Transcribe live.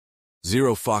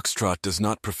Zero Foxtrot does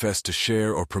not profess to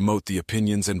share or promote the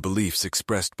opinions and beliefs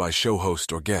expressed by show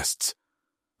host or guests.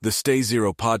 The Stay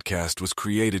Zero podcast was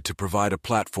created to provide a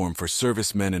platform for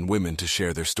servicemen and women to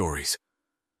share their stories.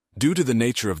 Due to the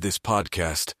nature of this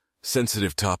podcast,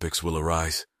 sensitive topics will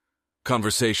arise.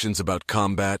 Conversations about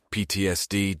combat,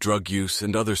 PTSD, drug use,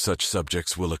 and other such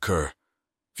subjects will occur.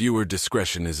 Viewer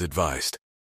discretion is advised.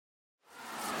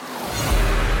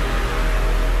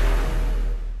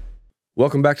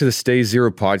 Welcome back to the Stay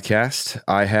Zero podcast.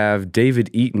 I have David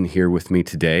Eaton here with me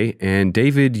today. And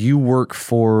David, you work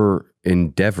for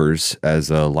Endeavors as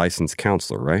a licensed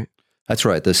counselor, right? That's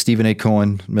right. The Stephen A.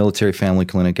 Cohen Military Family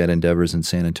Clinic at Endeavors in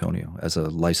San Antonio as a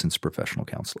licensed professional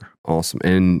counselor. Awesome.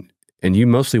 And you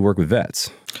mostly work with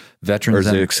vets? Veterans. Or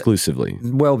is it exclusively?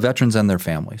 Well, veterans and their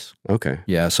families. Okay.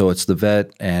 Yeah, so it's the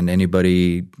vet and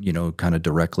anybody, kind of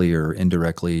directly or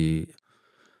indirectly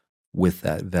with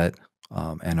that vet,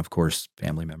 and of course,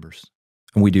 family members.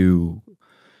 And we do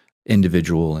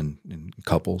individual and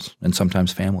couples and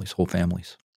sometimes families, whole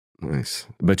families. Nice.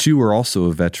 But you were also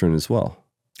a veteran as well.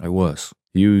 I was.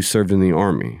 You served in the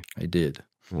Army. I did.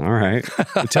 All right.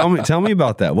 Tell me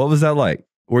about that. What was that like?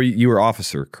 Or you were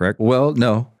officer, correct? Well,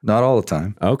 no, not all the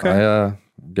time. Okay. I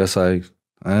guess I'm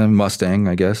a Mustang,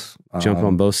 I guess. Jump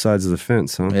on both sides of the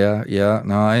fence, huh? Yeah.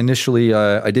 No, I initially,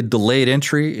 I did delayed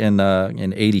entry in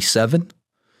 87.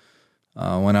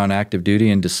 Went on active duty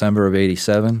in December of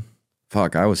 87.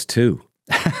 Fuck, I was 2.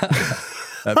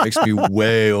 That makes me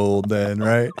way old then,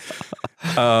 right?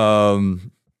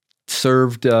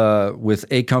 Served with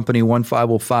A Company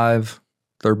 1505,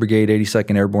 3rd Brigade,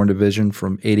 82nd Airborne Division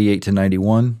from 88 to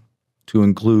 91, to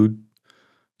include,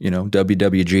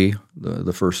 WWG,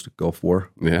 the first Gulf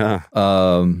War. Yeah.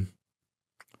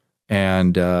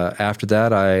 And after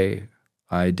that, I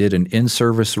did an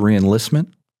in-service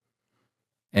re-enlistment,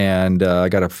 and I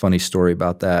got a funny story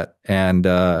about that, and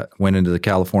went into the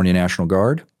California National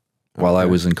Guard while I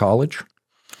was in college.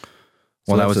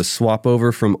 So that was a swap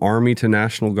over from Army to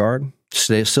National Guard?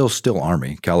 Still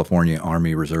Army, California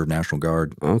Army Reserve National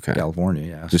Guard. Okay. California,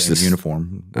 yeah. Just same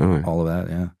uniform, all of that,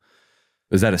 yeah.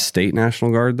 Is that a state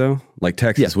National Guard, though? Like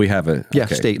Texas, we have a... Yeah,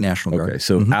 state National Guard. Okay,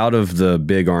 so out of the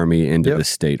big Army into the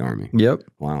state Army. Yep.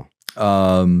 Wow.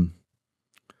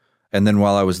 And then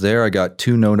while I was there, I got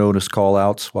 2 no-notice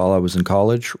call-outs while I was in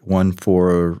college. One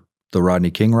for the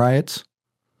Rodney King riots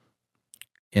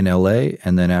in L.A.,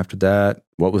 and then after that...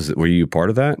 What was it? Were you part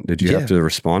of that? Did you have to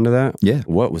respond to that? Yeah.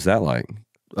 What was that like?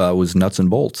 It was nuts and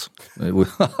bolts.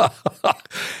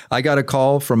 I got a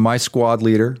call from my squad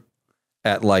leader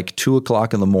at like 2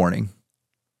 o'clock in the morning,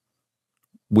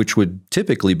 which would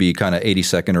typically be kind of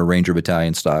 82nd or Ranger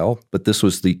Battalion style, but this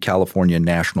was the California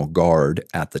National Guard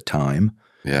at the time.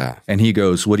 Yeah. And he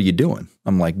goes, "What are you doing?"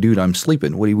 I'm like, "Dude, I'm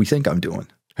sleeping. What do we think I'm doing?"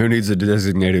 Who needs a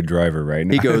designated driver right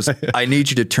now? He goes, "I need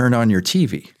you to turn on your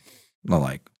TV." I'm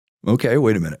like, "Okay,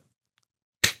 wait a minute."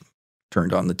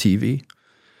 Turned on the TV,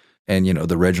 and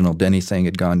the Reginald Denny thing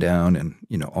had gone down, and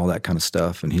all that kind of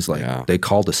stuff. And he's like, "They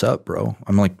called us up, bro."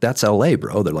 I'm like, "That's LA,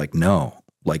 bro." They're like, "No,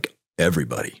 like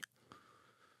everybody."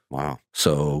 Wow.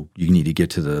 So you need to get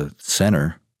to the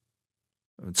center,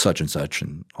 such and such,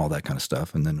 and all that kind of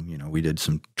stuff. And then we did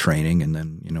some training, and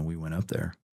then we went up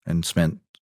there and spent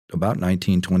about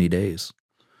 19, 20 days.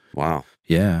 Wow.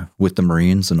 Yeah, with the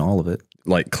Marines and all of it.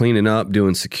 Like cleaning up,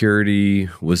 doing security.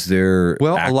 Was there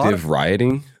active a lot of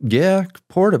rioting? Yeah,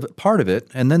 part of it.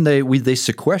 And then they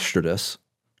sequestered us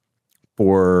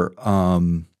for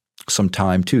some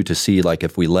time too, to see like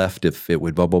if we left, if it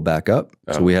would bubble back up.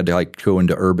 Oh. So we had to like go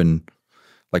into urban,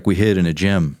 like we hid in a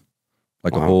gym,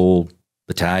 like a whole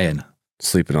battalion,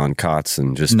 sleeping on cots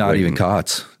and just not even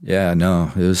cots. Yeah,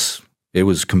 no, it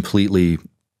was completely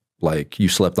like you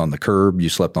slept on the curb, you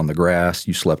slept on the grass,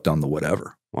 you slept on the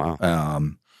whatever. Wow.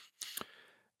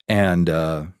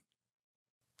 There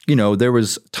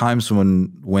was times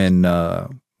when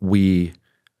we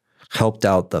helped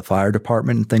out the fire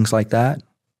department and things like that,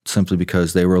 simply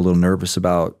because they were a little nervous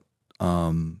about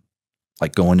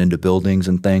like going into buildings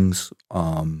and things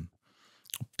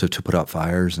to put out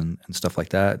fires and stuff like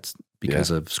that because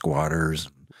of squatters.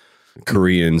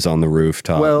 Koreans on the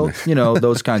rooftop. Well,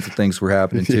 those kinds of things were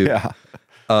happening too. Yeah.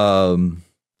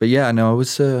 But yeah, no, it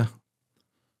was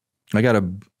I got it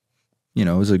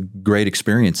was a great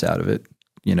experience out of it,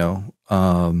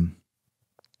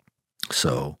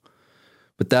 So,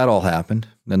 but that all happened,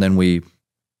 and then we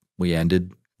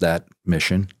ended that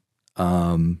mission,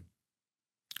 and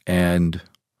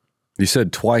you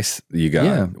said twice you got.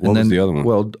 Yeah, what was the other one?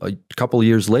 Well, a couple of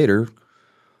years later,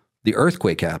 the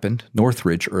earthquake happened.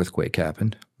 Northridge earthquake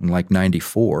happened in like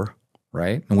 '94,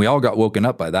 right? And we all got woken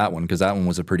up by that one because that one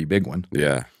was a pretty big one.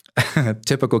 Yeah.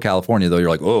 Typical California, though, you're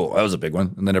like, oh, that was a big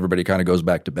one. And then everybody kind of goes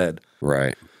back to bed.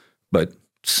 Right. But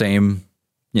same,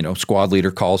 squad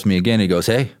leader calls me again. He goes,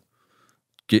 hey,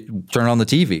 turn on the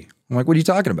TV. I'm like, what are you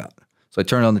talking about? So I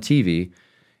turn on the TV,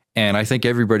 and I think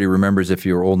everybody remembers, if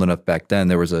you were old enough back then,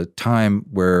 there was a time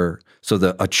where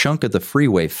a chunk of the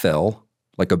freeway fell,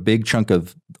 like a big chunk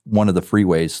of one of the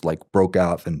freeways like broke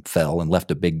out and fell and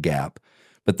left a big gap.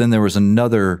 But then there was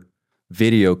another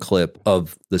video clip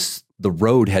of the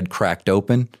road had cracked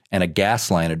open and a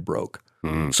gas line had broke.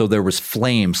 Mm. So there was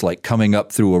flames like coming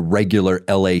up through a regular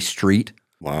LA street.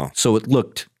 Wow. So it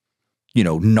looked,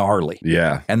 gnarly.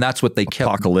 Yeah. And that's what they kept.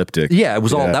 Apocalyptic. Yeah, it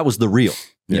was all, that was the real.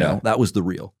 That was the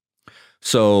real.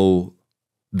 So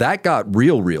that got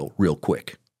real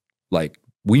quick. Like,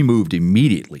 we moved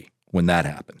immediately when that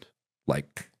happened.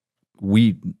 Like,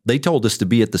 they told us to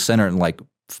be at the center in like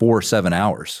 4 or 7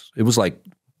 hours. It was like,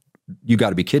 you got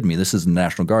to be kidding me. This is the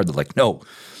National Guard. They're like, no,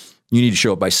 you need to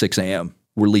show up by 6 a.m.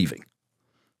 We're leaving.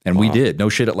 And we did. No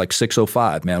shit, at like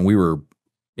 6:05, man. We were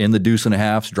in the deuce and a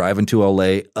halves driving to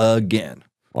LA again.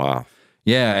 Wow.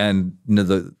 Yeah. And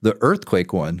the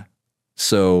earthquake one.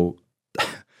 So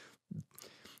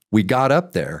we got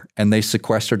up there and they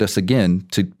sequestered us again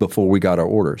before we got our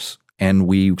orders. And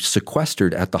we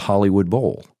sequestered at the Hollywood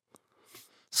Bowl.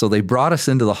 So they brought us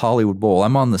into the Hollywood Bowl.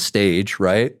 I'm on the stage,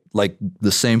 right? Like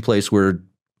the same place where,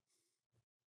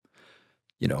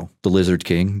 the Lizard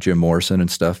King, Jim Morrison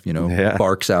and stuff,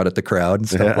 barks out at the crowd and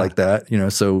stuff like that,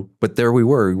 So, but there we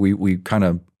were. We kind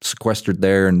of sequestered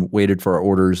there and waited for our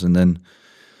orders. And then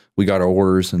we got our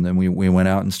orders, and then we went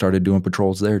out and started doing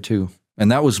patrols there too.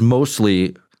 And that was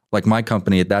mostly, like, my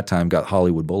company at that time got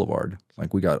Hollywood Boulevard.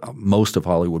 Like, we got most of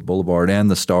Hollywood Boulevard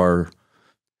and the Star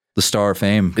of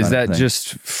Fame. Is that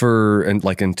just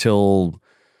until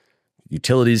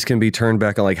utilities can be turned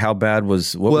back on? Like, how bad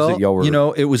was it y'all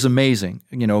were? It was amazing.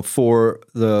 For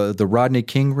the Rodney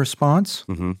King response,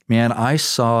 man, I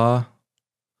saw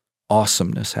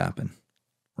awesomeness happen,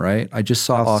 right? I just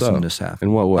saw awesomeness happen.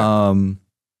 In what way?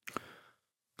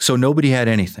 So nobody had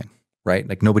anything, right?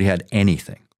 Like, nobody had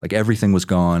anything. Like, everything was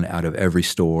gone out of every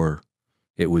store.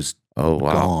 It was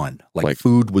gone. Like,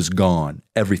 food was gone.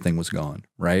 Everything was gone,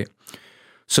 right?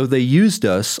 So they used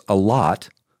us a lot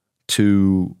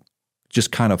to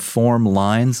just kind of form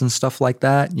lines and stuff like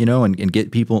that, and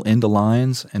get people into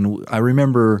lines. And I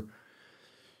remember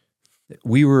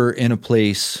we were in a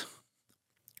place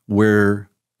where,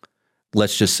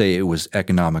 let's just say, it was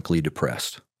economically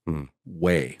depressed,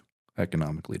 way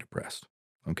economically depressed,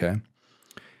 okay?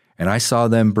 And I saw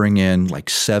them bring in like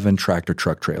 7 tractor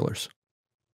truck trailers,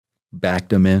 backed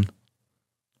them in,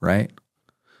 right?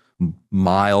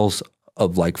 Miles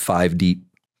of like 5 deep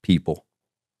people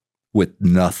with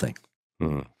nothing.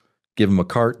 Give them a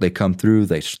cart, they come through,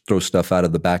 they throw stuff out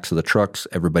of the backs of the trucks.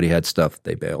 Everybody had stuff,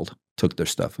 they bailed, took their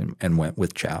stuff and went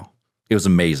with chow. It was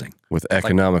amazing. With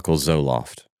economical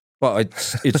Zoloft. Well,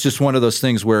 it's just one of those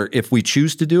things where if we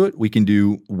choose to do it, we can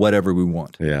do whatever we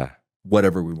want. Yeah.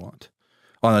 Whatever we want.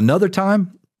 On another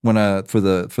time, when for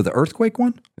the earthquake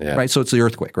one, right? So it's the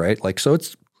earthquake, right? Like, so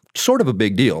it's sort of a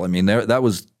big deal. I mean, that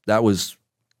was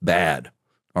bad.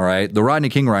 All right. The Rodney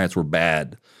King riots were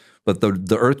bad, but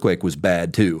the earthquake was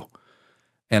bad too.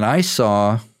 And I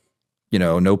saw,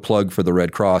 no plug for the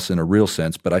Red Cross in a real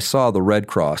sense, but I saw the Red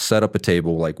Cross set up a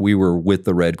table like we were with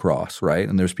the Red Cross, right?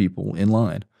 And there's people in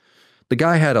line. The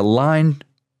guy had a lined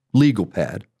legal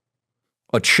pad,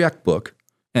 a checkbook,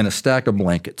 and a stack of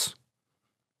blankets.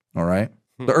 All right.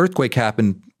 The earthquake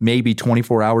happened maybe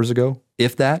 24 hours ago,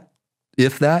 if that.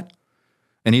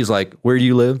 And he's like, where do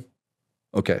you live?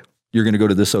 Okay. You're going to go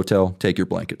to this hotel, take your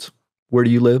blankets. Where do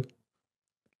you live?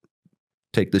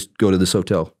 Go to this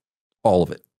hotel. All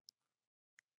of it.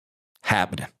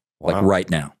 Happening. Wow. Like right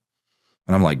now.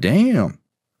 And I'm like, damn,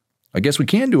 I guess we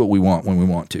can do what we want when we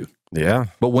want to. Yeah.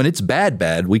 But when it's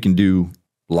bad, we can do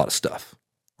a lot of stuff.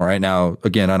 All right. Now,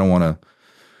 again, I don't want to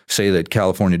say that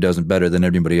California does it better than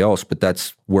anybody else, but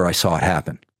that's where I saw it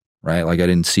happen, right? Like, I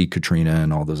didn't see Katrina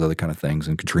and all those other kind of things,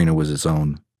 and Katrina was its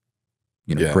own,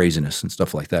 craziness and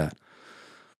stuff like that.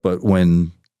 But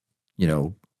when,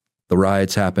 the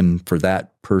riots happened for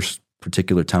that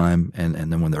particular time, and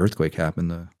then when the earthquake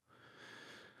happened,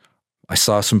 I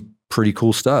saw some pretty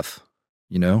cool stuff,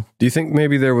 Do you think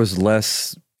maybe there was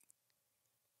less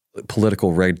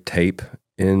political red tape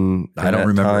in I don't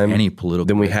remember any political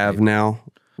than we have now?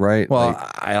 Right. Well,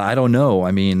 I don't know.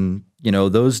 I mean,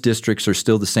 those districts are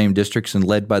still the same districts and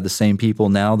led by the same people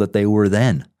now that they were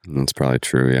then. That's probably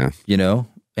true. Yeah.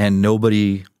 And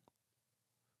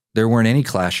there weren't any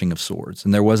clashing of swords,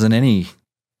 and there wasn't any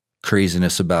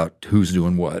craziness about who's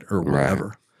doing what or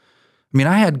whatever. I mean,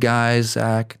 I had guys,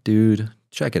 Zach, dude,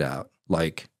 check it out.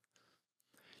 Like,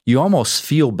 you almost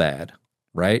feel bad,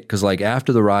 right? Because like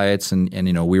after the riots and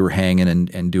we were hanging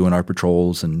and doing our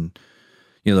patrols and,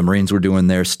 the Marines were doing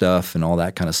their stuff and all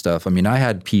that kind of stuff. I mean, I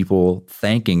had people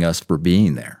thanking us for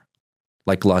being there,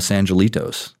 like Los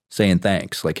Angelitos saying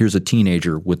thanks. Like, here's a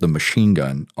teenager with a machine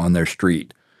gun on their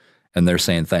street and they're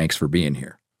saying thanks for being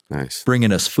here. Nice.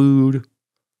 Bringing us food,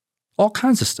 all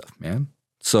kinds of stuff, man.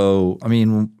 So, I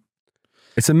mean,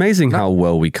 it's amazing how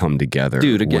well we come together.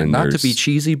 Dude, again, not to be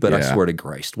cheesy, but I swear to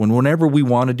Christ, whenever we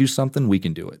want to do something, we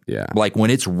can do it. Yeah. Like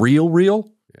when it's real,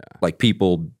 like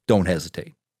people don't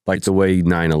hesitate. Like the way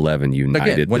 9/11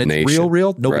 united when the it's nation.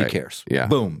 real, nobody cares. Yeah.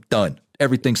 Boom, done.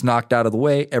 Everything's knocked out of the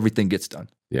way. Everything gets done.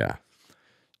 Yeah.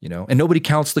 And nobody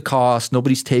counts the cost.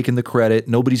 Nobody's taking the credit.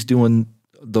 Nobody's doing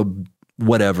the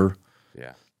whatever.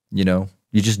 Yeah. You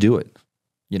just do it.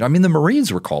 I mean, the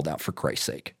Marines were called out for Christ's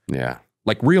sake. Yeah.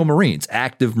 Like real Marines,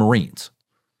 active Marines.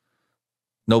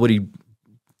 Nobody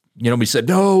said,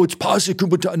 no, it's posse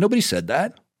combatant. Nobody said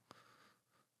that. It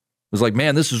was like,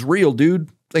 man, this is real, dude.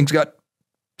 Things got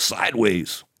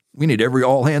sideways. We need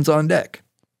all hands on deck.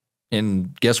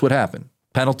 And guess what happened?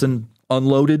 Pendleton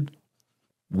unloaded.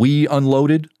 We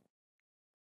unloaded.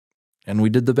 And we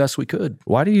did the best we could.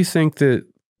 Why do you think that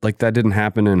that didn't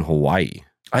happen in Hawaii?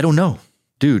 I don't know.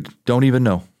 Dude, don't even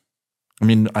know. I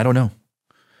mean, I don't know.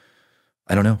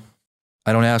 I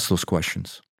don't ask those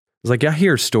questions. It's like, I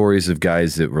hear stories of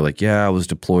guys that were like, I was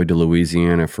deployed to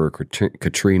Louisiana for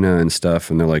Katrina and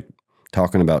stuff. And they're like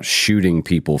talking about shooting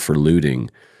people for looting,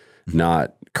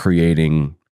 not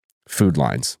creating food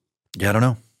lines. Yeah, I don't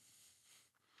know.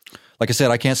 Like I said,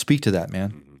 I can't speak to that,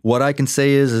 man. What I can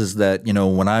say is that,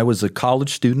 when I was a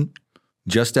college student,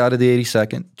 just out of the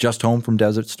 82nd, just home from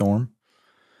Desert Storm,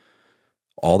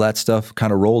 all that stuff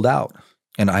kind of rolled out.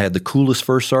 And I had the coolest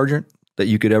first sergeant that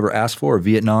you could ever ask for, a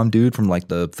Vietnam dude from like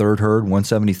the 3rd Herd,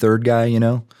 173rd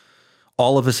guy,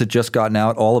 All of us had just gotten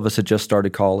out. All of us had just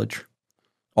started college.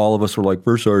 All of us were like,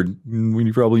 first sergeant,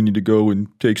 we probably need to go and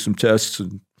take some tests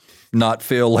and not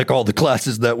fail like all the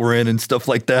classes that we're in and stuff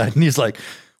like that. And he's like,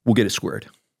 we'll get it squared.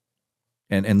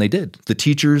 And they did. The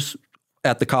teachers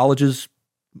at the colleges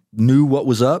knew what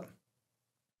was up.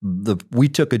 We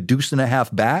took a deuce and a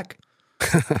half back,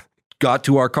 got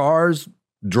to our cars,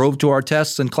 drove to our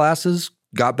tests and classes,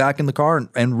 got back in the car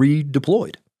and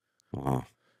redeployed. Wow.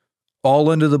 All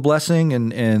under the blessing.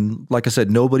 And like I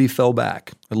said, nobody fell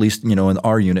back, at least, in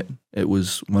our unit. It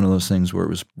was one of those things where it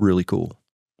was really cool.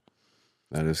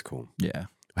 That is cool. Yeah.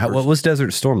 What was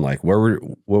Desert Storm like?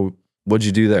 What'd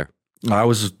you do there? I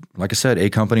was, like I said, A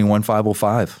Company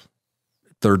 1505,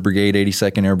 3rd Brigade,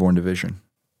 82nd Airborne Division.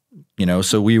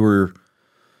 So we were,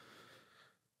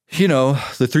 the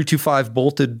 325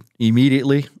 bolted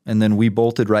immediately, and then we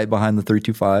bolted right behind the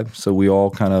 325. So we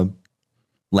all kind of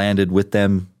landed with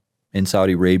them in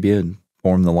Saudi Arabia and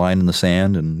formed the line in the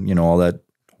sand and, all that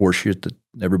horseshit that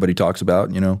everybody talks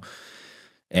about,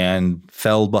 and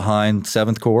fell behind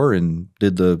 7th Corps and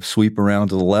did the sweep around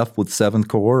to the left with 7th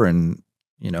Corps and,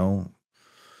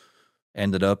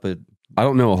 ended up at... I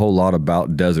don't know a whole lot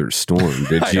about Desert Storm.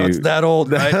 Did you? It's that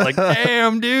old, right? Like,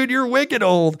 damn, dude, you're wicked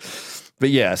old. But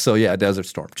yeah, Desert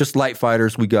Storm. Just light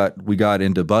fighters. We got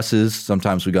into buses.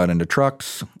 Sometimes we got into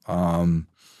trucks.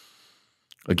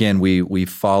 Again, we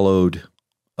followed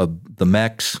the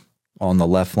mechs on the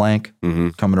left flank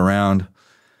coming around.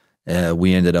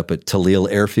 We ended up at Talil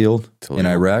Airfield in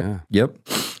Iraq. Yeah. Yep.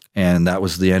 And that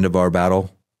was the end of our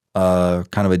battle.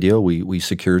 Kind of a deal. We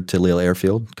secured Talil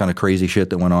Airfield. Kind of crazy shit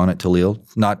that went on at Talil.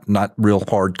 Not real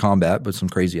hard combat, but some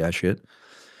crazy ass shit.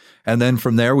 And then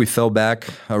from there, we fell back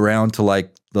around to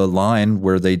like the line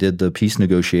where they did the peace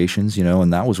negotiations,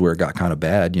 and that was where it got kind of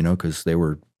bad, because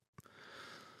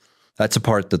that's a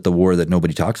part that the war that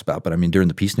nobody talks about. But I mean, during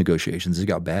the peace negotiations, it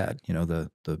got bad.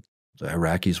 The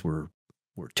Iraqis were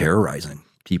terrorizing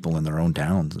people in their own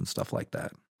towns and stuff like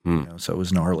that. So it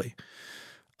was gnarly.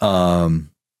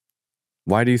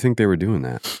 Why do you think they were doing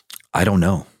that? I don't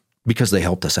know. Because they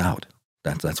helped us out.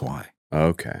 That's why.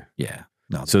 Okay. Yeah.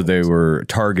 No, so they were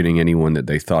targeting anyone that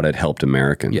they thought had helped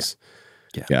Americans.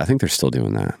 Yeah, I think they're still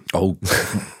doing that. Oh,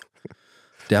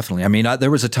 definitely. I mean,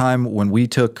 there was a time when we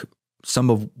took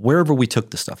wherever we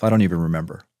took the stuff. I don't even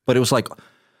remember. But it was like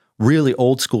really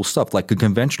old school stuff, like a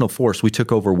conventional force. We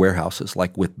took over warehouses,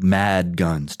 like with mad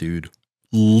guns, dude.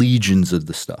 Legions of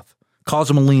the stuff.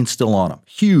 Cosmoline's still on them.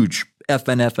 Huge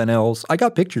FNLs. I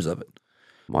got pictures of it.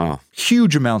 Wow.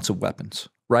 Huge amounts of weapons,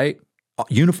 right?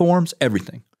 Uniforms,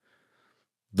 everything.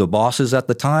 The bosses at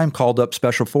the time called up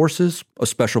special forces. A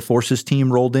special forces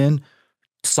team rolled in,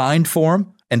 signed for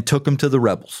them, and took them to the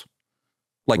rebels.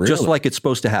 Like, really? Just like it's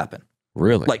supposed to happen.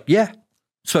 Really? Like, yeah.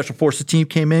 Special Forces team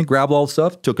came in, grabbed all the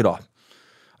stuff, took it off.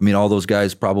 I mean, all those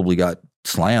guys probably got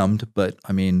slammed, but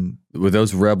I mean, were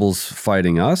those rebels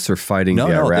fighting us or fighting the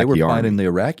Iraqi they were army? fighting the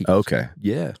Iraqis. Okay.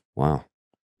 Yeah. Wow.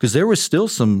 Because there was still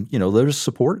some, there was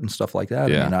support and stuff like that.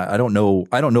 Yeah. I mean, I don't know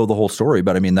the whole story,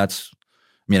 but I mean,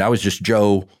 I was just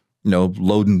Joe,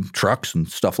 loading trucks and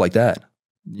stuff like that,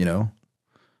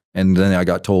 And then I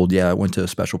got told, I went to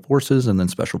Special Forces, and then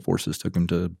Special Forces took him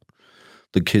to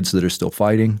the kids that are still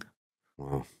fighting.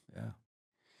 Wow. Yeah.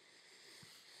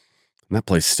 And that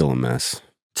place is still a mess.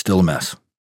 Still a mess.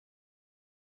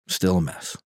 Still a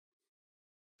mess.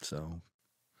 So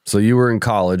you were in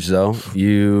college, though.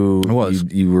 You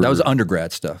were. That was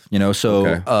undergrad stuff, So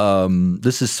Okay.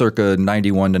 This is circa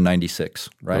 91 to 96,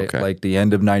 right? Okay. Like the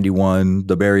end of 91,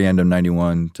 the very end of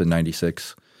 91 to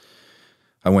 96.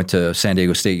 I went to San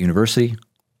Diego State University,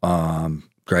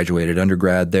 graduated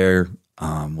undergrad there,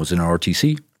 was in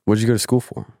ROTC. What did you go to school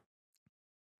for?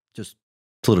 Just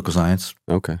political science,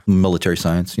 Okay. military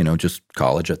science, just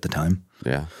college at the time.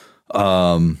 Yeah.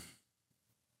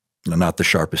 Not the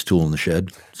sharpest tool in the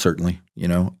shed, certainly,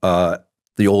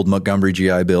 the old Montgomery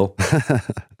GI Bill,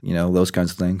 those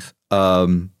kinds of things.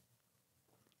 So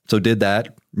did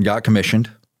that, got commissioned,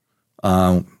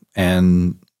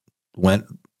 and went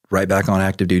right back on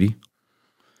active duty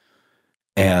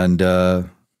and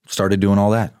started doing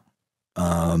all that.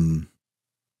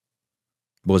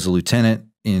 Was a lieutenant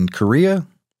in Korea,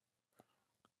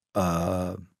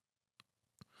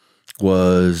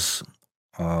 was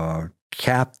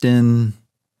captain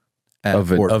at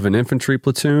of an infantry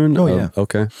platoon? Oh, yeah.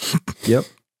 Okay. Yep.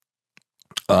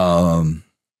 How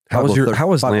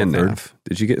was land 503rd. nav?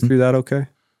 Did you get through that okay?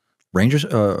 Rangers?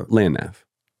 Land nav.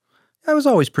 I was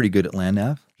always pretty good at land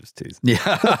nav. Just teasing.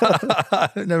 Yeah.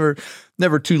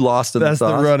 never too lost in That's the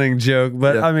the sauce. running joke.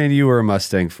 But Yeah. I mean, you were a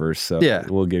Mustang first, so Yeah.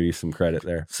 we'll give you some credit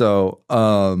there. So,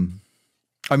 I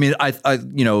mean,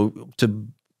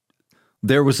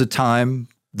 there was a time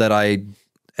that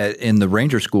in the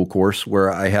Ranger School course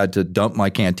where I had to dump my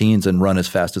canteens and run as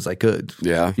fast as I could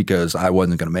Yeah. because I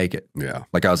wasn't going to make it. Yeah.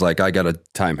 Like I was like, I got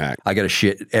Time hack. to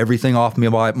shit everything off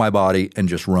my body and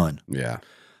just run. Yeah.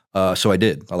 So I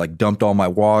did. I dumped all my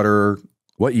water.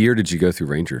 What year did you go through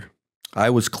Ranger?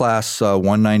 I was class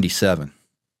 197.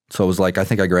 So it was I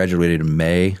think I graduated in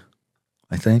May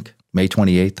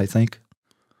 28th, I think.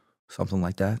 Something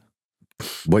like that.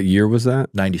 What year was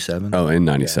that? 97. Oh, in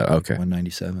 97. Yeah, Okay.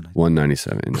 197.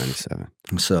 197 in 97.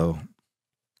 So,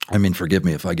 I mean, forgive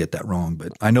me if I get that wrong,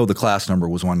 but I know the class number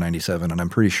was 197, and I'm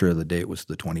pretty sure the date was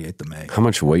the 28th of May. How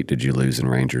much weight did you lose in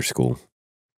Ranger school?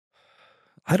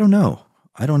 I don't know.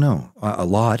 A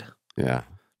lot. Yeah.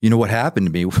 You know what happened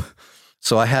to me?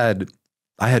 So I had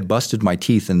busted my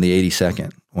teeth in the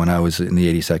 82nd when I was in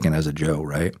the 82nd as a Joe,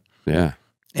 right? Yeah.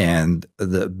 And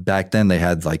back then they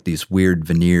had these weird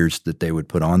veneers that they would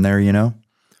put on there,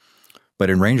 But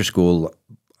in Ranger school,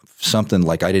 something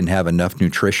I didn't have enough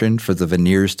nutrition for the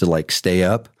veneers to stay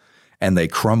up, and they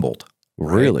crumbled.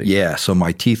 Right? Really? Yeah. So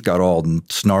my teeth got all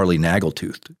snarly,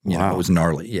 naggle-toothed. Wow. It was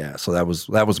gnarly. Yeah. So that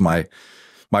was my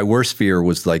worst fear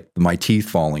was my teeth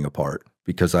falling apart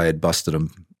because I had busted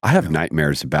them. I have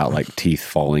nightmares about teeth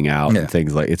falling out Yeah. and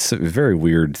things it's a very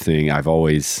weird thing. I've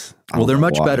always. Well, they're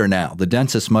much better now. The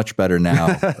dentist's much better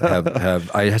now.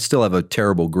 I still have a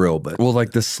terrible grill, but Well,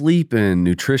 the sleep and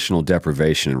nutritional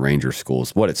deprivation in Ranger school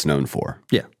is what it's known for.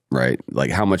 yeah. Right?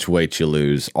 How much weight you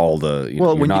lose, all the. Well, you're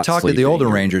when you not talk to the sleeping, older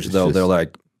you're- Rangers, it's though, just- they're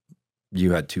like,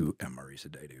 "You had 2 MREs a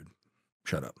day, dude.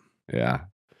 Shut up." Yeah.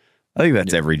 I think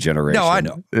that's every generation. No, I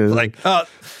know. It's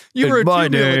You were a my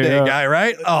 2 meal a day, day yeah. guy,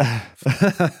 right? Oh,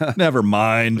 never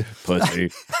mind. pussy.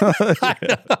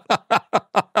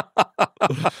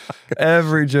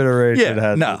 Every generation Yeah,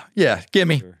 has. no, yeah,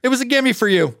 gimme. It was a gimme for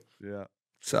you. Yeah.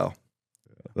 So,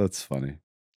 That's funny.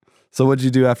 So what'd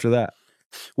you do after that?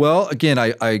 well, again,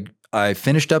 I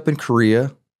finished up in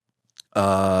Korea.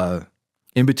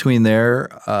 In between there,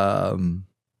 I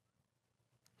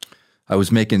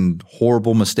was making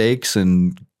horrible mistakes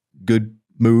and good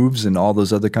moves and all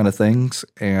those other kind of things,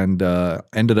 and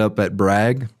ended up at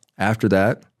Bragg after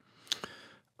that.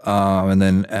 And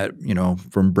then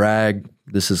from Bragg,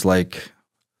 this is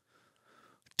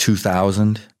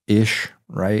 2000-ish,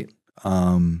 right?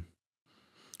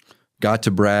 Got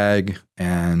to Bragg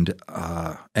and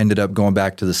ended up going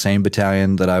back to the same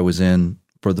battalion that I was in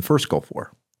for the first Gulf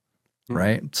War,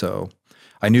 right? So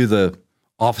I knew the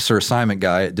officer assignment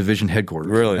guy at division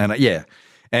headquarters. Really? And yeah.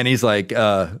 And he's like,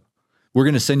 we're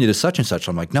going to send you to such and such.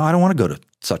 I'm like, no, I don't want to go to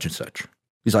such and such.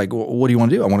 He's like, well, what do you want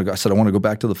to do? I said, I want to go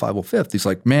back to the 505th. He's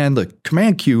like, man, the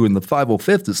command queue in the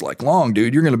 505th is long,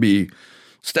 dude. You're going to be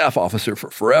staff officer for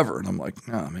forever. And I'm like,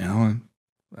 oh, man,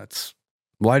 that's...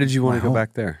 Why did you want to go home.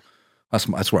 back there?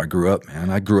 That's where I grew up, man.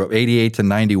 I grew up 88 to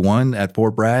 91 at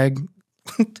Fort Bragg.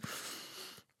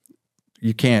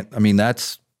 You can't, I mean, I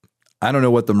don't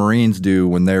know what the Marines do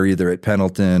when they're either at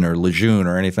Pendleton or Lejeune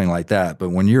or anything like that. But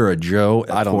when you're a Joe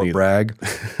at Fort Bragg,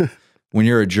 when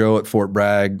you're a Joe at Fort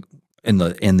Bragg in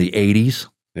the 80s,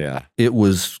 yeah, it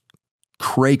was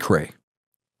cray-cray.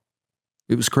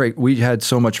 It was cray. We had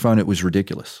so much fun. It was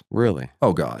ridiculous. Really?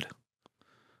 Oh God.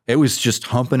 It was just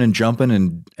humping and jumping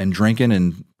and drinking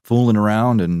and fooling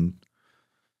around. And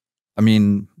I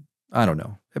mean, I don't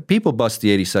know. People bust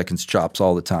the 80 seconds chops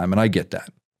all the time, and I get that.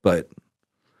 But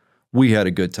we had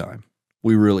a good time.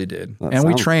 We really did. And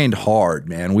we trained hard,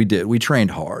 man. We did. We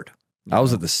trained hard. I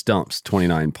was at the Stumps,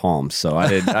 29 Palms, so I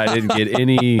didn't get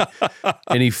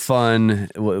any fun.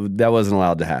 That wasn't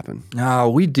allowed to happen. No,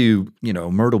 we do,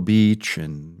 Myrtle Beach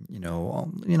and,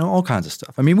 all kinds of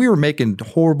stuff. I mean, we were making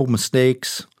horrible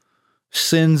mistakes,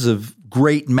 sins of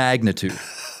great magnitude.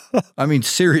 I mean,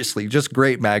 seriously, just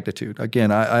great magnitude.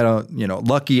 Again, I don't,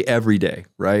 lucky every day,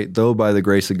 right? Though by the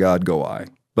grace of God go I.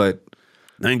 But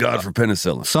thank God for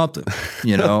penicillin. Something,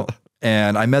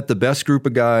 And I met the best group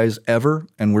of guys ever,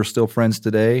 and we're still friends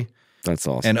today. That's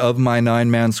awesome. And of my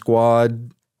 9-man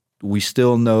squad, we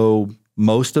still know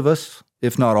most of us,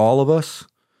 if not all of us.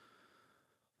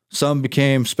 Some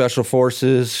became special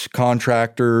forces,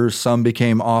 contractors, some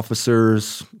became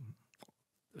officers,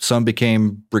 some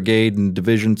became brigade and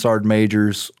division sergeant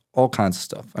majors, all kinds of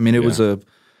stuff. I mean, it was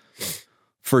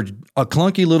for a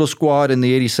clunky little squad in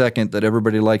the 82nd that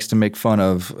everybody likes to make fun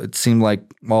of, it seemed like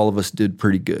all of us did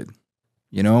pretty good.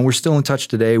 And we're still in touch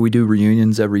today. We do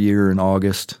reunions every year in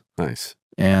August. Nice.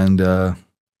 And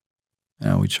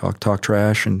we talk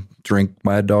trash and drink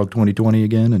Mad Dog 2020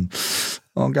 again and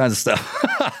all kinds of stuff.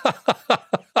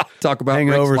 Talk about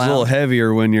hangover's a little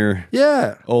heavier when you're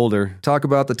older. Talk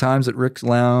about the times at Rick's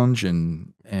Lounge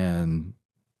and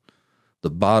the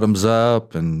Bottoms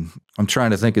Up, and I'm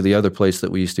trying to think of the other place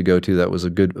that we used to go to that was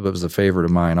a favorite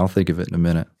of mine. I'll think of it in a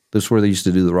minute. This is where they used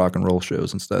to do the rock and roll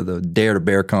shows instead of the Dare to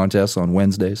Bear contests on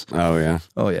Wednesdays. Oh yeah.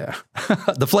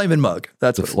 The Flamin' Mug.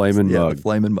 That's the Flamin' Mug. The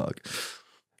Flamin' Mug.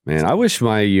 Man, I wish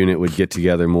my unit would get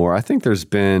together more. I think there's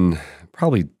been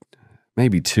probably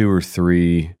maybe 2 or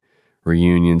 3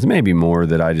 reunions, maybe more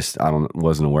that I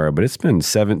wasn't aware of, but it's been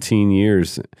 17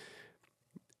 years.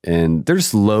 And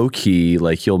there's low key,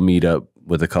 like you'll meet up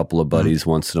with a couple of buddies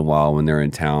once in a while when they're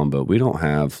in town, but we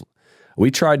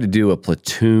tried to do a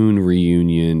platoon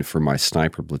reunion for my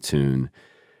sniper platoon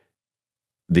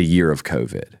the year of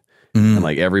COVID. And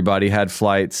like everybody had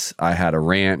flights. I had a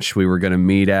ranch we were going to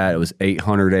meet at. It was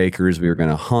 800 acres. We were going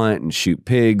to hunt and shoot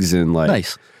pigs and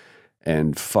nice.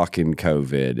 And fucking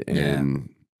COVID.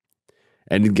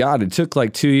 And God, it took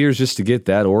like 2 years just to get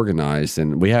that organized.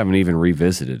 And we haven't even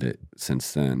revisited it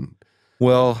since then.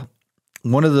 Well,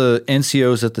 one of the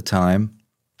NCOs at the time,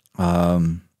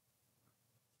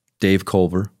 Dave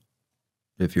Culver,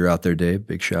 if you're out there, Dave,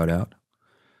 big shout out.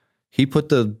 He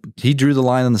drew the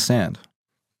line in the sand.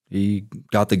 He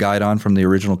got the guide on from the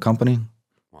original company,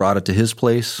 brought it to his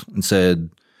place and said,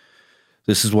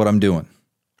 this is what I'm doing.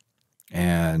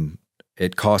 And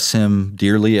it costs him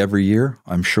dearly every year,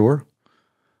 I'm sure.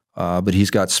 But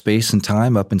he's got space and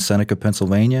time up in Seneca,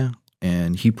 Pennsylvania,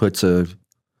 and he puts a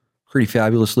pretty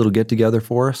fabulous little get-together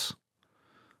for us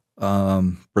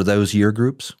for those year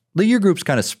groups. The year groups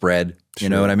kind of spread, you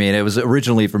know what I mean? It was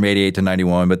originally from 88 to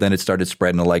 91, but then it started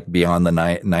spreading to like beyond the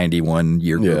 91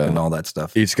 year group and all that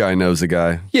stuff. Each guy knows a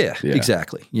guy. Yeah,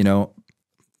 exactly.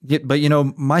 But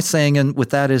my saying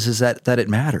with that is that it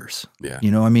matters. Yeah.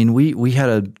 I mean, we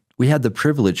had the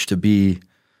privilege to be,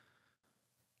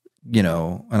 and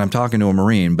I'm talking to a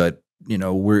Marine, but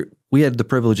we had the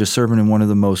privilege of serving in one of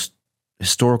the most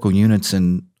historical units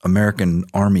in American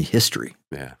Army history.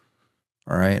 Yeah.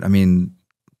 All right. I mean,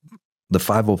 the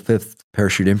 505th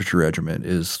Parachute Infantry Regiment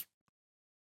is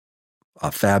a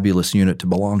fabulous unit to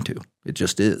belong to. It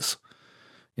just is,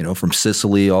 from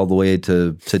Sicily all the way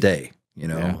to today,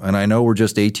 and I know we're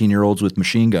just 18-year-olds with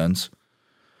machine guns,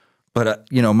 but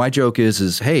my joke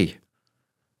is, hey,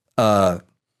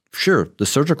 sure, the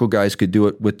surgical guys could do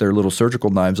it with their little surgical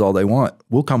knives all they want.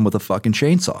 We'll come with a fucking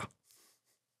chainsaw.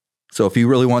 So if you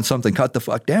really want something cut the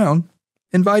fuck down,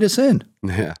 invite us in.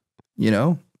 Yeah.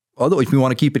 Although if you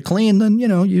want to keep it clean, then,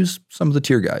 use some of the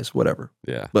tier guys, whatever.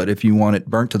 Yeah. But if you want it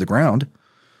burnt to the ground,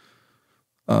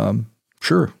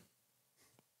 sure.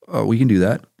 We can do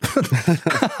that.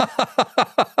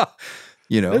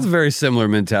 It's a very similar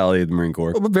mentality of the Marine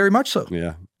Corps. Very much so.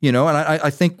 Yeah. And I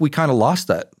think we kind of lost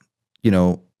that,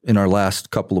 in our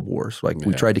last couple of wars. Like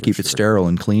we Yeah, tried to for keep it sure. sterile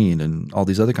and clean and all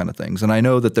these other kind of things. And I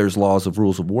know that there's laws of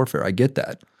rules of warfare. I get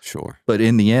that. Sure. But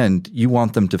in the end, you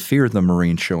want them to fear the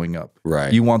Marines showing up.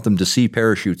 Right. You want them to see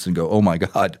parachutes and go, oh my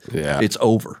God, Yeah. it's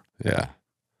over. Yeah.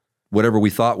 Whatever we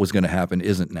thought was going to happen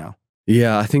isn't now.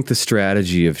 Yeah, I think the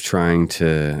strategy of trying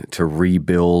to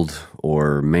rebuild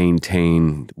or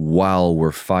maintain while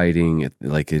we're fighting,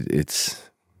 it's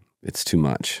too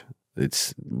much.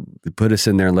 It's put us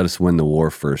in there and let us win the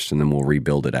war first, and then we'll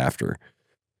rebuild it after.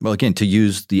 Well, again, to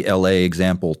use the LA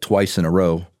example twice in a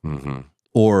row,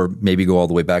 or maybe go all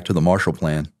the way back to the Marshall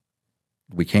Plan,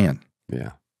 we can.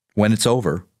 Yeah. When it's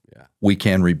over, we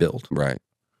can rebuild. Right.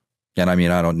 And I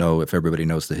mean, I don't know if everybody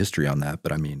knows the history on that,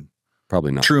 but I mean,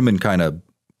 Probably not. Truman kind of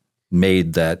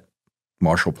made that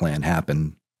Marshall Plan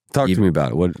happen. Talk to me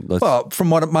about it. Well, from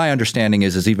what my understanding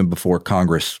is even before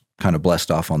Congress kind of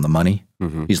blessed off on the money,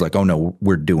 he's like, oh no,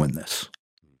 we're doing this.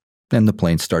 Then the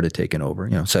planes started taking over,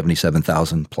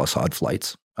 77,000 plus odd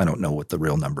flights. I don't know what the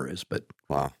real number is, but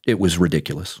wow, it was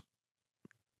ridiculous.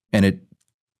 And it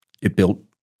built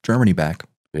Germany back.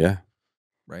 Yeah.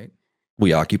 Right.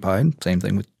 We occupied, same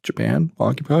thing with Japan,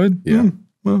 occupied. Yeah.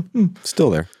 Still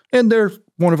there. And they're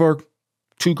one of our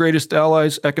two greatest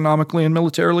allies economically and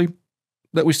militarily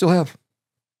that we still have.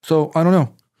 So I don't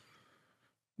know.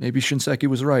 Maybe Shinseki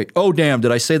was right. Oh, damn.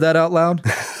 Did I say that out loud?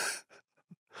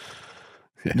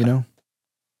 Yeah.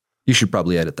 You should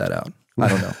probably edit that out. I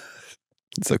don't know.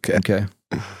 It's okay. Okay.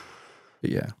 But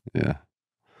yeah. Yeah.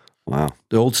 Wow.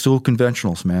 The old school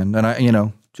conventionals, man.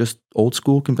 And just old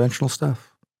school conventional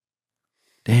stuff.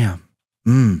 Damn.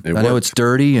 I know it's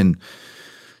dirty and,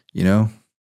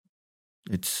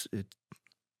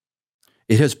 it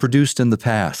has produced in the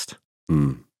past.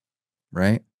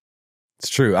 Right? It's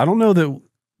true. I don't know that.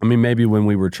 I mean, maybe when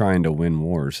we were trying to win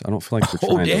wars, I don't feel like we're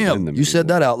trying to win them. You said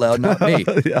that out loud, not me.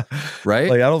 Yeah. Right?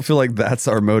 Like, I don't feel like that's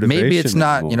our motivation. Maybe it's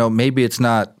not, anymore. maybe it's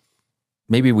not,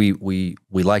 maybe we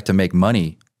like to make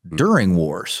money during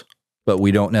wars, but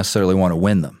we don't necessarily want to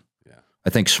win them. Yeah. I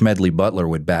think Smedley Butler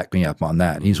would back me up on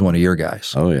that. He's one of your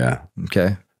guys. Oh, yeah.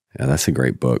 Okay. Yeah, that's a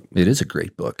great book. It is a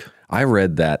great book. I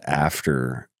read that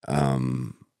after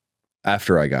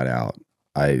I got out.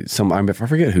 I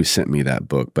forget who sent me that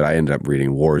book, but I ended up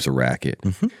reading War is a Racket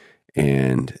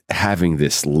and having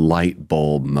this light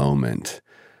bulb moment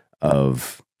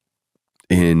of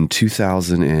in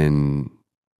 2005,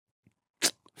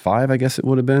 I guess it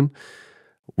would have been.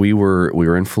 We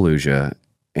were in Fallujah,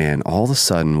 and all of a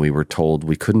sudden we were told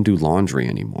we couldn't do laundry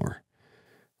anymore.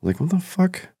 Like, what the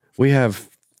fuck? We have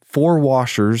 4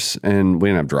 washers and we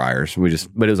didn't have dryers. But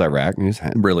it was Iraq.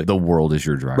 And Really? The world is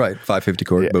your dryer. Right. 550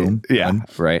 quart, boom. Yeah. Done.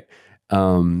 Right.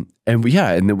 And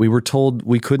then we were told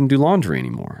we couldn't do laundry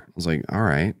anymore. I was like, all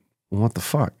right, well, what the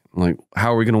fuck? I'm like,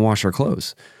 how are we going to wash our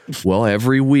clothes? Well,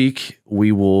 every week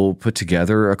we will put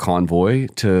together a convoy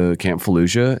to Camp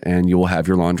Fallujah and you will have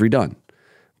your laundry done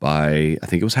by, I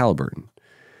think it was Halliburton.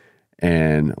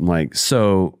 And I'm like,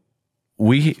 so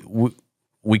we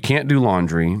can't do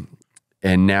laundry.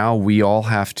 And now we all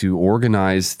have to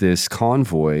organize this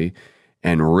convoy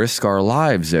and risk our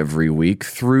lives every week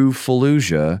through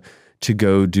Fallujah to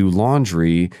go do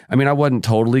laundry. I mean, I wasn't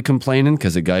totally complaining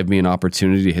because it gave me an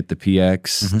opportunity to hit the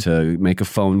PX, to make a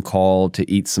phone call, to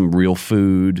eat some real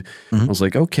food. I was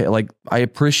like, okay, like I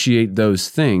appreciate those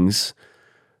things,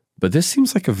 but this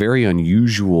seems like a very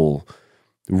unusual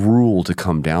rule to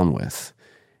come down with.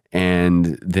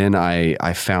 And then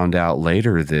I found out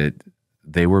later that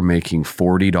they were making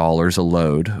 $40 a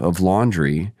load of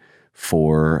laundry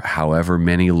for however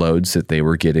many loads that they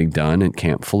were getting done at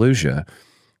Camp Fallujah,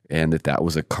 and that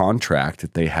was a contract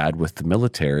that they had with the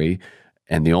military.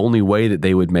 And the only way that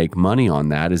they would make money on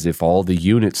that is if all the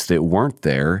units that weren't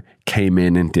there came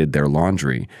in and did their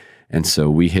laundry. And so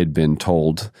we had been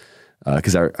told,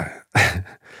 because I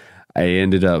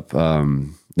ended up,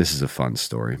 this is a fun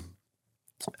story.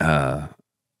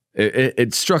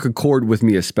 It struck a chord with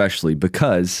me, especially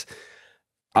because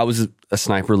I was a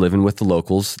sniper living with the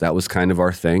locals. That was kind of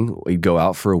our thing. We'd go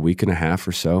out for a week and a half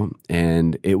or so,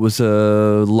 and it was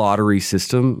a lottery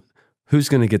system. Who's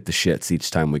going to get the shits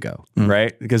each time we go,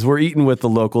 right? Because we're eating with the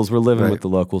locals, we're living with the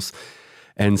locals,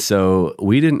 and so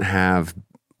we didn't have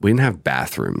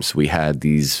bathrooms. We had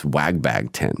these wag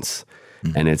bag tents,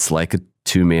 and it's like a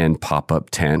 2-man pop-up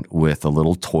tent with a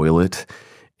little toilet,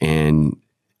 and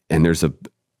there's a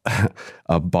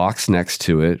box next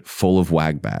to it full of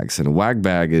wag bags. And a wag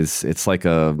bag it's like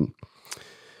a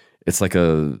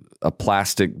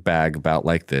plastic bag about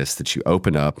like this that you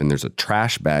open up, and there's a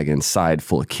trash bag inside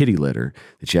full of kitty litter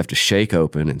that you have to shake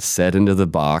open and set into the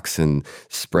box and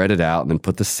spread it out and then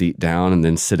put the seat down and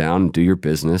then sit down and do your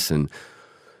business. And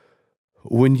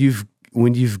when you've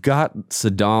got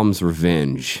Saddam's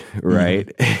revenge,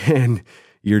 right? And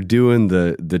you're doing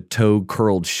the toe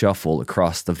curled shuffle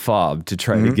across the fob to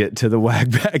try to get to the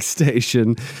wag bag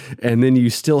station, and then you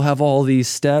still have all these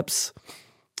steps.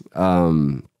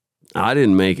 I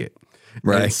didn't make it.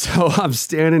 Right. And so I'm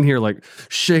standing here like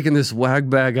shaking this wag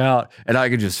bag out, and I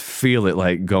could just feel it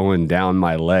like going down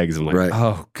my legs. I'm like,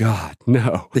 oh God,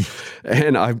 no.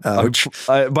 And I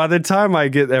by the time I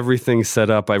get everything set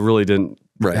up, I really didn't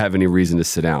have any reason to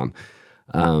sit down.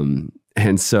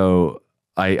 And so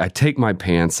I take my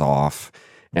pants off,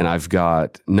 and I've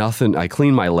got nothing. I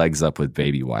clean my legs up with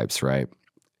baby wipes, right?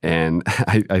 And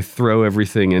I throw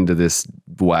everything into this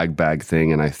wag bag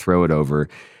thing, and I throw it over,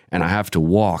 and I have to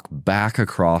walk back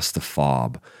across the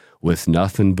fob with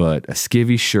nothing but a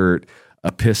skivvy shirt,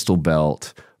 a pistol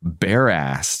belt,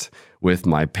 bare-assed, with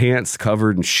my pants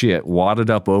covered in shit, wadded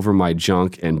up over my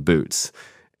junk, and boots.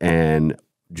 And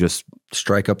just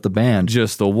strike up the band.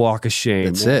 Just the walk of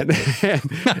shame. That's it.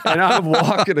 And I'm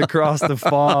walking across the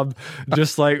fob,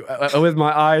 just like with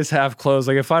my eyes half closed.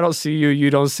 Like, if I don't see you, you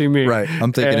don't see me. Right.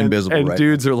 I'm thinking invisible. And right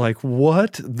dudes are like,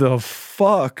 what the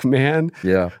fuck, man?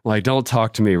 Yeah. Like, don't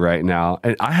talk to me right now.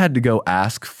 And I had to go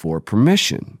ask for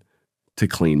permission to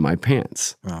clean my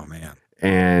pants. Oh, man.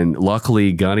 And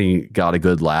luckily, Gunny got a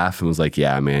good laugh and was like,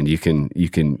 yeah, man, you can.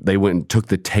 They went and took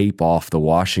the tape off the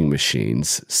washing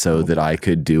machines so that I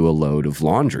could do a load of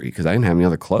laundry because I didn't have any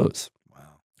other clothes.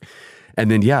 Wow. And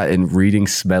then, and reading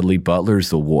Smedley Butler's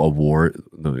The War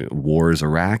is a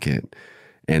Racket.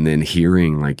 And then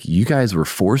hearing like, you guys were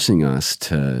forcing us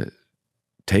to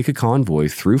take a convoy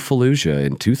through Fallujah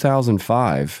in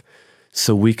 2005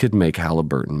 so we could make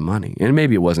Halliburton money. And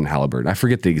maybe it wasn't Halliburton. I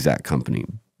forget the exact company.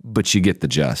 But you get the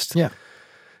gist. Yeah.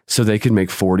 So they could make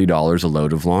 $40 a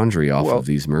load of laundry off of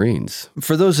these Marines.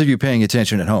 For those of you paying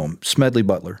attention at home, Smedley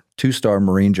Butler, 2-star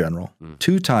Marine general,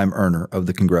 2-time earner of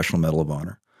the Congressional Medal of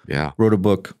Honor. Yeah. Wrote a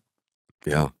book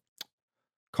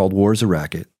called War is a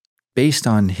Racket, based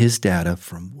on his data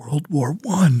from World War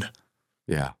I.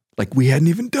 Yeah. Like we hadn't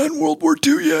even done World War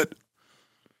II yet.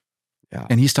 Yeah.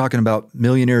 And he's talking about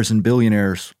millionaires and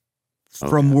billionaires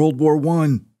from World War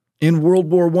I in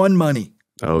World War I money.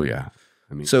 Oh, yeah.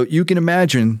 I mean, so you can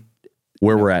imagine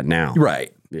where we're at now.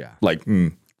 Right. Yeah. Like,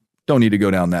 don't need to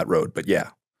go down that road, but yeah.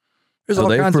 There's all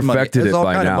kinds of money. There's all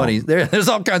kinds of money. There's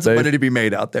all kinds of money to be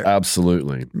made out there.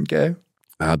 Absolutely. Okay.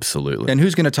 Absolutely. And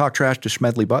who's going to talk trash to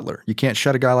Smedley Butler? You can't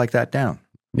shut a guy like that down.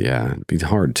 Yeah. It'd be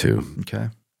hard to. Okay.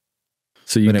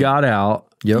 So you got out.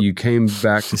 Yep. You came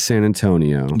back to San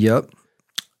Antonio. Yep.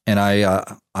 And I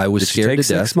was scared to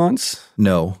death. 6 months?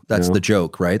 No, that's the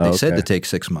joke, right? They said to take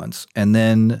 6 months. And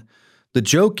then the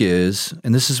joke is,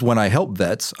 and this is when I help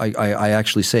vets, I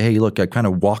actually say, hey, look, I kind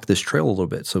of walk this trail a little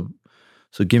bit. So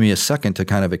give me a second to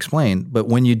kind of explain. But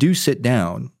when you do sit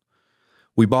down,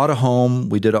 we bought a home.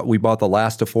 We bought the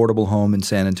last affordable home in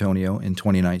San Antonio in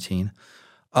 2019.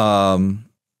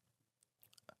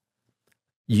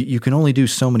 You can only do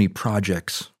so many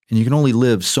projects. And you can only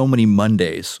live so many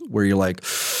Mondays where you're like,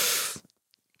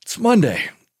 it's Monday.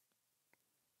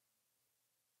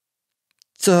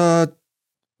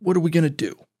 What are we going to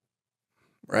do?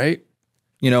 Right?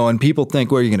 You know, and people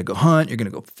think, well, you're going to go hunt, you're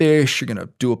going to go fish, you're going to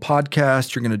do a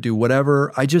podcast, you're going to do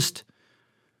whatever. I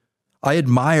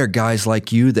admire guys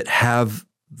like you that have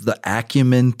the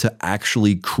acumen to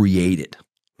actually create it.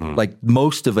 Like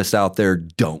most of us out there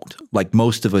don't. Like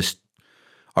most of us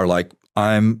are like,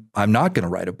 I'm not going to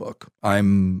write a book. I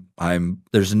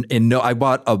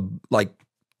bought a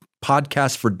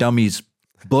Podcast for Dummies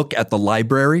book at the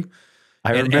library.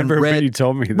 I remember when you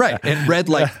told me that. Right. And read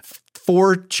like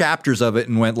 4 chapters of it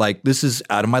and went like, this is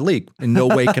out of my league. In no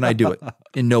way can I do it.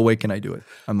 In no way can I do it.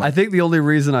 I think the only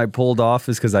reason I pulled off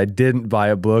is because I didn't buy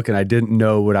a book and I didn't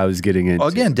know what I was getting into.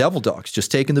 Again, Devil Dogs,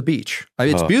 just taking the beach.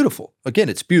 It's beautiful. Again,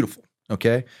 it's beautiful.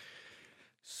 Okay.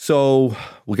 So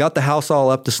we got the house all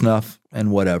up to snuff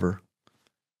and whatever.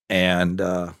 And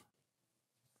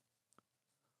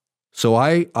so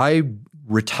I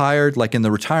retired, like in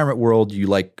the retirement world, you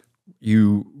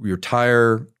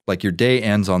retire, like your day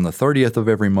ends on the 30th of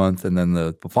every month, and then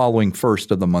the following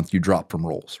 1st of the month you drop from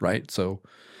rolls, right? So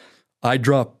I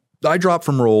dropped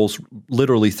from rolls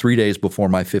literally 3 days before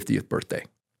my 50th birthday.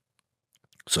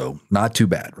 So not too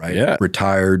bad, right? Yeah.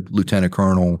 Retired, lieutenant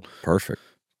colonel. Perfect.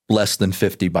 Less than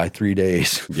 50 by 3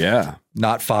 days. Yeah.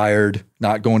 Not fired,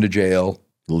 not going to jail.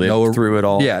 Lived through it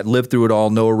all. Yeah, lived through it all.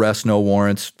 No arrests, no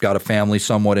warrants. Got a family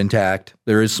somewhat intact.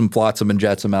 There is some flotsam and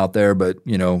jetsam out there, but,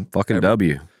 you know. Fucking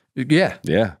W. Yeah.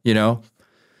 Yeah. You know.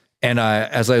 And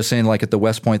as I was saying, like at the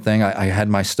West Point thing, I had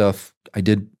my stuff. I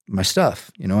did my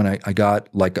stuff, you know, and I got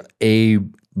like a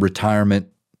retirement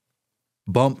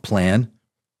bump plan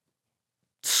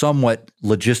somewhat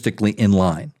logistically in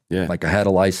line. Yeah. Like I had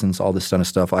a license, all this kind of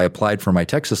stuff. I applied for my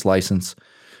Texas license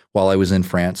while I was in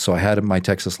France. So I had my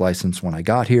Texas license when I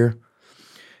got here,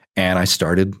 and I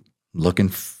started looking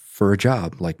for a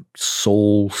job, like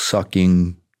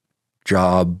soul-sucking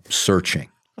job searching,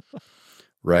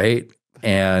 right?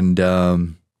 And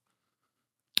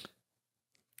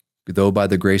though by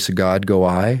the grace of God go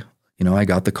I, I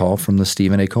got the call from the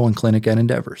Stephen A. Cohen Clinic at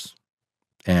Endeavors.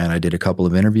 And I did a couple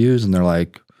of interviews, and they're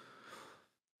like,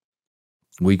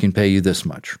 we can pay you this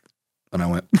much. And I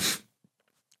went,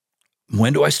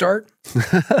 when do I start?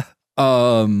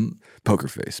 Poker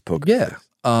face. Yeah.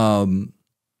 And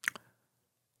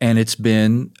it's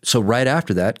been, so right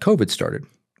after that, COVID started,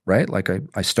 right? Like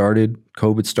I started,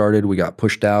 COVID started, we got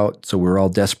pushed out. So we were all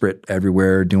desperate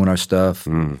everywhere doing our stuff.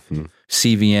 Mm-hmm.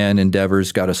 CVN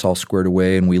Endeavors got us all squared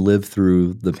away, and we lived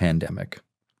through the pandemic.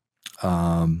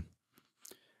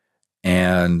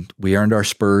 And we earned our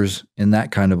spurs in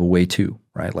that kind of a way too,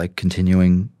 right? Like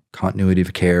continuing continuity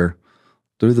of care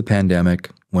through the pandemic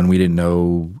when we didn't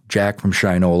know jack from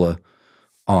Shinola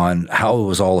on how it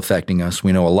was all affecting us.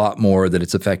 We know a lot more that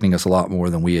it's affecting us a lot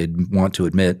more than we want to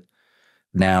admit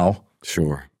now.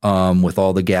 Sure. With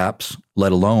all the gaps,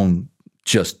 let alone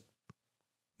just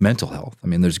mental health. I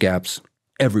mean, there's gaps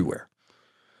everywhere.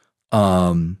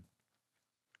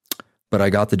 But I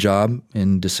got the job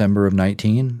in December of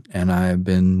 19, and I've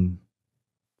been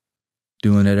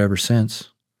doing it ever since.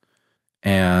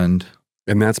 And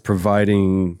that's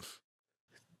providing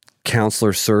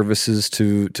counselor services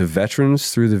to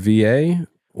veterans through the VA,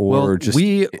 or just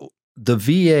the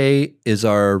VA is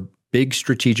our big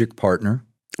strategic partner.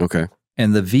 Okay.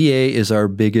 And the VA is our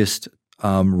biggest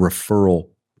referral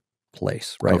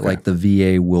place, right? Okay. Like the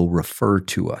VA will refer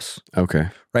to us. Okay.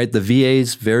 Right? The VA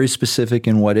is very specific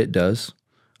in what it does.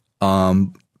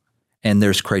 And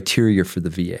there's criteria for the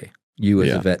VA. You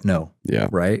as a vet know. Yeah.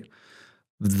 Right?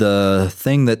 The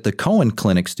thing that the Cohen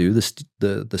clinics do,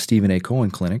 the Stephen A.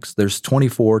 Cohen clinics, there's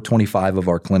 24, 25 of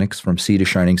our clinics from sea to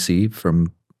shining sea,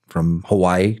 from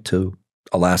Hawaii to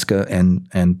Alaska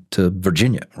and to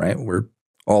Virginia, right? We're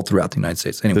all throughout the United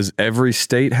States. Anyway. Does every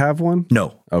state have one?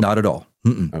 No, not at all.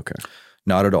 Mm-mm. Okay.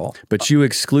 Not at all. But you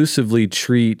exclusively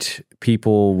treat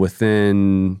people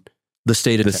within the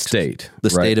state of the Texas. state.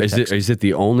 The state of Texas. Is it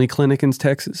the only clinic in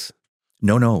Texas?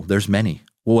 No. There's many.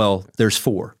 Well, there's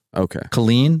 4. Okay.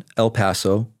 Killeen, El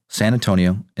Paso, San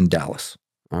Antonio, and Dallas.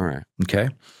 All right. Okay.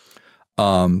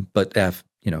 But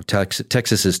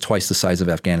Texas is twice the size of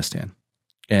Afghanistan.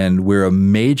 And we're a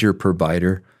major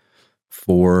provider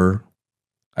for,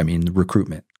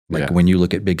 recruitment. Like when you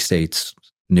look at big states,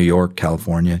 New York,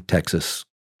 California, Texas.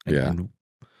 And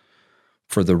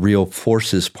for the real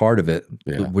forces part of it,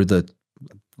 we're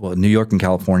New York and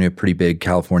California, pretty big.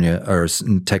 California or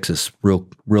Texas,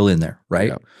 real in there,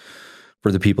 right? Yeah.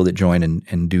 For the people that join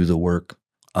and do the work.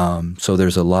 So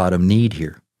there's a lot of need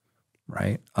here,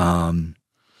 right?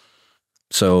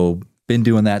 So been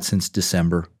doing that since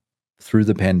December through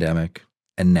the pandemic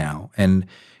and now.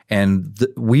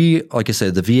 We, like I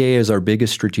said, the VA is our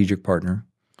biggest strategic partner.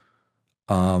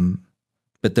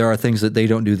 But there are things that they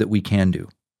don't do that we can do,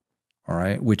 all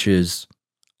right, which is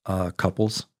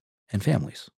couples and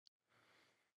families,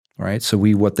 all right? So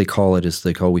we fill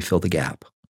the gap,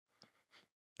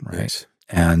 right? Nice.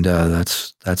 And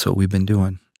that's what we've been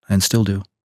doing and still do.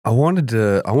 I wanted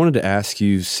to ask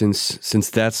you, since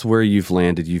that's where you've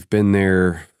landed, you've been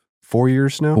there 4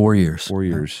 years now? 4 years. 4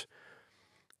 years.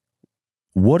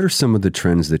 What are some of the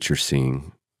trends that you're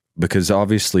seeing? Because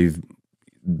obviously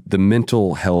the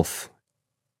mental health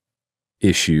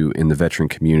issue in the veteran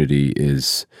community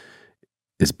is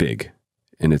big,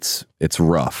 and it's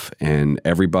rough, and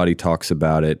everybody talks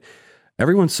about it.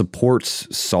 Everyone supports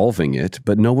solving it,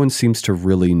 but no one seems to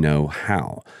really know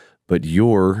how. But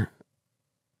you're,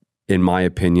 in my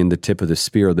opinion, the tip of the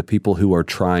spear, the people who are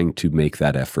trying to make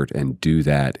that effort and do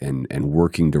that and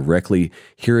working directly,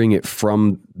 hearing it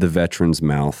from the veteran's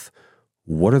mouth.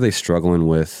 What are they struggling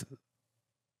with?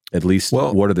 At least,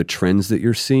 what are the trends that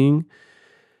you're seeing?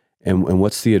 And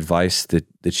what's the advice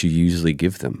that you usually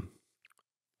give them?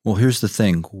 Well, here's the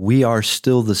thing. We are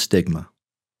still the stigma.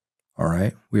 All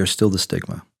right? We are still the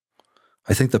stigma.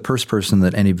 I think the first person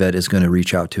that any vet is going to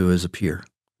reach out to is a peer.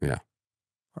 Yeah.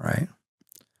 All right?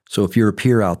 So if you're a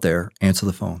peer out there, answer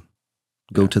the phone.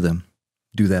 Go to them.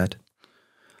 Do that.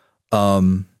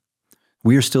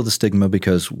 We are still the stigma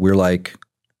because we're like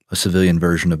a civilian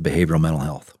version of behavioral mental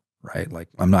health, right? Like,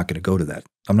 I'm not going to go to that.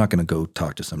 I'm not going to go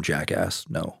talk to some jackass.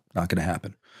 No, not going to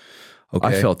happen. Okay.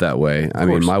 I felt that way. I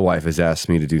mean, my wife has asked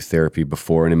me to do therapy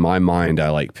before, and in my mind, I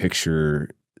like picture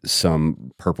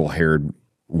some purple-haired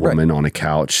woman on a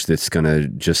couch that's going to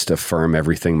just affirm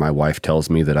everything my wife tells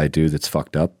me that I do that's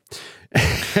fucked up.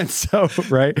 And so,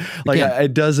 right. Like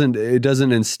it doesn't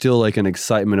instill like an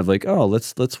excitement of like, oh,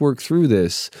 let's work through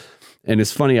this. And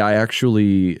it's funny. I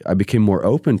became more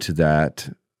open to that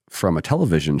from a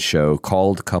television show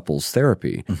called Couples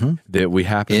Therapy that we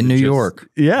happened in New York.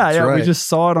 Yeah. Right. We just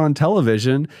saw it on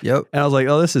television. Yep. And I was like,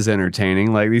 oh, this is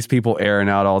entertaining. Like these people airing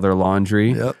out all their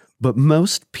laundry. Yep. But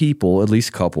most people, at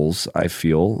least couples, I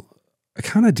feel,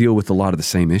 kind of deal with a lot of the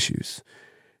same issues.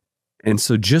 And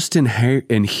so just in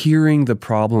hearing the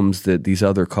problems that these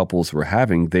other couples were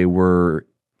having, they were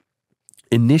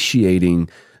initiating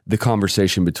the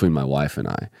conversation between my wife and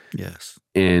I. Yes.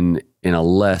 In a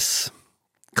less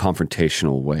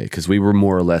confrontational way, because we were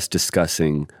more or less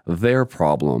discussing their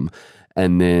problem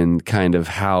and then kind of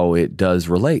how it does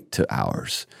relate to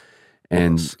ours.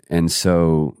 And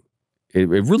so it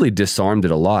really disarmed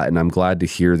it a lot. And I'm glad to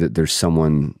hear that there's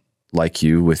someone like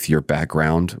you with your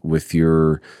background, with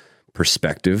your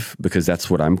perspective, because that's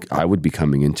what I would be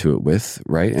coming into it with,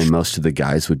 right? And most of the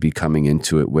guys would be coming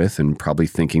into it with and probably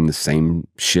thinking the same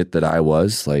shit that I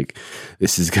was. Like,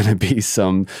 this is going to be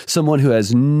someone who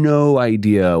has no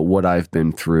idea what I've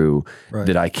been through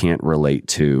that I can't relate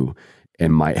to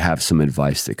and might have some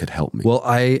advice that could help me. Well,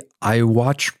 I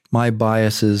watch my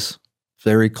biases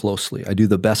very closely. I do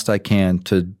the best I can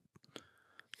to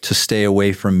stay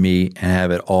away from me and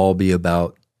have it all be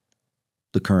about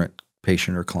the current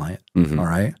patient or client. Mm-hmm. All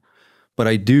right. But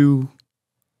I do,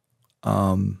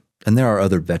 and there are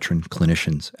other veteran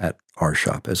clinicians at our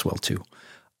shop as well too.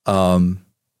 But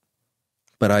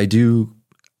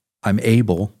I'm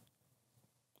able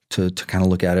to kind of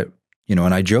look at it,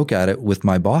 and I joke at it with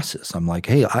my bosses. I'm like,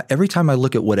 hey, every time I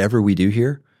look at whatever we do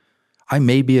here, I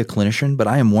may be a clinician, but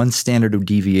I am one standard of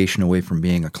deviation away from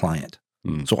being a client.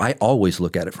 Mm. So I always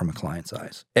look at it from a client's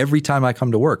eyes. Every time I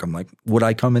come to work, I'm like, would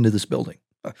I come into this building?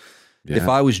 Yeah. If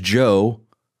I was Joe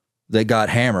that got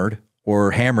hammered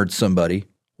or hammered somebody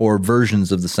or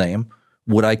versions of the same,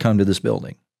 would I come to this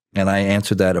building? And I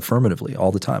answered that affirmatively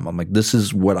all the time. I'm like, this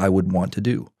is what I would want to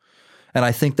do. And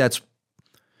I think that's,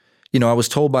 I was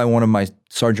told by one of my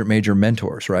sergeant major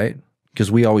mentors, right? Because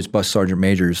we always bust sergeant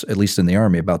majors, at least in the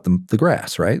Army, about the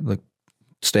grass, right? Like,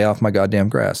 stay off my goddamn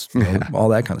grass, all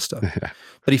that kind of stuff. Yeah.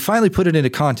 But he finally put it into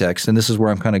context, and this is where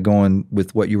I'm kind of going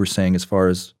with what you were saying as far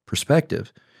as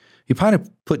perspective. He kind of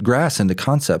put grass into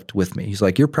concept with me. He's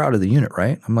like, you're proud of the unit,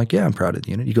 right? I'm like, yeah, I'm proud of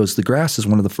the unit. He goes, the grass is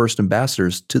one of the first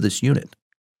ambassadors to this unit.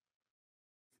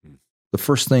 The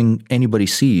first thing anybody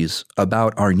sees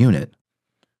about our unit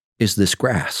is this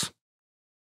grass.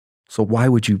 So why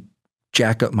would you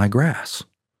jack up my grass?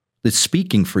 It's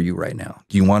speaking for you right now.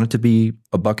 Do you want it to be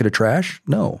a bucket of trash?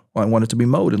 No. I want it to be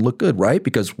mowed and look good, right?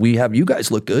 Because we have you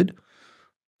guys look good.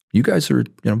 You guys are,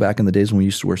 back in the days when we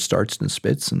used to wear starts and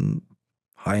spits and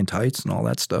high and tights and all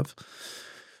that stuff.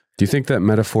 Do you think that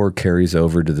metaphor carries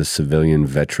over to the civilian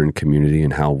veteran community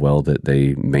and how well that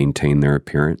they maintain their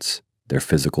appearance, their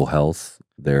physical health,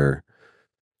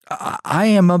 I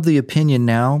am of the opinion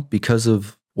now, because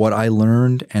of what I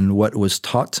learned and what was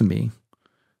taught to me,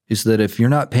 is that if you're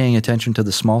not paying attention to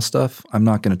the small stuff, I'm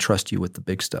not going to trust you with the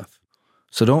big stuff.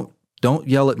 So don't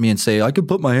yell at me and say, I can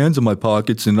put my hands in my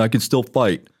pockets and I can still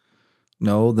fight.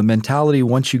 No, the mentality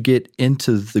once you get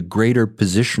into the greater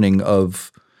positioning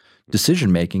of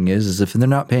decision-making is if they're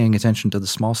not paying attention to the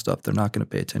small stuff, they're not going to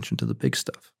pay attention to the big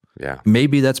stuff. Yeah.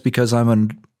 Maybe that's because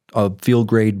I'm a field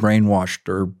grade brainwashed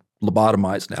or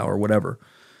lobotomized now or whatever.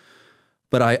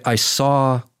 But I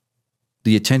saw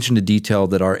the attention to detail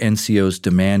that our NCOs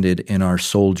demanded in our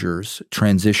soldiers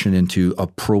transition into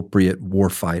appropriate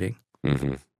warfighting.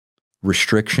 Mm-hmm.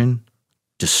 Restriction,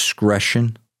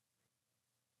 discretion,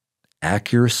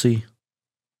 accuracy,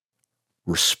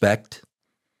 respect,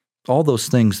 all those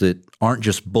things that aren't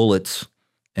just bullets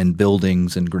and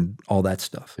buildings and all that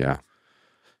stuff. Yeah.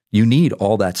 You need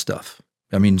all that stuff.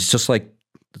 I mean, it's like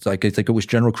I think it was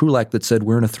General Krulak that said,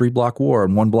 we're in a 3-block war.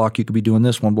 And 1 block you could be doing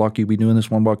this, 1 block you could be doing this,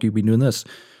 1 block you could be doing this.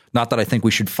 Not that I think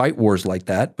we should fight wars like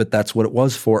that, but that's what it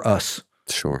was for us.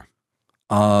 Sure.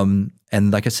 And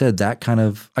like I said, that kind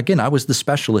of, again, I was the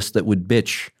specialist that would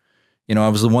bitch. I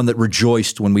was the one that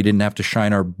rejoiced when we didn't have to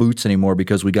shine our boots anymore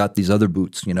because we got these other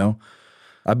boots,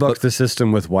 I bucked the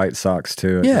system with White Sox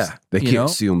too. Yeah. They can't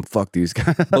see them. Fuck these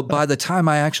guys. But by the time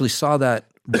I actually saw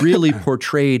that really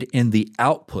portrayed in the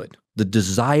output, the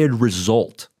desired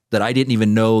result that I didn't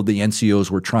even know the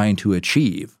NCOs were trying to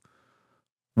achieve,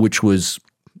 which was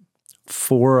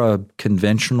for a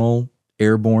conventional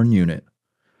airborne unit,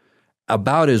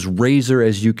 about as razor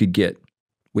as you could get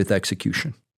with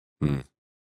execution. Hmm.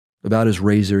 About as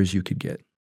razor as you could get.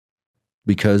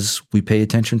 because we pay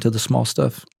attention to the small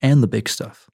stuff and the big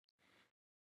stuff.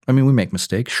 I mean, we make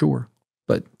mistakes, sure,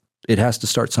 but it has to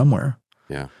start somewhere.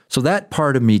 Yeah. So that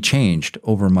part of me changed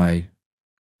over my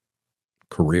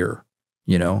career,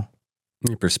 you know?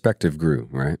 Your perspective grew,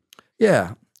 right?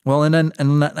 Yeah. Well, and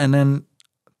then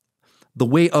the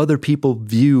way other people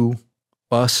view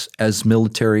us as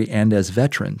military and as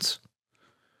veterans,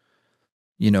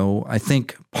 you know, I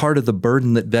think part of the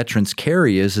burden that veterans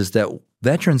carry is that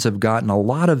veterans have gotten a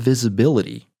lot of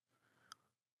visibility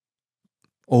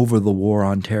over the war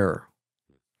on terror.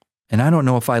 And I don't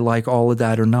know if I like all of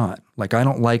that or not. Like, I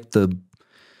don't like the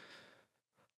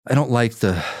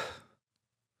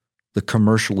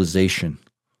commercialization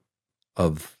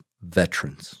of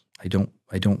veterans. I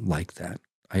don't like that.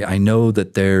 I know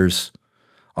that there's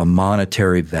a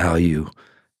monetary value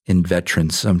in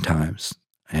veterans sometimes.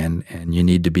 And you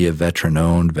need to be a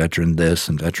veteran-owned, veteran this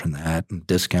and veteran that, and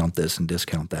discount this and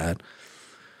discount that.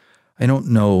 I don't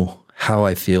know how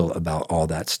I feel about all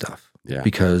that stuff. Yeah.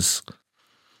 Because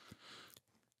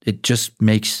it just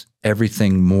makes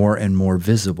everything more and more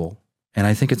visible. And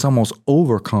I think it's almost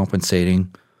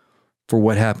overcompensating for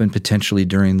what happened potentially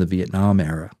during the Vietnam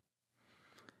era.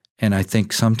 And I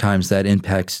think sometimes that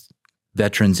impacts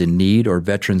veterans in need or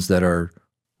veterans that are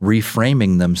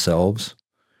reframing themselves.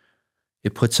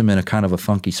 It puts them in a kind of a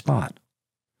funky spot.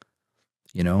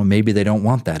 You know, maybe they don't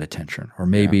want that attention, or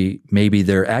maybe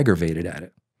they're aggravated at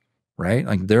it, right?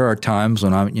 Like, there are times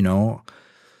when I'm, you know,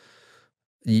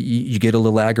 you get a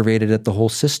little aggravated at the whole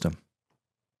system,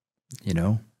 you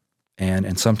know,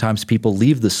 and sometimes people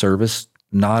leave the service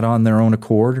not on their own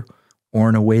accord or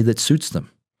in a way that suits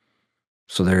them.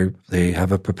 So they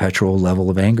have a perpetual level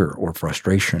of anger or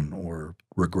frustration or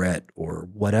regret or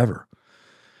whatever.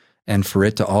 And for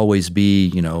it to always be,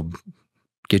 you know,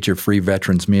 get your free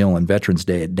veterans meal on Veterans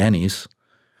Day at Denny's,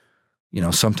 you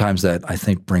know, sometimes that, I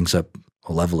think, brings up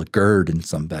a level of GERD in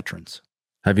some veterans.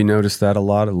 Have you noticed that a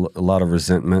lot of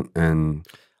resentment and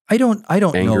I don't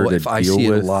know if I see it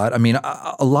with? a lot. I mean,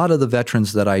 a lot of the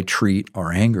veterans that I treat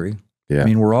are angry. Yeah. I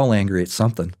mean, we're all angry at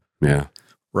something. Yeah.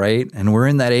 Right? And we're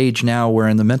in that age now where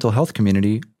in the mental health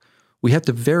community, we have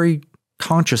to very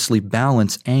consciously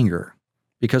balance anger.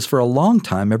 Because for a long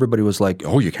time, everybody was like,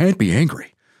 oh, you can't be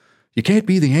angry. You can't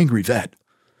be the angry vet.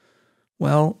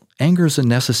 Well, anger is a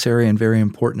necessary and very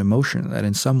important emotion that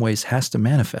in some ways has to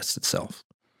manifest itself.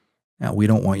 Now, we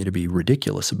don't want you to be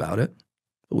ridiculous about it,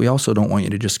 but we also don't want you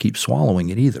to just keep swallowing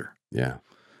it either. Yeah.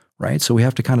 Right? So we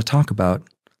have to kind of talk about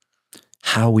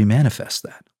how we manifest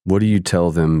that. What do you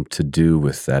tell them to do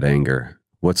with that anger?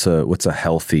 What's a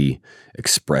healthy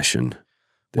expression?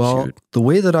 Well, the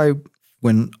way that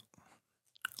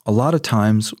a lot of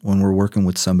times when we're working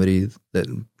with somebody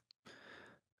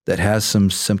that has some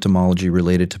symptomology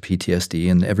related to PTSD,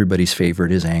 and everybody's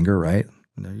favorite is anger, right?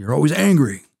 You're always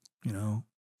angry, you know,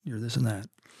 you're this and that.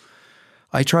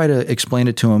 I try to explain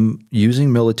it to them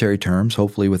using military terms,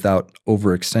 hopefully without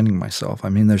overextending myself. I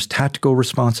mean, there's tactical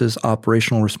responses,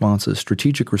 operational responses,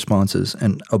 strategic responses,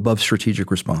 and above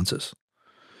strategic responses,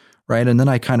 right? And then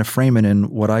I kind of frame it in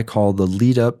what I call the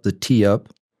lead up, the tee up,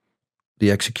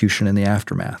 the execution, and the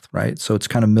aftermath, right? So it's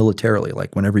kind of militarily,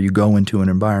 like whenever you go into an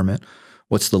environment,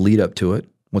 what's the lead up to it?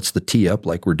 What's the tee up,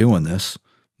 like we're doing this,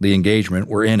 the engagement,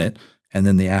 we're in it, and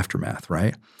then the aftermath,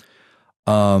 right?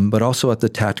 But also at the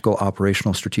tactical,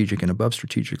 operational, strategic, and above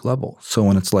strategic level. So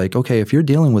when it's like, okay, if you're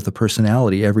dealing with a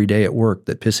personality every day at work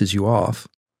that pisses you off,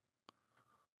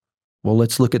 well,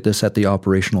 let's look at this at the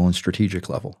operational and strategic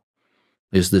level.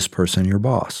 Is this person your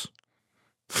boss?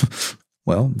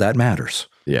 Well, that matters.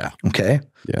 Yeah. Okay.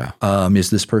 Yeah.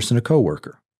 Is this person a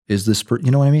coworker? Is this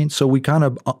you know what I mean? So we kind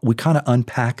of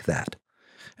unpack that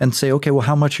and say, okay, well,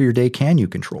 how much of your day can you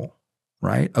control,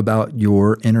 right? About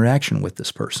your interaction with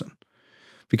this person.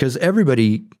 Because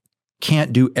everybody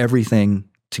can't do everything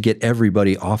to get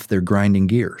everybody off their grinding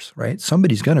gears, right?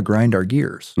 Somebody's going to grind our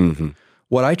gears. Mm-hmm.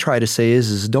 What I try to say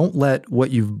is don't let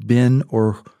what you've been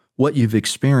or what you've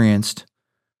experienced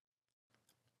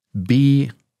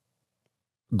be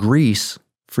grease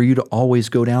for you to always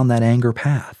go down that anger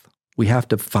path. We have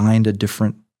to find a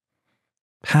different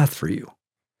path for you.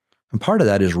 And part of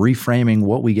that is reframing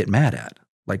what we get mad at.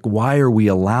 Like, why are we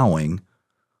allowing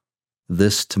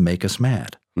this to make us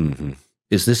mad? Mm-hmm.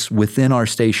 Is this within our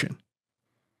station,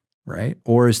 right?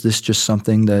 Or is this just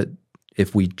something that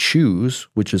if we choose,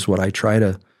 which is what I try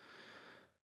to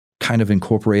kind of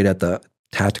incorporate at the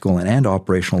tactical and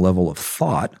operational level of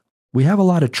thought, we have a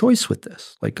lot of choice with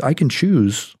this. Like, I can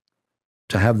choose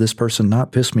to have this person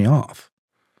not piss me off.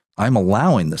 I'm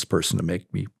allowing this person to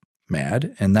make me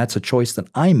mad, and that's a choice that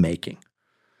I'm making,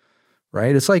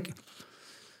 right? It's like,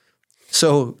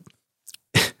 so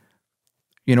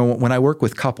when I work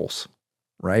with couples,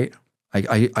 right?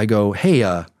 I go,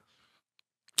 hey,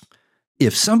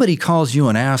 if somebody calls you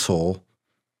an asshole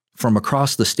from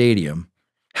across the stadium,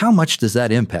 how much does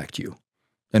that impact you?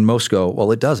 And most go,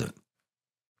 well, it doesn't,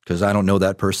 because I don't know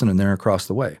that person and they're across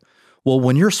the way. Well,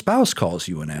 when your spouse calls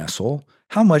you an asshole,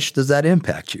 how much does that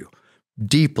impact you?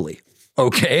 Deeply.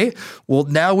 Okay. Well,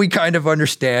 now we kind of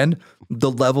understand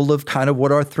the level of kind of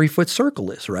what our 3-foot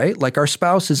circle is, right? Like our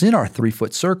spouse is in our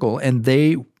 3-foot circle and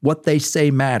what they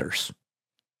say matters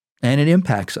and it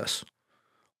impacts us.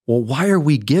 Well, why are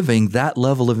we giving that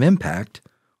level of impact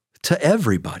to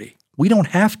everybody? We don't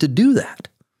have to do that.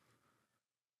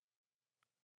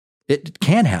 It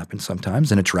can happen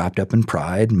sometimes, and it's wrapped up in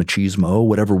pride, machismo,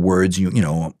 whatever words,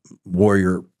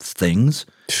 warrior things.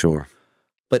 Sure.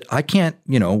 But I can't,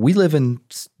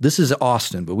 this is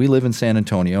Austin, but we live in San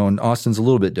Antonio, and Austin's a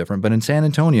little bit different. But in San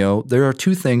Antonio, there are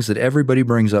 2 things that everybody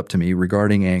brings up to me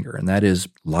regarding anger, and that is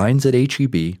lines at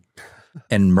HEB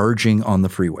and merging on the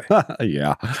freeway.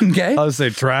 Yeah. Okay. I would say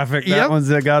traffic. That Yep. one's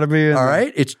that got to be in. All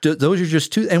right. Those are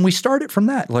just 2. And we start it from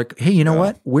that. Like, hey, you know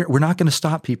what? We're not going to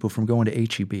stop people from going to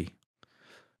HEB.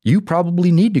 You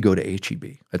probably need to go to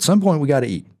HEB. At some point, we got to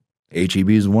eat. HEB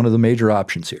is one of the major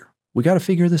options here. We got to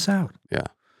figure this out. Yeah.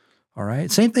 All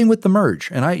right. Same thing with the merge.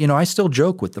 And I still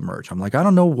joke with the merge. I'm like, I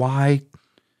don't know why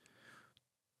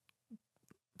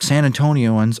San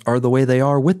Antonioans are the way they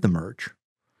are with the merge,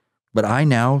 but I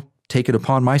now take it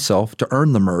upon myself to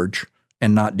earn the merge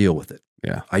and not deal with it.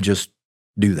 Yeah. I just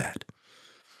do that.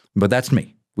 But that's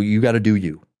me. You got to do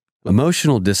you.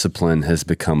 Emotional discipline has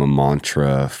become a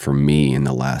mantra for me in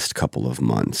the last couple of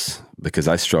months because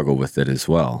I struggle with it as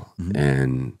well.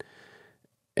 Mm-hmm.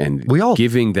 And we all,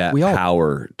 giving that we all,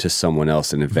 power to someone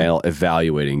else and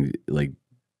evaluating, like,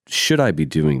 should I be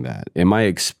doing that? Am I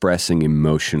expressing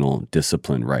emotional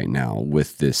discipline right now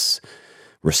with this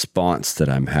response that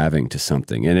I'm having to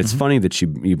something? And it's funny that you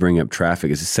bring up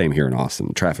traffic. It's the same here in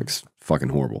Austin. Traffic's fucking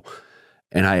horrible.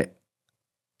 And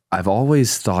I've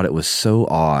always thought it was so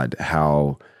odd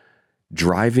how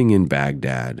driving in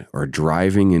Baghdad or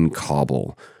driving in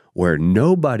Kabul, where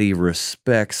nobody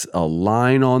respects a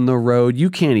line on the road, you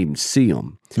can't even see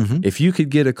them. Mm-hmm. If you could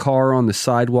get a car on the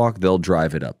sidewalk, they'll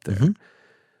drive it up there. Mm-hmm.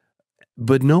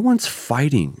 But no one's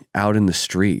fighting out in the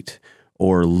street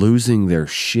or losing their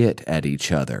shit at each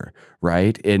other,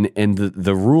 right? And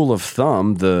the rule of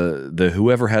thumb, the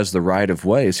whoever has the right of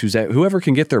way is whoever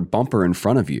can get their bumper in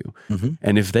front of you. Mm-hmm.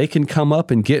 And if they can come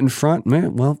up and get in front,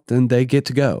 man, well, then they get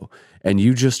to go. And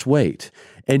you just wait.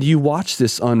 And you watch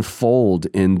this unfold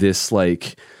in this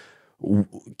like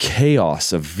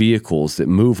chaos of vehicles that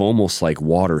move almost like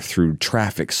water through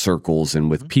traffic circles and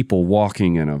with people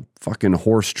walking in a fucking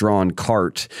horse-drawn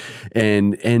cart.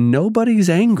 And nobody's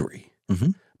angry.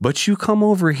 Mm-hmm. But you come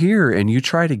over here and you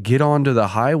try to get onto the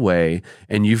highway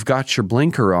and you've got your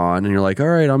blinker on and you're like, all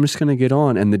right, I'm just going to get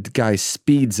on. And the guy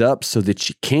speeds up so that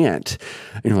you can't.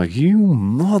 And you're like, you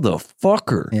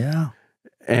motherfucker. Yeah.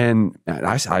 And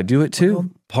I do it too. Well,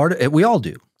 part of it, we all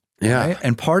do. Yeah. Right?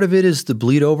 And part of it is the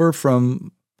bleed over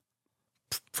from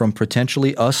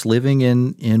potentially us living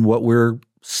in what we're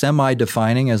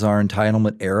semi-defining as our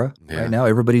entitlement era. Yeah. Right now,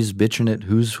 everybody's bitching at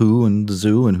who's who and the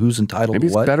zoo and who's entitled Maybe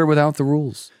to what. It's better without the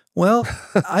rules. Well,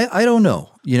 I don't know.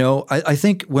 I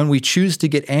think when we choose to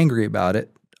get angry about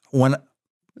it, when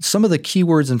some of the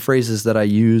keywords and phrases that I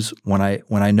use when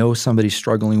I know somebody's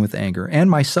struggling with anger, and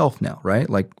myself now, right?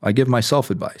 Like I give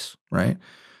myself advice, right?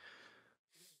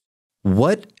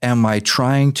 What am I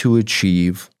trying to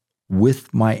achieve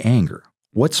with my anger?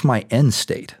 What's my end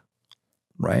state?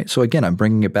 Right? So again, I'm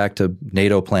bringing it back to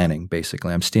NATO planning,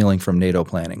 basically. I'm stealing from NATO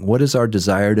planning. What is our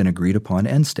desired and agreed upon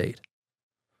end state?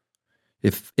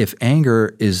 If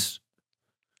anger is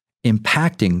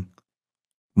impacting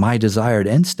my desired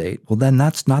end state, well, then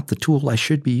that's not the tool I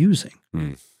should be using.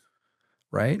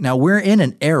 Right? Now, we're in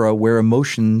an era where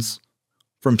emotions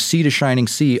from sea to shining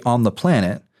sea on the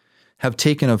planet have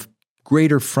taken a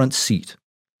greater front seat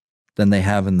than they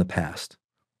have in the past.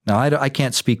 Now, I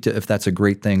can't speak to if that's a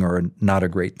great thing or not a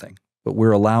great thing, but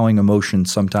we're allowing emotion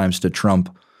sometimes to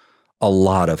trump a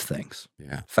lot of things.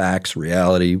 Yeah. Facts,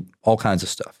 reality, all kinds of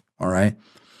stuff, all right?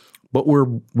 But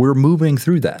we're moving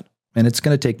through that, and it's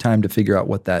going to take time to figure out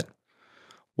what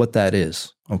that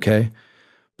is, okay?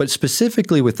 But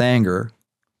specifically with anger,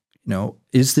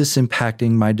 is this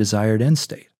impacting my desired end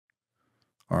state?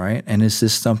 All right? And is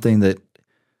this something that,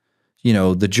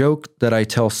 the joke that I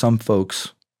tell some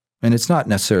folks, and it's not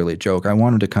necessarily a joke. I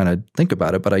wanted to kind of think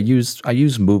about it, but I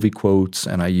use movie quotes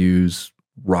and I use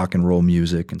rock and roll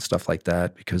music and stuff like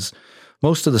that because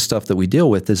most of the stuff that we deal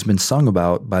with has been sung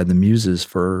about by the muses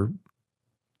for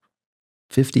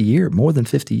more than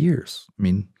 50 years. I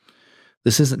mean,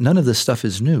 none of this stuff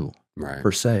is new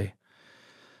per se,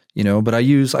 but I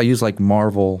use like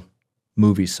Marvel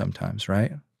movies sometimes,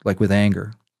 right? Like with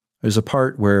anger. There's a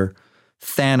part where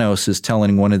Thanos is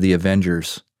telling one of the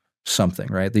Avengers something,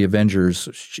 right? The Avengers,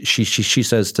 she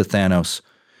says to Thanos,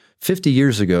 50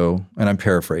 years ago, and I'm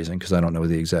paraphrasing because I don't know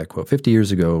the exact quote, 50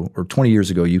 years ago or 20 years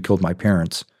ago, you killed my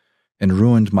parents and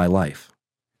ruined my life.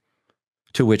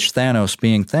 To which Thanos,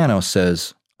 being Thanos,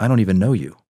 says, I don't even know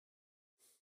you.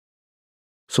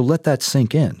 So let that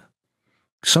sink in.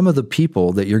 Some of the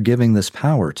people that you're giving this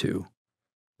power to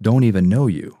don't even know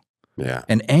you. Yeah.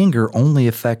 And anger only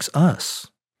affects us.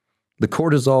 The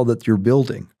cortisol that you're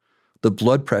building, the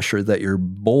blood pressure that you're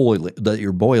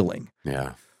boiling.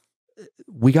 Yeah.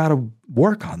 We got to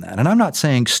work on that. And I'm not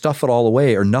saying stuff it all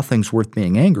away or nothing's worth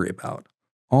being angry about.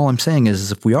 All I'm saying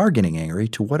is if we are getting angry,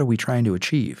 to what are we trying to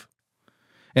achieve?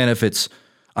 And if it's,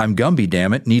 I'm Gumby,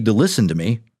 damn it, need to listen to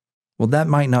me, well, that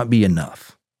might not be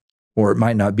enough. Or it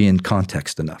might not be in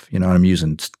context enough. I'm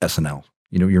using SNL.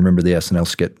 You remember the SNL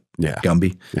skit,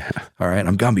 Gumby? Yeah. All right,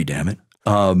 I'm Gumby, damn it.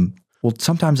 Well,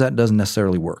 sometimes that doesn't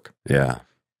necessarily work. Yeah.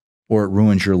 Or it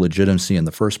ruins your legitimacy in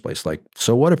the first place. Like,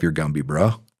 so what if you're Gumby,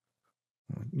 bro?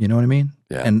 You know what I mean?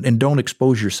 Yeah. And don't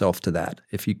expose yourself to that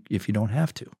if you don't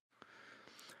have to.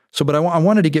 So, but I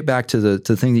wanted to get back to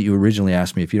the thing that you originally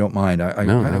asked me, if you don't mind.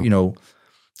 No.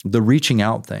 The reaching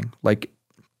out thing, like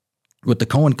with the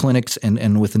Cohen clinics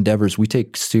and with Endeavors, we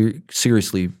take very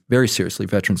seriously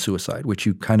veteran suicide, which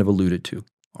you kind of alluded to.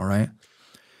 All right.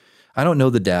 I don't know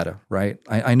the data, right?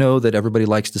 I know that everybody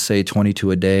likes to say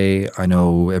 22 a day. I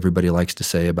know everybody likes to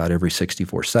say about every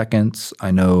 64 seconds.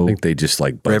 I think they just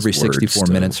like or every 64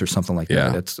 minutes or something like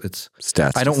that. It's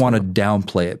stats. I don't want to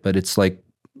downplay it, but it's like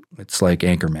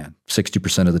Anchorman.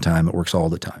 60% of the time, it works all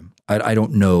the time. I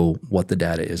don't know what the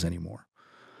data is anymore.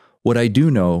 What I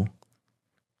do know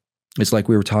is, like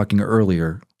we were talking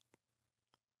earlier,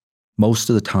 most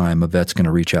of the time a vet's going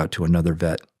to reach out to another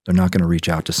vet. They're not going to reach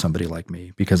out to somebody like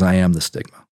me because I am the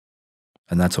stigma,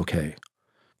 and that's okay.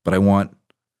 But I want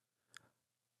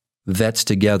vets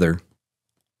together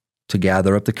to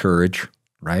gather up the courage,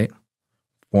 right?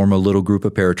 Form a little group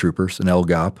of paratroopers, an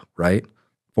LGOP, right?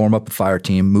 Form up a fire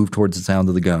team, move towards the sound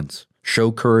of the guns.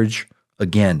 Show courage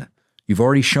again. You've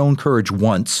already shown courage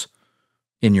once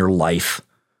in your life.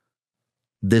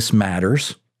 This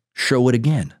matters. Show it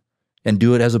again. And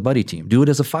do it as a buddy team. Do it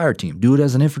as a fire team. Do it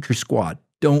as an infantry squad.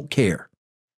 Don't care.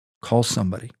 Call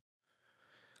somebody.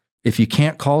 If you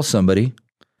can't call somebody,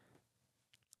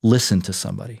 listen to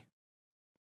somebody.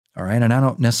 All right? And I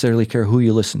don't necessarily care who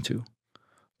you listen to,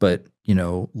 but,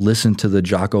 listen to the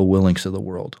Jocko Willinks of the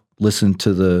world. Listen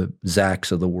to the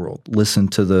Zachs of the world. Listen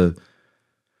to the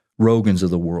Rogans of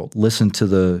the world. Listen to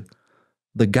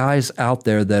the guys out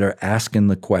there that are asking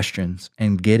the questions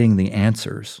and getting the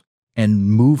answers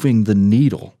and moving the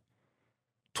needle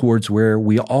towards where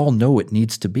we all know it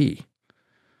needs to be.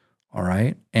 All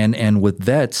right? And with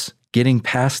vets getting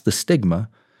past the stigma,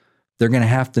 they're going to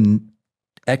have to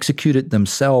execute it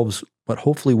themselves, but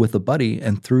hopefully with a buddy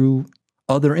and through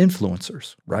other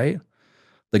influencers, right?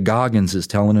 The Goggins is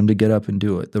telling them to get up and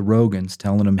do it. The Rogans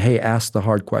telling them, hey, ask the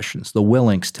hard questions. The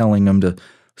Willinks telling them to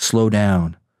slow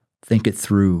down, think it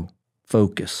through,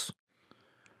 focus.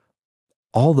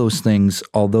 All those things,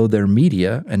 although they're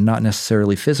media and not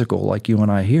necessarily physical like you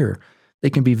and I here, they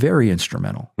can be very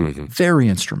instrumental, very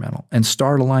instrumental, and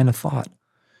start a line of thought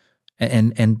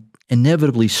and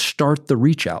inevitably start the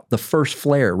reach out, the first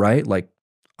flare, right? Like,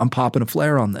 I'm popping a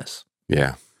flare on this.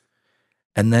 Yeah.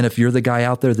 And then if you're the guy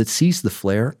out there that sees the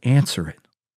flare, answer it.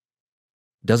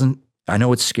 I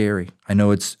know it's scary. I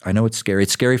know it's scary.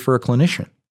 It's scary for a clinician,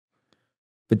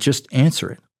 but just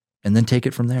answer it and then take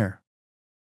it from there.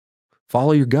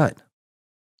 Follow your gut.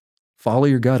 Follow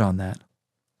your gut on that.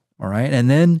 All right. And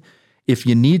then if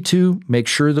you need to, make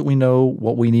sure that we know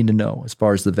what we need to know as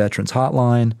far as the Veterans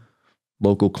Hotline,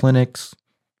 local clinics,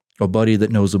 a buddy that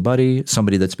knows a buddy,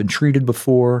 somebody that's been treated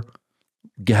before,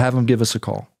 have them give us a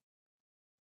call.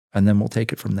 And then we'll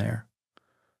take it from there.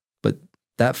 But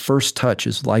that first touch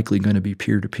is likely going to be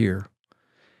peer-to-peer.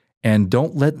 And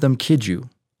don't let them kid you.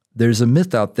 There's a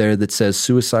myth out there that says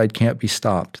suicide can't be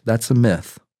stopped. That's a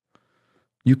myth.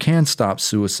 You can stop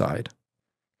suicide.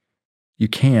 You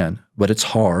can, but it's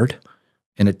hard,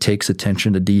 and it takes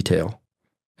attention to detail,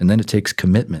 and then it takes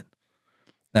commitment.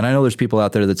 And I know there's people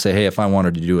out there that say, hey, if I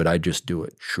wanted to do it, I'd just do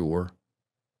it. Sure.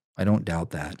 I don't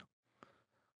doubt that.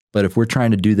 But if we're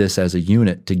trying to do this as a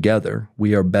unit together,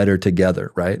 we are better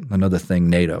together, right? Another thing,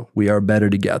 NATO. We are better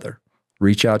together.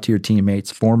 Reach out to your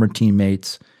teammates, former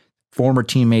teammates,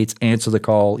 answer the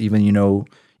call, even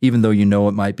even though you know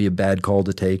it might be a bad call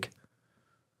to take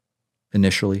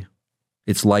initially.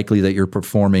 It's likely that you're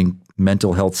performing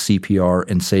mental health CPR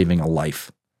and saving a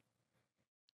life.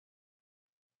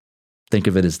 Think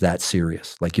of it as that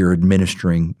serious, like you're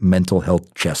administering mental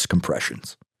health chest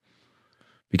compressions,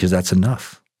 because that's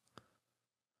enough.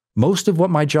 Most of what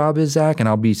my job is, Zach, and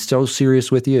I'll be so serious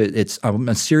with you, I'm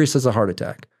as serious as a heart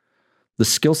attack. The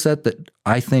skill set that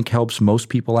I think helps most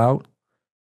people out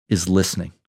is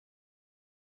listening.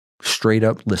 Straight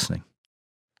up listening.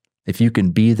 If you can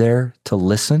be there to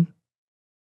listen,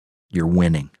 you're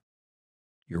winning.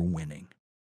 You're winning.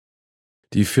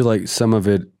 Do you feel like some of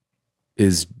it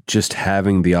is just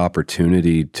having the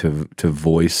opportunity to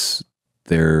voice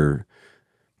their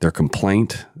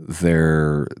complaint,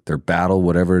 their battle,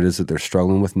 whatever it is that they're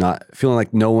struggling with, not feeling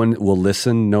like no one will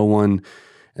listen,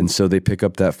 and so they pick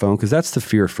up that phone? Because that's the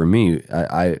fear for me.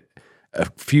 I a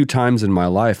few times in my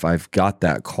life, I've got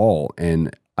that call,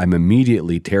 and I'm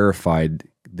immediately terrified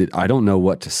that I don't know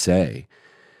what to say.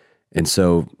 And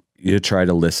so you try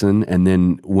to listen, and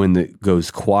then when it goes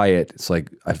quiet, it's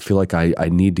like I feel like I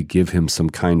need to give him some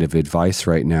kind of advice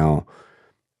right now.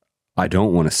 I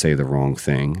don't want to say the wrong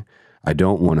thing. I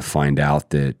don't want to find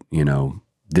out that,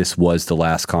 this was the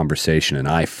last conversation and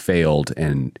I failed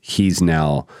and he's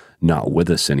now not with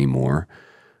us anymore.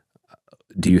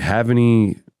 Do you have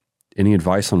any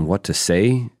advice on what to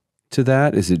say to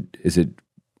that? Is it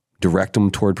direct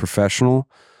them toward professional?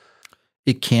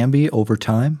 It can be over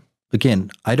time.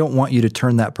 Again, I don't want you to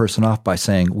turn that person off by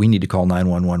saying, we need to call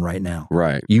 911 right now.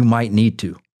 Right. You might need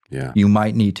to. Yeah. You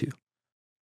might need to.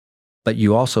 But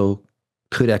you also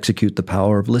could execute the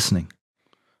power of listening.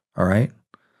 All right?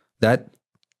 That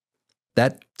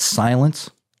silence,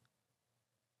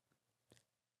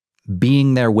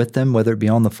 being there with them, whether it be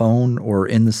on the phone or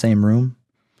in the same room,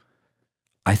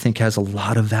 I think has a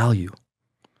lot of value.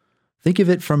 Think of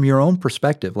it from your own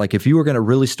perspective. Like if you were going to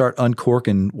really start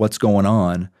uncorking what's going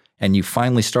on, and you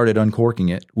finally started uncorking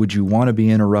it, would you want to be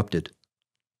interrupted?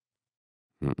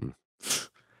 Mm-mm.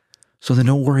 So then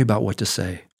don't worry about what to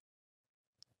say.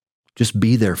 Just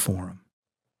be there for them.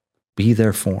 Be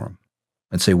there for them.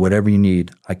 And say, whatever you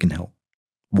need, I can help.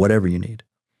 Whatever you need.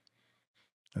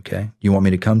 Okay? You want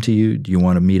me to come to you? Do you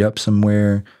want to meet up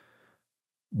somewhere?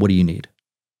 What do you need?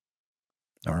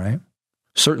 All right?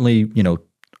 Certainly,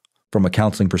 from a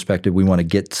counseling perspective, we want to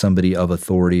get somebody of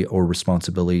authority or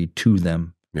responsibility to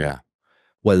them. Yeah.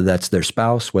 Whether that's their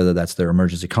spouse, whether that's their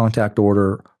emergency contact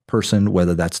order person,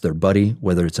 whether that's their buddy,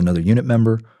 whether it's another unit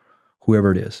member,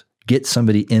 whoever it is, get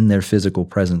somebody in their physical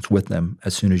presence with them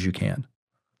as soon as you can.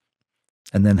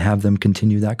 And then have them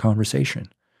continue that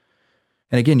conversation.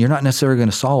 And again, you're not necessarily going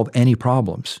to solve any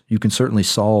problems. You can certainly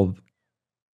solve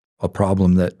a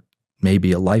problem that may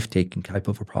be a life-taking type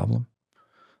of a problem.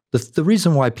 The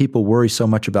reason why people worry so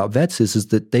much about vets is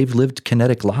that they've lived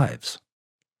kinetic lives.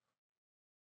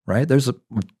 Right? There's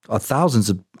a thousands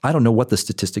of, I don't know what the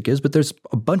statistic is, but there's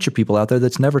a bunch of people out there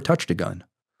that's never touched a gun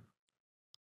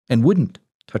and wouldn't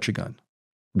touch a gun.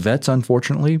 Vets,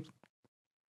 unfortunately,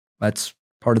 that's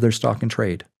part of their stock and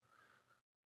trade.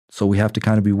 So we have to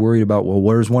kind of be worried about, well,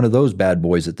 where's one of those bad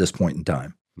boys at this point in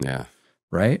time? Yeah.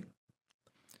 Right?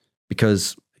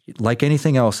 Because like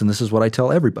anything else, and this is what I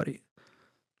tell everybody,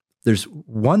 there's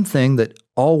one thing that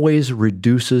always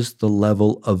reduces the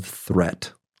level of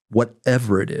threat.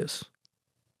 Whatever it is,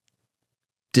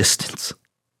 distance.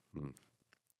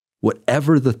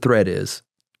 Whatever the threat is,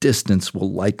 distance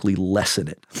will likely lessen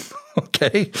it.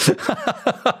 Okay?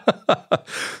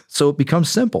 So it becomes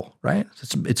simple, right?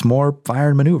 It's more fire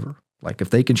and maneuver. Like if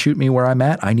they can shoot me where I'm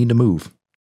at, I need to move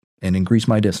and increase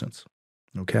my distance.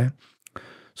 Okay?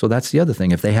 So that's the other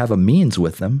thing. If they have a means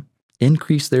with them,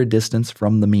 increase their distance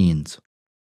from the means.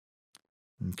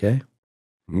 Okay?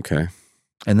 Okay.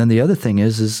 And then the other thing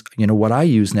is what I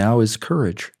use now is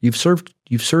courage. You've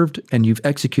served and you've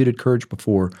executed courage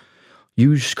before.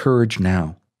 Use courage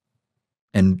now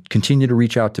and continue to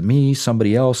reach out to me,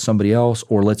 somebody else,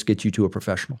 or let's get you to a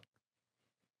professional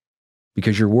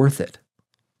because you're worth it.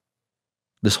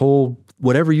 This whole,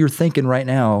 whatever you're thinking right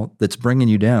now that's bringing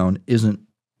you down isn't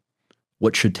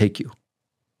what should take you.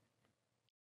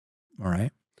 All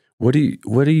right. What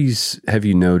have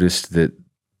you noticed that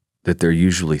they're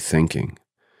usually thinking?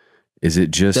 Is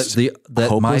it just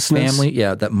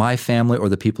that my family or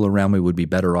the people around me would be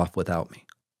better off without me?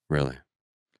 Really?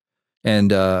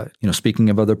 And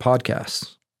speaking of other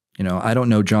podcasts, I don't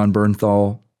know John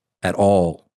Bernthal at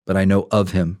all, but I know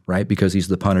of him, right? Because he's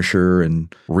the Punisher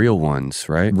and Real Ones,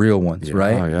 right? Real Ones, yeah.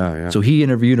 right? Oh, yeah. So he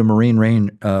interviewed a Marine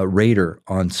Raider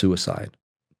on suicide,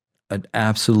 an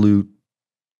absolute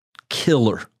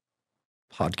killer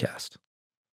podcast.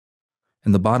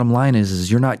 And the bottom line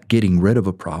is you're not getting rid of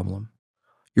a problem.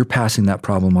 You're passing that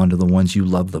problem on to the ones you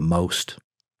love the most.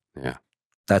 Yeah.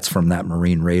 That's from that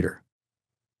Marine Raider.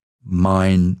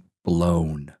 Mind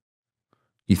blown.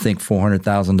 You think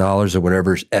 $400,000 or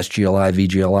whatever SGLI,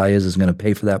 VGLI is going to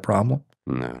pay for that problem?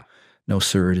 No. No,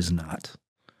 sir, it is not.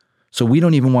 So we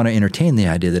don't even want to entertain the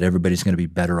idea that everybody's going to be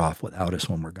better off without us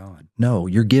when we're gone. No,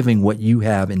 you're giving what you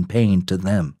have in pain to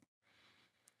them.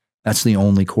 That's the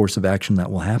only course of action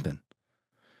that will happen.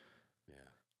 Yeah.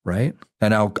 Right?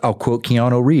 And I'll quote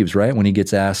Keanu Reeves, right? When he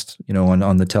gets asked,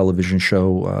 on the television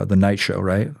show, The Night Show,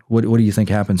 right? What do you think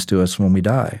happens to us when we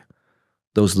die?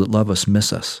 Those that love us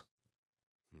miss us.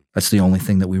 That's the only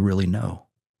thing that we really know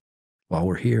while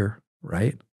we're here,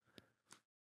 right?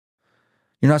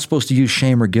 You're not supposed to use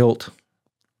shame or guilt,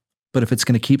 but if it's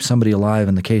going to keep somebody alive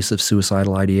in the case of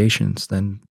suicidal ideations,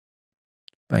 then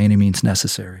by any means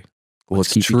necessary. Well,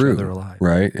 Let's keep each other alive.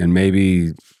 Right? And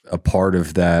maybe a part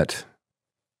of that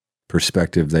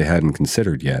perspective they hadn't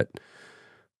considered yet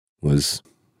was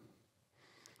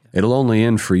it'll only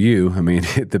end for you. I mean,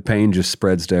 the pain just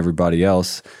spreads to everybody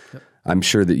else. Yep. I'm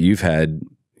sure that you've had,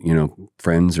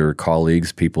 friends or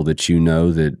colleagues, people that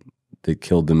that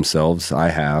killed themselves. I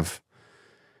have.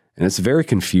 And it's a very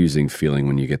confusing feeling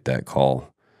when you get that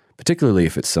call, particularly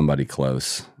if it's somebody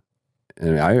close.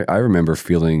 And I remember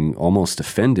feeling almost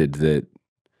offended that,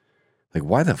 like,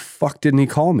 why the fuck didn't he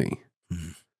call me?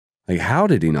 Mm-hmm. Like, how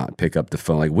did he not pick up the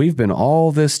phone? Like, we've been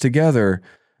all this together.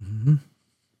 Mm-hmm.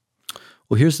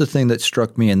 Well, here's the thing that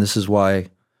struck me, and this is why,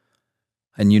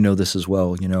 and you know this as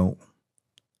well,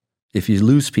 if you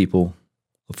lose people,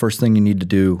 the first thing you need to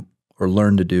do or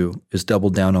learn to do is double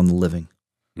down on the living.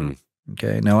 Mm.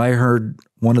 Okay. Now, I heard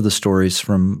one of the stories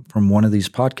from one of these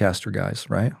podcaster guys,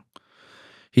 right?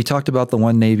 He talked about the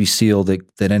one Navy SEAL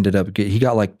that ended up, he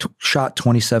got shot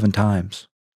 27 times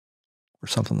or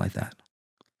something like that.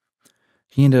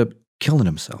 He ended up killing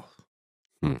himself.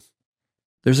 Hmm.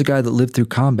 There's a guy that lived through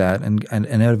combat and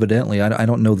evidently, I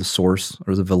don't know the source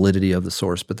or the validity of the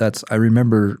source, but I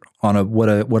remember on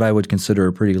what I would consider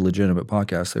a pretty legitimate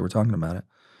podcast, they were talking about it.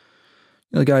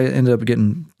 The guy ended up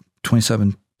getting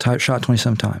shot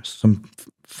 27 times, some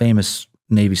famous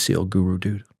Navy SEAL guru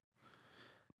dude.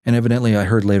 And evidently I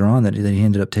heard later on that he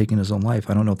ended up taking his own life.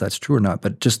 I don't know if that's true or not,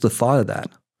 but just the thought of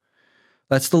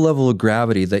that's the level of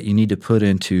gravity that you need to put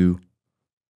into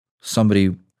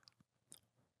somebody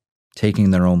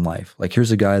taking their own life. Like,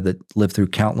 here's a guy that lived through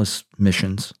countless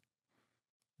missions,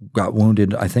 got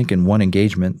wounded, I think, in one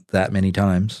engagement that many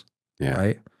times,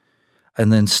 right?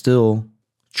 And then still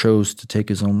chose to take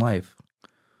his own life.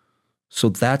 So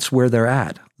that's where they're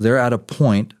at. They're at a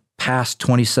point past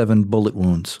 27 bullet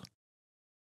wounds.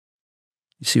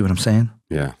 You see what I'm saying?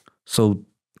 Yeah. So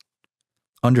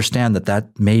understand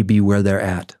that may be where they're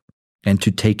at and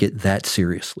to take it that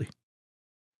seriously.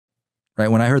 Right?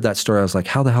 When I heard that story, I was like,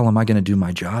 how the hell am I going to do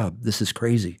my job? This is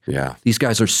crazy. Yeah. These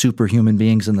guys are superhuman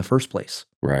beings in the first place.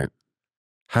 Right.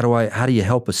 How do you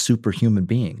help a superhuman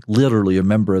being? Literally a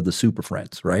member of the Super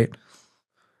Friends, right?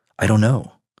 I don't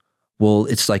know. Well,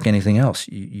 it's like anything else.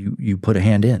 You put a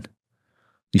hand in.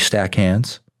 You stack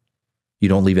hands. You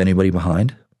don't leave anybody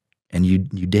behind. And you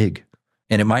dig.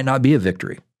 And it might not be a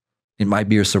victory. It might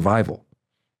be a survival.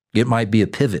 It might be a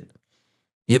pivot.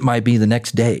 It might be the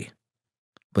next day.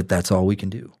 But that's all we can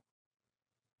do.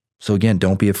 So again,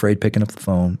 don't be afraid picking up the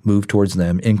phone. Move towards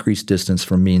them. Increase distance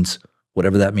from means,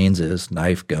 whatever that means is,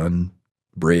 knife, gun,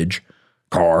 bridge,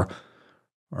 car.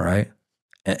 All right?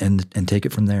 And take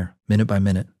it from there, minute by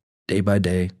minute, day by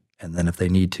day. And then if they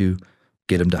need to,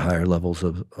 get them to higher levels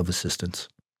of assistance.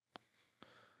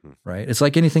 Right? It's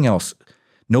like anything else.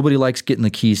 Nobody likes getting the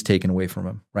keys taken away from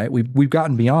them, right? We've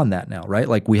gotten beyond that now, right?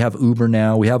 Like, we have Uber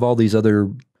now. We have all these other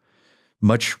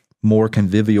much more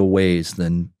convivial ways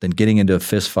than getting into a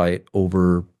fist fight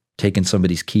over taking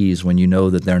somebody's keys when you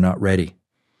know that they're not ready.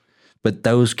 But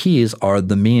those keys are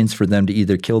the means for them to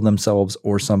either kill themselves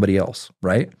or somebody else,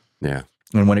 right? Yeah.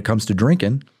 And when it comes to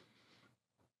drinking,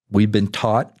 we've been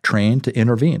taught, trained to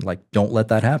intervene. Like, don't let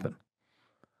that happen.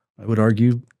 I would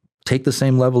argue, take the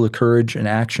same level of courage and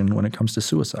action when it comes to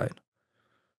suicide.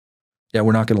 Yeah,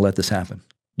 we're not going to let this happen.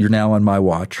 You're now on my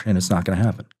watch, and it's not going to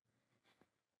happen.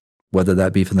 Whether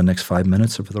that be for the next 5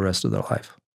 minutes or for the rest of their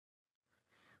life.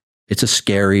 It's a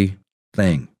scary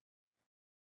thing.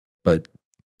 But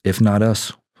if not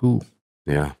us, who?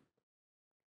 Yeah.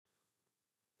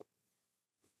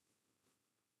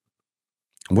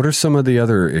 What are some of the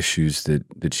other issues that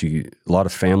a lot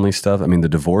of family stuff? I mean, the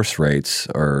divorce rates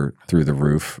are through the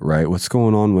roof, right? What's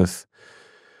going on with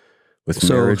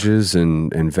marriages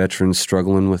and veterans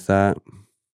struggling with that?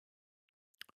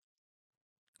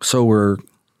 So we're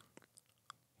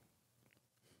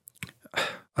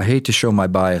I hate to show my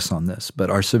bias on this, but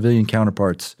our civilian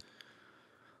counterparts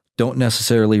don't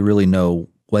necessarily really know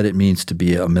what it means to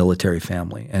be a military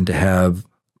family and to have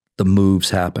the moves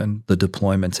happen, the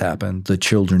deployments happen, the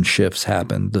children's shifts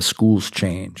happen, the schools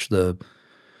change, the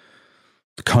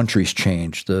countries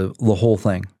change, the whole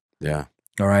thing. Yeah.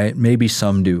 All right. Maybe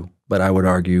some do, but I would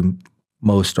argue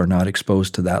most are not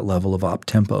exposed to that level of op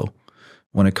tempo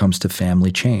when it comes to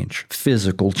family change,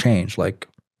 physical change, like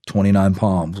 29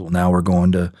 Palms. Well, now we're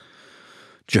going to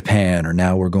Japan, or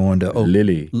now we're going to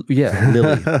Lily.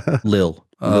 Yeah, Lil.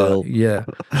 Yeah.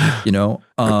 You know,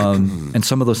 and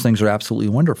some of those things are absolutely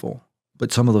wonderful,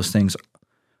 but some of those things,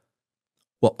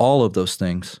 well, all of those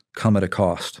things come at a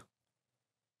cost.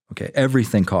 Okay.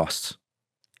 Everything costs.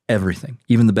 Everything.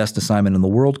 Even the best assignment in the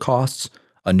world costs.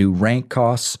 A new rank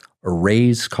costs. A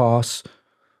raise costs.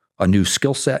 A new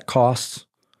skill set costs.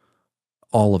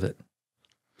 All of it.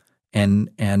 And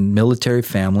military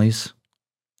families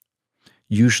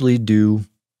usually do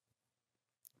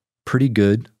pretty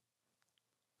good,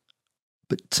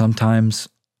 but sometimes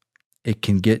it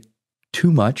can get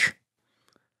too much.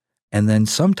 And then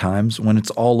sometimes when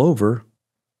it's all over,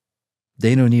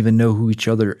 they don't even know who each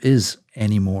other is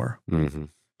anymore. Mm-hmm.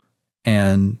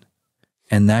 And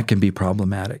that can be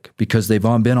problematic because they've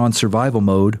been on survival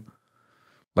mode.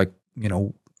 Like, you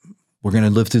know, we're going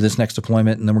to live through this next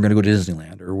deployment and then we're going to go to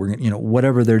Disneyland, or we're going to, you know,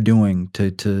 whatever they're doing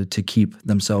to keep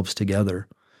themselves together.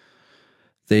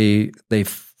 They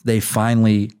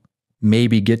finally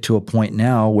maybe get to a point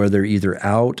now where they're either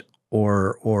out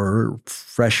or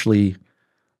freshly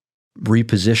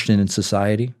repositioned in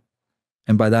society.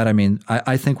 And by that, I mean,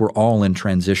 I think we're all in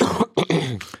transition.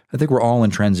 I think we're all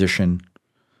in transition,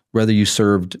 whether you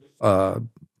served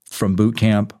from boot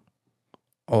camp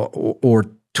or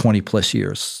 20 plus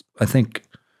years. I think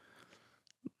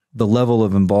the level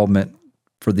of involvement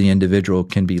for the individual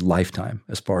can be lifetime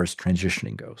as far as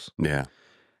transitioning goes. Yeah.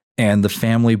 And the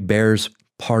family bears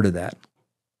part of that,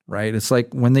 right? It's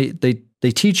like when they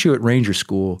teach you at Ranger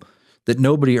School that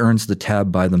nobody earns the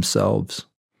tab by themselves.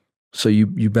 So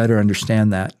you better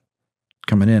understand that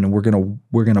coming in, and we're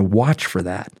gonna watch for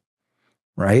that,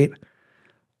 right?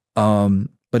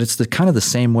 But it's the kind of the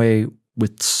same way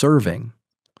with serving.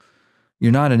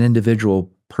 You're not an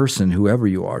individual person, whoever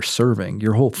you are, serving.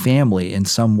 Your whole family in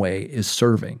some way is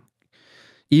serving.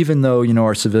 Even though, you know,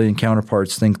 our civilian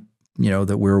counterparts think, you know,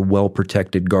 that we're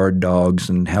well-protected guard dogs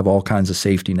and have all kinds of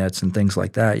safety nets and things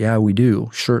like that. Yeah, we do,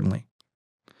 certainly.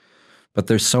 But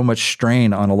there's so much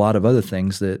strain on a lot of other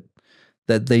things that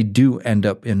they do end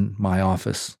up in my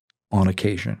office on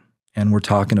occasion. And we're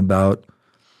talking about,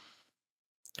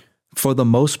 for the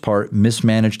most part,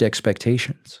 mismanaged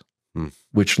expectations,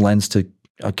 which lends to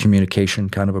a communication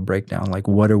kind of a breakdown. Like,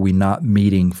 what are we not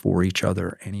meeting for each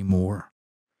other anymore?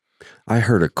 I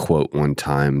heard a quote one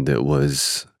time that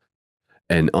was,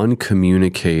 an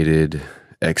uncommunicated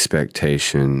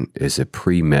expectation is a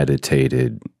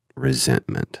premeditated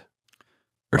resentment,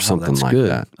 or something like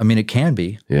that. I mean, it can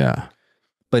be. Yeah.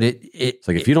 But it's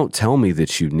like, if you don't tell me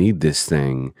that you need this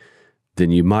thing,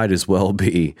 then you might as well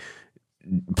be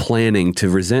planning to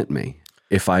resent me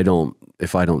if I don't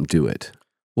do it.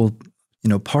 Well, you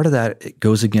know, part of that, it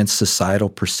goes against societal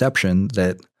perception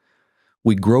that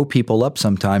we grow people up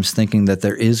sometimes thinking that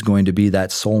there is going to be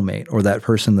that soulmate, or that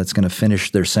person that's going to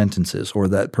finish their sentences, or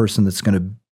that person that's going to,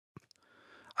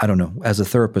 I don't know. As a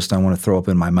therapist, I want to throw up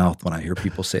in my mouth when I hear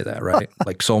people say that, right?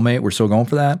 Like, soulmate, we're still going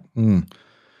for that? You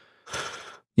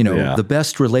know, the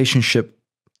best relationship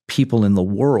people in the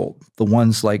world, the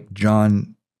ones like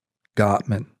John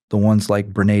Gottman, the ones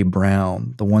like Brene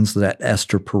Brown, the ones that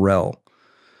Esther Perel,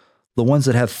 the ones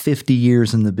that have 50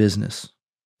 years in the business.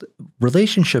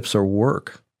 Relationships are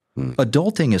work.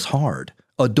 Adulting is hard.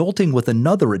 Adulting with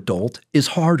another adult is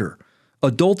harder.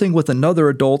 Adulting with another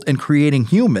adult and creating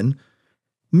human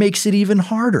makes it even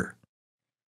harder.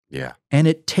 Yeah. And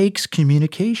it takes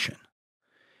communication.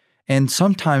 And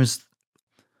sometimes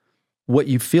what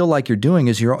you feel like you're doing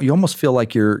is you almost feel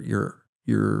like you're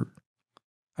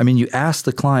I mean, you ask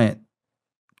the client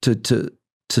to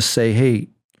say, hey,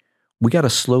 we got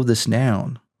to slow this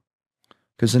down,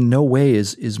 because in no way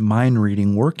is mind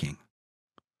reading working.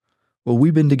 Well,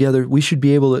 we've been together. We should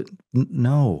be able to.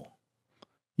 No,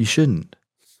 you shouldn't.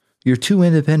 You're two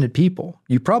independent people.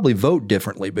 You probably vote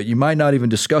differently, but you might not even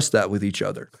discuss that with each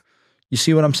other. You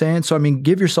see what I'm saying? So, I mean,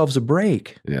 give yourselves a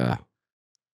break. Yeah.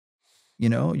 You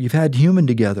know, you've had human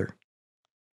together.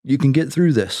 You can get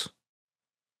through this.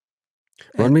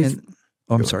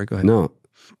 I'm sorry, go ahead. No,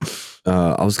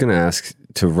 I was going to ask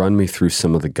to run me through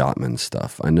some of the Gottman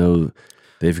stuff. I know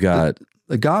they've got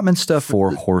The Gottman stuff.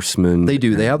 4 horsemen. They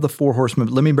do. They have the 4 horsemen.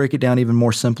 Let me break it down even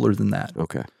more simpler than that.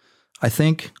 Okay. I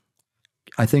think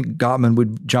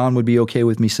John would be okay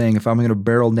with me saying if I'm going to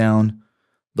barrel down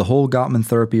the whole Gottman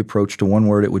therapy approach to one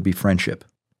word, it would be friendship.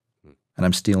 And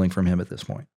I'm stealing from him at this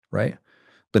point, right?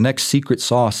 The next secret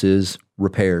sauce is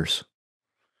repairs.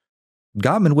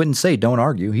 Gottman wouldn't say don't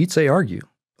argue. He'd say argue.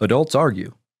 Adults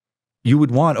argue. You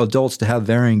would want adults to have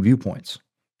varying viewpoints,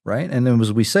 right? And then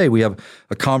as we say, we have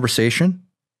a conversation,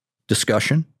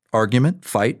 discussion, argument,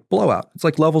 fight, blowout. It's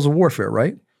like levels of warfare,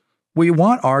 right? We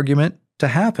want argument to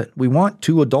happen. We want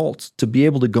 2 adults to be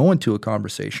able to go into a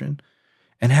conversation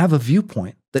and have a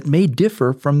viewpoint that may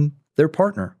differ from their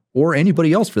partner or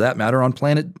anybody else for that matter on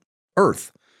planet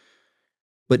Earth,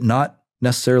 but not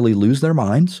necessarily lose their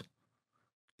minds,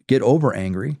 get over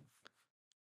angry,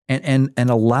 and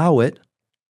allow it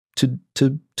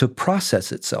to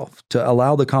process itself, to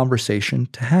allow the conversation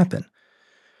to happen.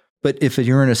 But if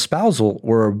you're in a spousal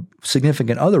or a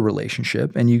significant other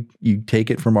relationship and you take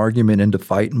it from argument into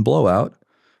fight and blowout,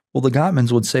 well, the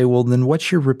Gottmans would say, well, then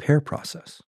what's your repair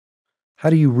process? How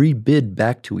do you rebid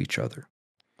back to each other,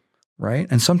 right?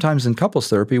 And sometimes in couples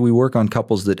therapy, we work on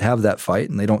couples that have that fight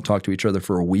and they don't talk to each other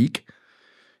for a week.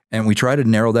 And we try to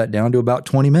narrow that down to about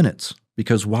 20 minutes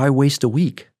because why waste a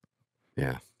week?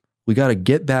 Yeah. We got to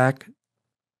get back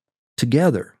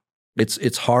together.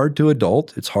 It's hard to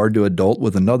adult. It's hard to adult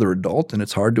with another adult, and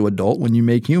it's hard to adult when you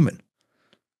make human.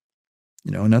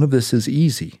 None of this is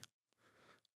easy.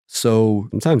 So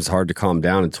sometimes it's hard to calm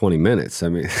down in 20 minutes. I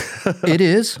mean, It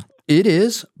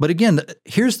is. But again,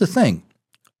 here's the thing.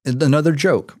 Another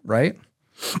joke, right?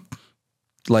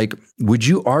 Like, would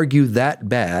you argue that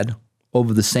bad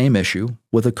over the same issue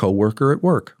with a coworker at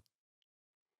work?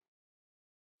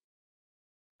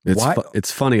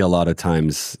 It's funny a lot of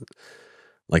times,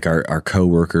 like our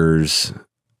coworkers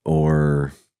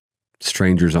or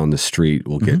strangers on the street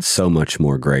will get so much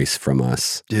more grace from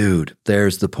us. Dude,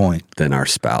 there's the point. Than our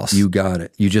spouse. You got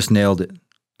it. You just nailed it.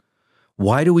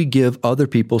 Why do we give other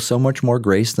people so much more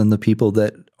grace than the people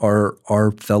that are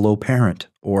our fellow parent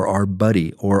or our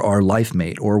buddy or our life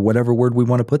mate or whatever word we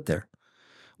want to put there?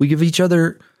 We give each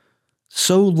other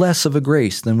so less of a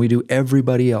grace than we do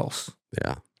everybody else.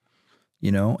 Yeah.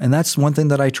 And that's one thing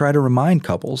that I try to remind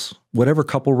couples, whatever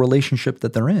couple relationship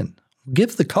that they're in.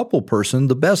 Give the couple person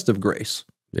the best of grace.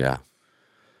 Yeah.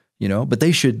 But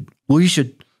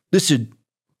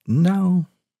no.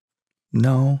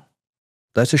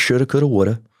 That's a shoulda, coulda,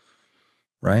 woulda,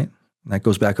 right? And that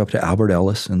goes back up to Albert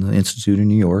Ellis and the Institute in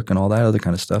New York and all that other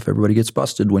kind of stuff. Everybody gets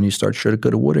busted when you start shoulda,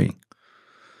 coulda, woulda-ing.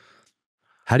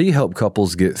 How do you help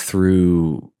couples get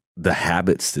through the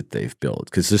habits that they've built?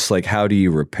 Because just like, how do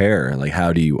you repair? Like,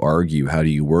 how do you argue? How do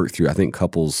you work through? I think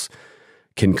couples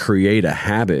can create a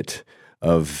habit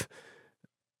of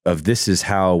this is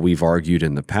how we've argued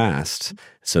in the past.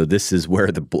 So this is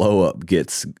where the blow up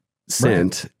gets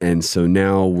sent. Right. And so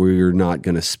now we're not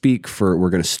going to speak we're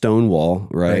going to stonewall,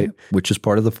 right? Which is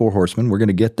part of the 4 horsemen. We're going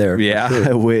to get there. Yeah.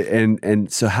 Sure.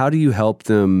 And so how do you help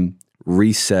them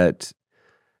reset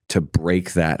to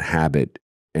break that habit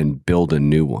and build a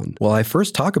new one? Well, I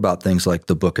first talk about things like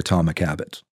the book Atomic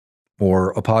Habits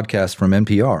or a podcast from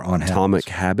NPR on Atomic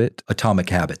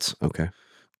Habits. Okay.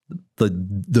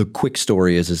 The quick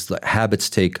story is that habits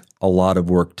take a lot of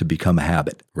work to become a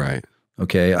habit. Right.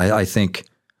 Okay. I think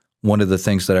one of the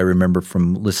things that I remember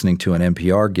from listening to an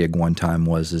NPR gig one time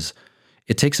is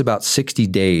it takes about 60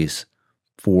 days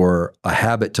for a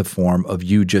habit to form of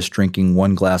you just drinking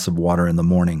 1 glass of water in the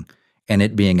morning and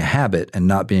it being a habit and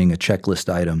not being a checklist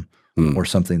item or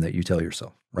something that you tell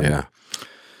yourself. Right? Yeah.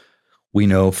 We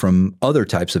know from other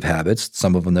types of habits,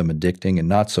 some of them addicting and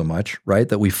not so much, right,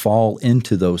 that we fall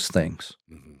into those things,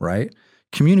 right?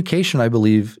 Communication, I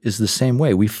believe, is the same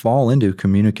way. We fall into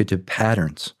communicative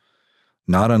patterns,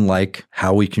 not unlike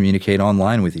how we communicate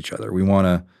online with each other.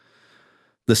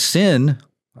 The sin,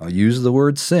 I'll use the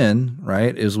word sin,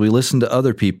 right, is we listen to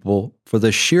other people for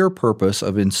the sheer purpose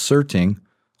of inserting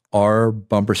our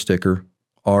bumper sticker,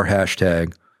 our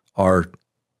hashtag, our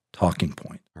talking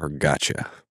point. Or gotcha.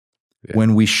 Yeah.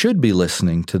 When we should be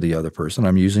listening to the other person,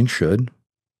 I'm using should.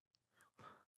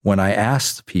 When I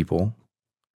ask people,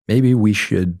 maybe we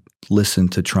should listen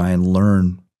to try and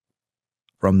learn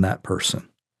from that person.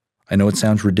 I know it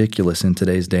sounds ridiculous in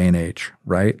today's day and age,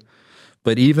 right?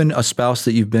 But even a spouse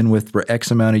that you've been with for X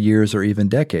amount of years or even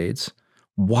decades,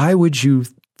 why would you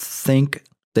think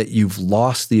that you've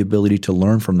lost the ability to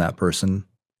learn from that person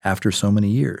after so many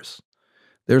years?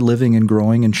 They're living and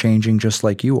growing and changing just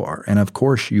like you are. And of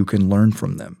course, you can learn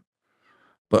from them.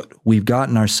 But we've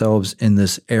gotten ourselves in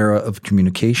this era of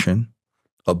communication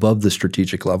above the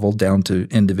strategic level down to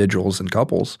individuals and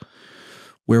couples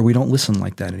where we don't listen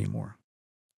like that anymore,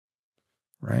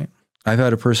 right? I've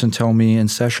had a person tell me in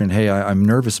session, hey, I'm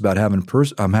nervous about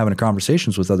I'm having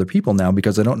conversations with other people now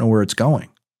because I don't know where it's going.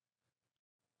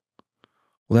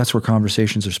 Well, that's where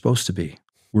conversations are supposed to be.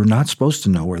 We're not supposed to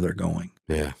know where they're going.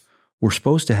 Yeah. We're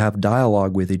supposed to have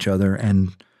dialogue with each other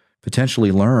and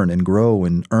potentially learn and grow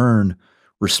and earn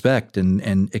respect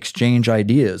and exchange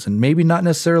ideas, and maybe not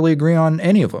necessarily agree on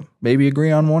any of them, maybe agree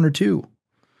on one or two.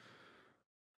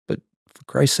 But for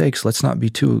Christ's sakes, let's not be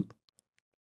too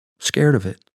scared of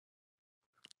it.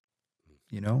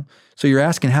 So you're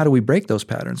asking, how do we break those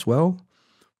patterns? Well,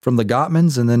 from the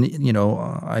Gottmans, and then,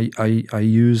 I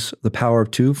use the power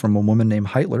of two from a woman named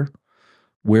Heitler,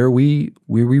 where we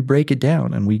break it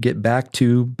down and we get back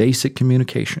to basic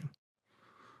communication,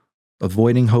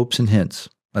 avoiding hopes and hints.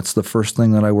 That's the first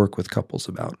thing that I work with couples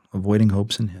about, avoiding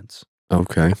hopes and hints.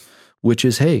 Okay. Which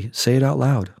is, hey, say it out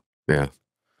loud. Yeah.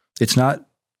 It's not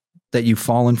that you've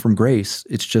fallen from grace.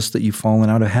 It's just that you've fallen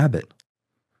out of habit.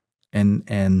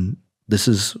 And this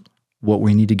is what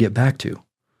we need to get back to.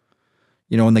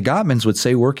 And the Gottmans would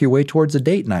say, work your way towards a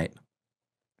date night,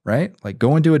 right? Like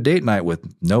go into a date night with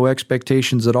no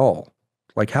expectations at all.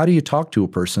 Like, how do you talk to a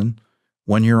person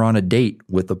when you're on a date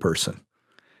with a person?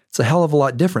 It's a hell of a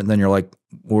lot different than you're like,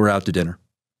 we're out to dinner.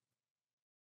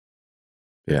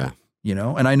 Yeah.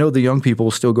 And I know the young people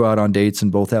still go out on dates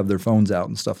and both have their phones out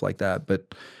and stuff like that.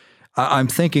 But I'm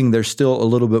thinking they're still a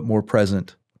little bit more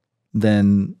present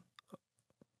than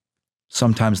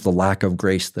sometimes the lack of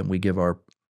grace that we give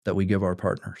our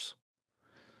partners.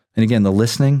 And again, the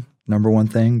listening, number one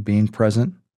thing, being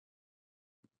present,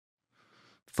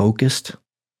 focused,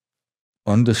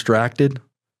 undistracted.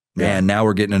 Man, now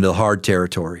we're getting into the hard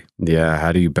territory. Yeah,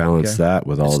 how do you balance that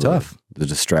with all the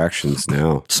distractions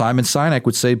now? Simon Sinek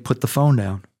would say, put the phone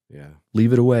down. Yeah.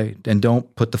 Leave it away. And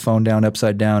don't put the phone down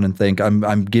upside down and think,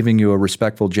 I'm giving you a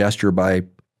respectful gesture by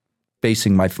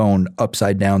facing my phone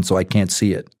upside down so I can't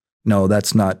see it. No,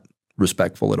 that's not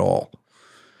respectful at all.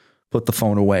 Put the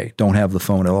phone away. Don't have the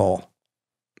phone at all.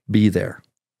 Be there.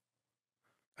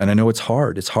 And I know it's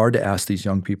hard. It's hard to ask these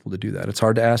young people to do that. It's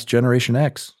hard to ask Generation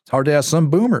X. It's hard to ask some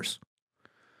boomers.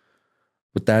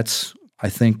 But that's, I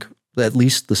think, at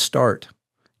least the start.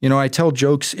 I tell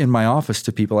jokes in my office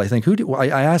to people. I think,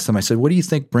 I asked them, I said, what do you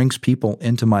think brings people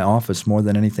into my office more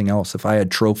than anything else if I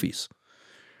had trophies?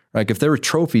 Like if there were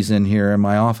trophies in here in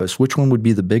my office, which one would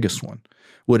be the biggest one?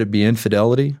 Would it be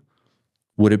infidelity?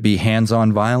 Would it be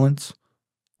hands-on violence?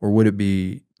 Or would it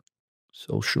be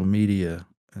social media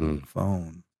and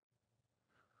phone?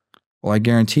 Well, I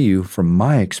guarantee you, from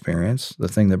my experience, the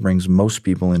thing that brings most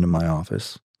people into my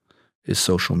office is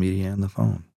social media and the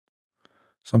phone.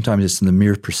 Sometimes it's the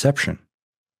mere perception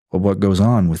of what goes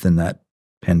on within that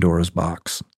Pandora's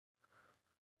box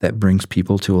that brings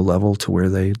people to a level to where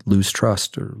they lose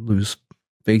trust or lose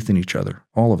faith in each other,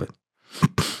 all of it.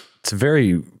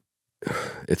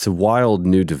 It's a wild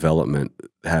new development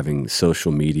having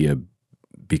social media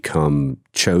become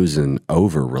chosen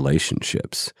over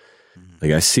relationships.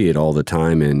 Like I see it all the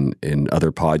time in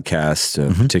other podcasts,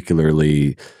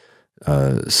 particularly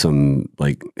some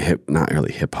like not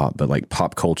really hip hop, but like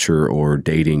pop culture or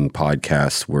dating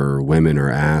podcasts where women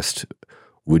are asked,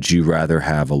 would you rather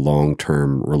have a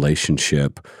long-term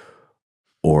relationship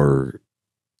or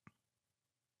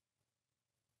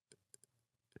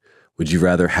would you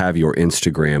rather have your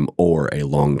Instagram or a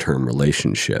long-term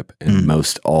relationship? And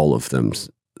most all of them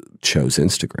chose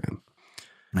Instagram.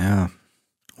 Yeah.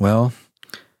 Well,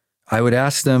 I would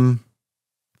ask them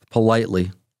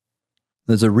politely.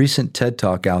 There's a recent TED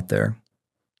Talk out there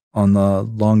on the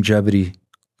longevity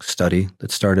study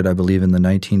that started, I believe, in the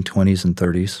 1920s and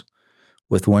 30s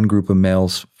with one group of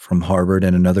males from Harvard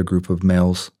and another group of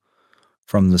males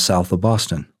from the south of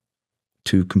Boston.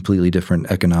 Two completely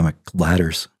different economic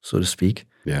ladders, so to speak.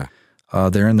 Yeah.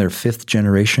 They're in their fifth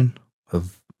generation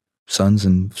of sons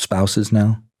and spouses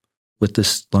now with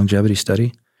this longevity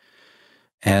study.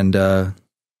 And the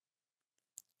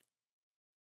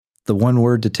one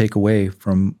word to take away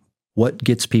from what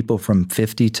gets people from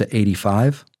 50 to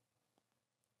 85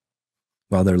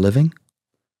 while they're living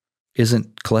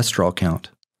isn't cholesterol count.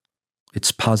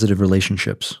 It's positive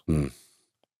relationships.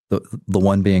 The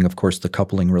one being, of course, the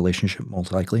coupling relationship,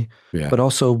 most likely. Yeah. But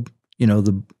also,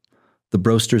 the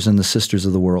broasters and the sisters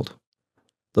of the world.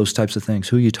 Those types of things.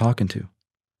 Who are you talking to?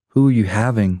 Who are you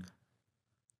having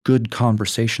good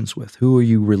conversations with? Who are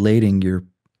you relating your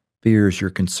fears, your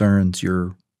concerns,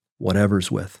 your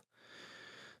whatever's with?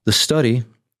 The study,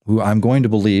 who I'm going to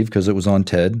believe, because it was on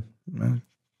TED,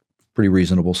 pretty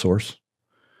reasonable source,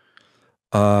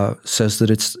 says that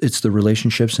it's the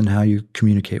relationships and how you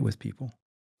communicate with people,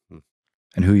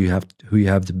 and who you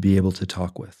have to be able to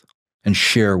talk with and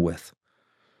share with.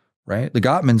 Right? The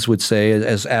Gottmans would say,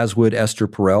 as would Esther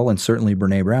Perel and certainly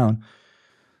Brene Brown,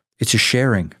 it's a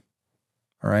sharing.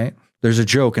 All right. There's a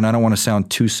joke, and I don't want to sound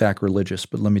too sacrilegious,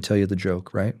 but let me tell you the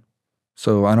joke. Right?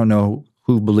 So I don't know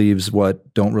who believes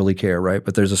what, don't really care, right?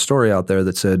 But there's a story out there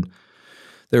that said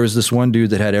there was this one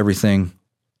dude that had everything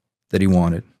that he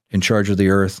wanted, in charge of the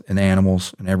earth and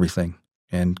animals and everything,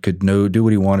 and could do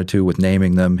what he wanted to with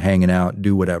naming them, hanging out,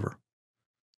 do whatever.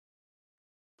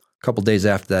 A couple days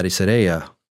after that, he said, hey,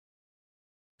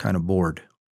 kind of bored.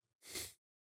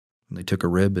 And they took a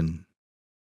rib and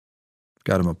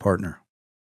got him a partner.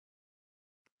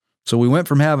 So we went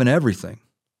from having everything,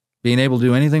 being able to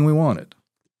do anything we wanted,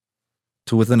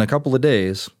 to within a couple of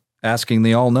days asking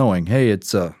the all-knowing, hey,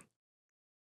 it's kind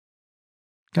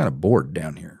of bored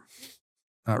down here.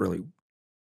 Not really.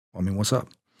 I mean, what's up?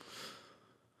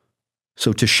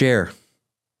 So to share,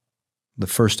 the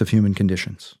first of human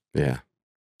conditions. Yeah.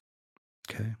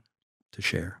 Okay. To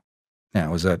share.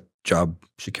 Now, is that job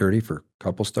security for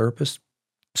couples therapists?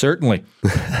 Certainly.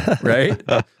 Right?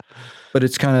 But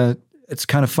it's kind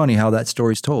of funny how that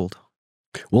story's told.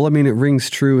 Well, I mean, it rings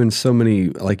true in so many,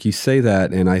 like you say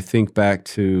that, and I think back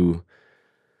to,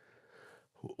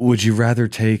 would you rather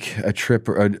take a trip,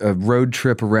 a road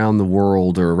trip around the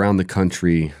world or around the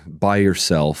country by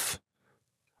yourself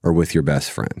or with your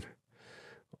best friend?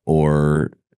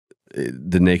 Or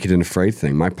the naked and afraid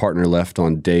thing. My partner left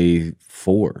on day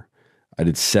 4. I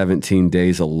did 17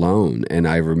 days alone, and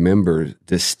I remember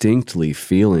distinctly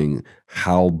feeling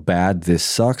how bad this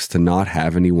sucks to not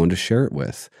have anyone to share it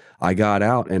with. I got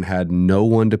out and had no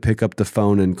one to pick up the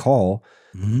phone and call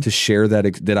to share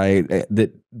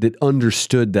that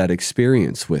understood that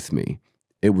experience with me.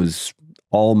 It was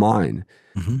all mine,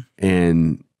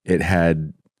 and it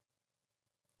had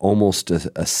almost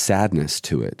a sadness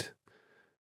to it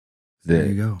that There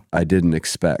you go. I didn't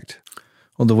expect.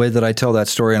 Well, the way that I tell that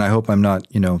story, and I hope I'm not,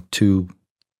 too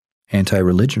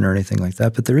anti-religion or anything like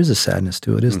that, but there is a sadness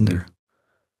to it, isn't there?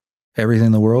 Everything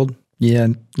in the world? Yeah,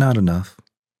 not enough.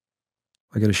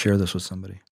 I got to share this with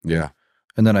somebody. Yeah.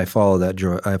 And then I follow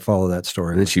that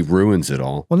story. And then she ruins it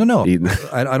all. Well, no.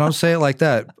 I don't say it like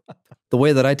that. The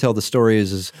way that I tell the story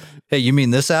is, hey, you mean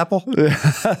this apple?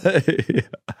 Yeah.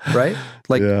 Right?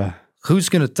 Like, who's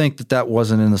going to think that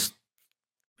wasn't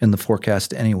in the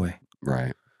forecast anyway?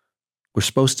 Right. We're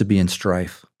supposed to be in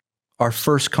strife. Our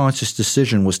first conscious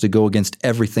decision was to go against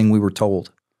everything we were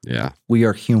told. Yeah. We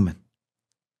are human.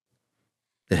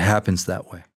 It happens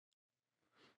that way.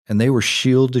 And they were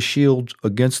shield to shield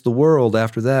against the world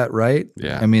after that, right?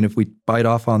 Yeah. I mean, if we bite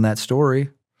off on that story,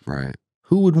 Right.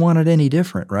 who would want it any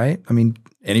different, right? I mean,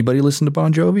 anybody listen to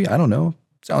Bon Jovi? I don't know.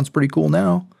 Sounds pretty cool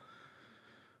now,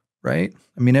 right?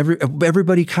 I mean,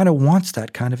 everybody kind of wants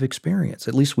that kind of experience.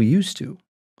 At least we used to.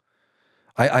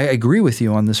 I agree with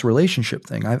you on this relationship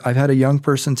thing. I've had a young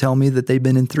person tell me that they've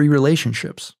been in 3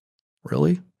 relationships.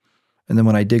 Really? And then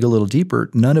when I dig a little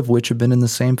deeper, none of which have been in the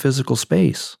same physical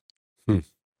space.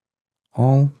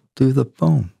 All through the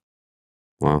phone.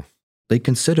 Wow. They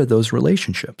consider those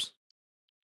relationships.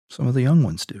 Some of the young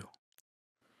ones do.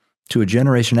 To a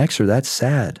Generation Xer, that's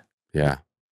sad. Yeah.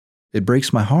 It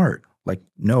breaks my heart. Like,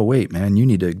 no, wait, man, you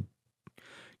need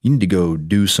to go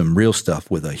do some real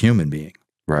stuff with a human being.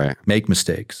 Right. Make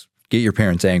mistakes. Get your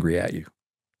parents angry at you.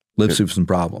 Live through some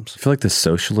problems. I feel like the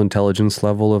social intelligence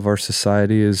level of our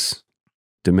society is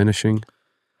diminishing.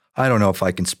 I don't know if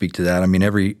I can speak to that.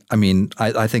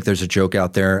 I think there's a joke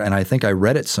out there, and I think I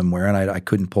read it somewhere, and I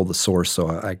couldn't pull the source, so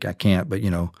I can't. But,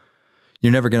 you're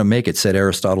never going to make it, said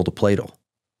Aristotle to Plato,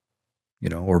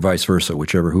 or vice versa,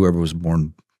 whoever was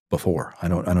born before. I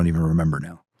don't even remember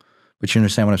now. But you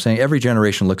understand what I'm saying? Every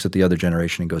generation looks at the other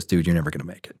generation and goes, dude, you're never going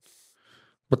to make it.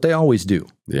 But they always do.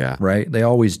 Yeah. Right? They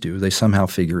always do. They somehow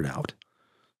figure it out.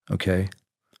 Okay?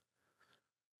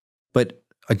 But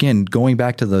again, going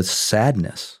back to the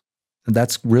sadness,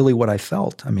 that's really what I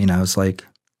felt. I mean, I was like,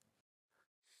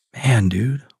 man,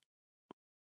 dude,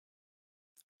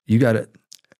 you got to,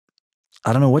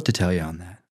 I don't know what to tell you on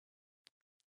that.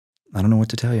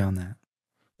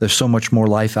 There's so much more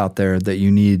life out there that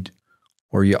you need,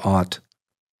 or you ought,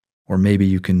 or maybe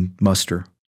you can muster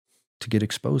to get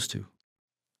exposed to.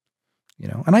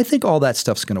 And I think all that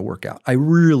stuff's going to work out. I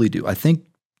really do. I think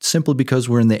simply because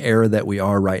we're in the era that we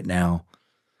are right now,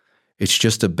 it's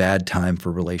just a bad time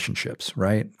for relationships,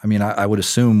 right? I mean, I would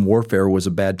assume warfare was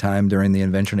a bad time during the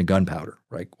invention of gunpowder,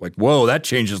 right? Like, whoa, that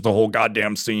changes the whole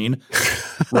goddamn scene,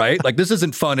 right? Like, this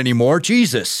isn't fun anymore.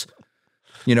 Jesus.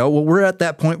 Well, we're at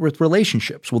that point with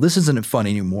relationships. Well, this isn't fun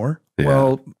anymore. Yeah.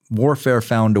 Well, warfare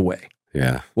found a way.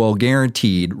 Yeah. Well,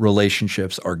 guaranteed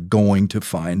relationships are going to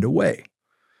find a way.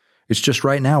 It's just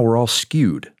right now we're all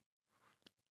skewed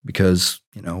because,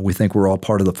 we think we're all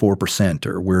part of the 4%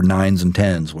 or we're 9s and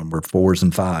 10s when we're 4s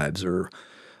and 5s or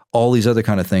all these other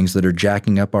kind of things that are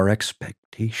jacking up our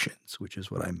expectations, which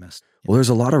is what I missed. Well, there's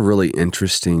a lot of really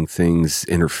interesting things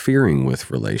interfering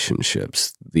with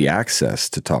relationships. The access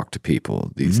to talk to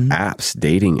people, these apps,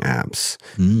 dating apps,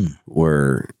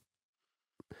 where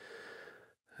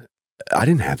I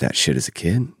didn't have that shit as a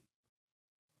kid.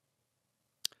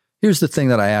 Here's the thing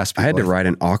that I asked people. I had to write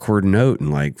an awkward note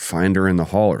and like find her in the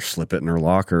hall or slip it in her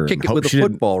locker. Kick and it hope with a she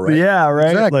didn't- football, right? Yeah,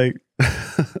 right. Exactly.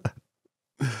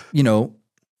 Like,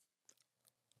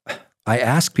 I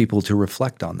ask people to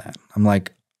reflect on that. I'm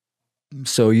like,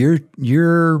 so you're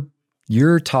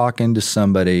talking to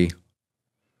somebody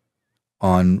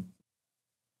on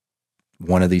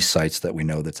one of these sites that we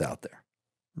know that's out there,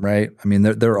 right? I mean,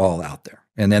 they're all out there.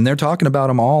 And then they're talking about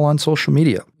them all on social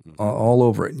media, all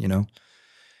over it,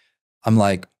 I'm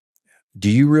like, do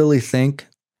you really think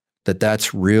that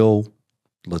that's real,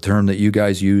 the term that you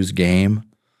guys use, game,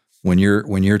 when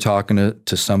you're talking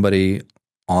to somebody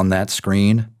on that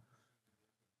screen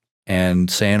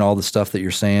and saying all the stuff that you're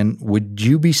saying? Would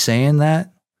you be saying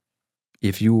that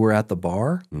if you were at the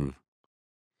bar?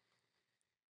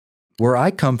 Where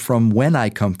I come from, when I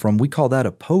come from, we call that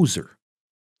a poser.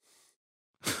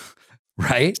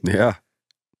 Right? yeah.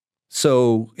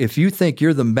 So if you think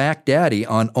you're the Mac Daddy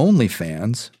on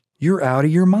OnlyFans, you're out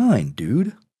of your mind,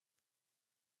 dude.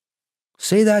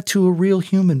 Say that to a real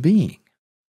human being.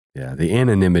 Yeah. The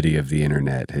anonymity of the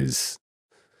internet has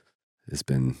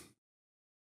been.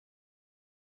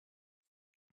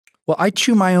 Well, I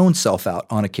chew my own self out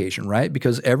on occasion, right?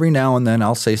 Because every now and then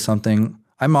I'll say something.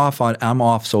 I'm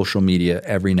off social media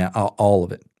all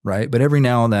of it, right? But every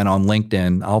now and then on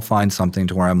LinkedIn, I'll find something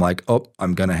to where I'm like, oh,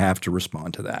 I'm going to have to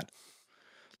respond to that.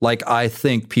 Like, I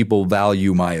think people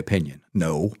value my opinion.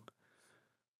 No.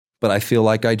 But I feel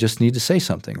like I just need to say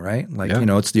something, right? Like,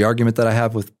 it's the argument that I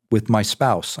have with my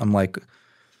spouse. I'm like,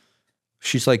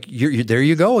 she's like, you're there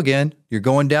you go again. You're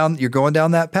going down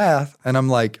that path. And I'm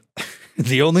like,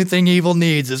 the only thing evil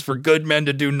needs is for good men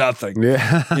to do nothing.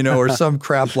 Yeah. Or some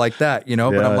crap like that,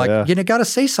 But I'm like, you got to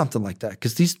say something like that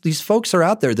because these folks are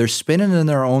out there. They're spinning in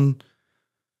their own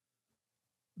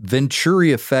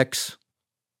Venturi effects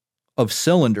of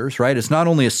cylinders, right? It's not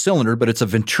only a cylinder, but it's a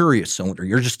Venturi cylinder.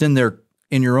 You're just in there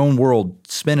in your own world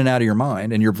spinning out of your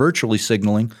mind, and you're virtually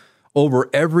signaling over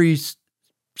every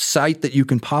site that you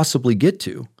can possibly get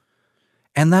to.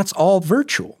 And that's all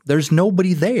virtual. There's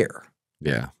nobody there.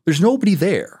 Yeah. There's nobody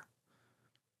there.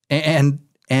 And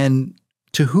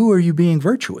to who are you being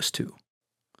virtuous to?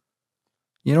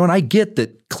 And I get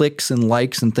that clicks and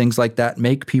likes and things like that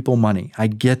make people money. I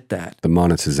get that. The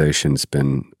monetization's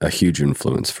been a huge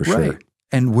influence for sure.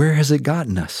 And where has it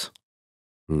gotten us?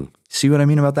 See what I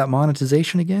mean about that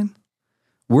monetization again?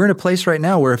 We're in a place right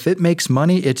now where if it makes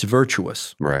money, it's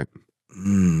virtuous. Right.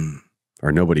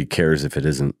 Or nobody cares if it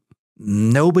isn't.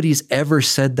 Nobody's ever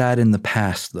said that in the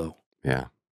past, though. Yeah.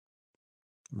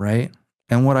 Right?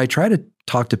 And what I try to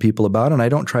talk to people about, and I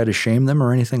don't try to shame them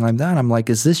or anything like that, I'm like,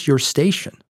 is this your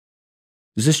station?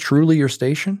 Is this truly your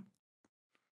station?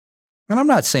 And I'm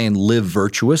not saying live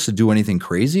virtuous or do anything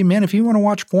crazy. Man, if you want to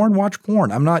watch porn, watch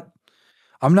porn. I'm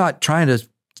not trying to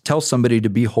tell somebody to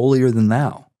be holier than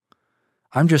thou.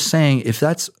 I'm just saying if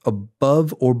that's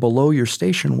above or below your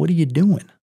station, what are you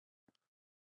doing?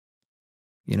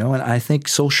 And I think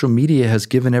social media has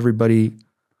given everybody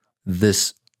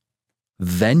this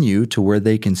venue to where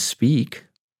they can speak.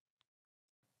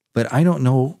 But I don't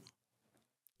know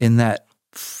in that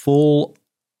full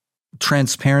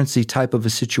transparency type of a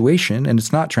situation, and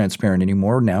it's not transparent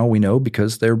anymore now, we know,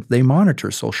 because they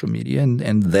monitor social media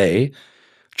and they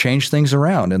change things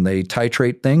around and they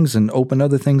titrate things and open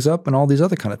other things up and all these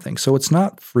other kind of things. So it's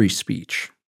not free speech.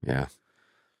 Yeah.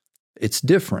 It's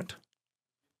different.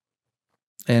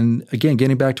 And again,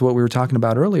 getting back to what we were talking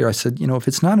about earlier, I said, if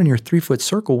it's not in your 3-foot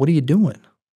circle, what are you doing?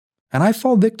 And I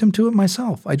fall victim to it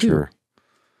myself. I do. Sure.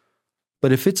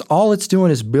 But if it's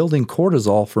doing is building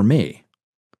cortisol for me,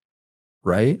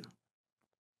 right?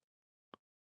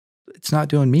 It's not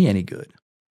doing me any good.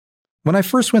 When I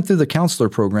first went through the counselor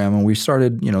program and we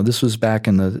started, this was back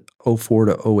in the 04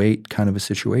 to 08 kind of a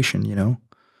situation,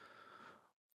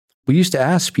 we used to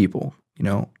ask people,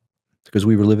 because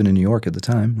we were living in New York at the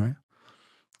time, right?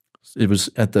 It was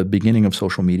at the beginning of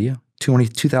social media.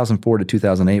 2004 to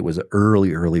 2008 was the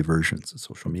early versions of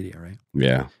social media, right?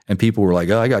 Yeah. And people were like,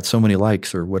 oh, I got so many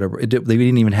likes or whatever. They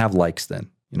didn't even have likes then.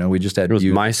 We just had It was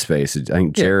MySpace. I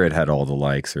think Jared had all the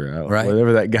likes or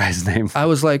whatever that guy's name was. I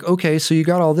was like, okay, so you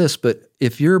got all this, but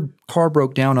if your car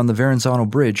broke down on the Verrazano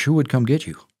Bridge, who would come get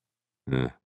you? Yeah.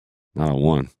 Not a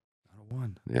one. Not a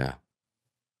one. Yeah.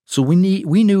 So we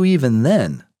knew even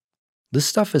then, this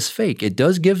stuff is fake. It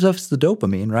does give us the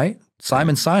dopamine, right?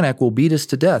 Simon Sinek will beat us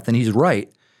to death, and he's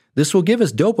right. This will give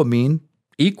us dopamine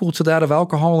equal to that of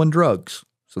alcohol and drugs.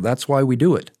 So that's why we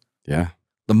do it. Yeah.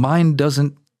 The mind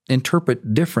doesn't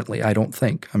interpret differently, I don't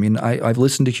think. I mean, I've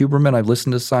listened to Huberman, I've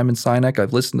listened to Simon Sinek,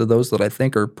 I've listened to those that I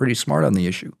think are pretty smart on the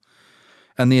issue.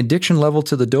 And the addiction level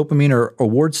to the dopamine or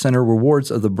reward center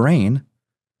rewards of the brain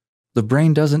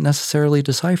doesn't necessarily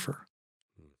decipher.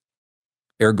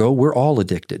 Ergo, we're all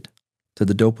addicted to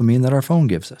the dopamine that our phone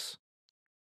gives us.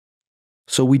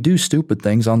 So we do stupid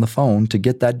things on the phone to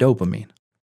get that dopamine,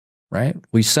 right?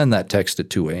 We send that text at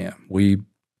 2 a.m. We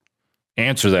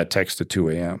answer that text at 2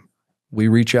 a.m. We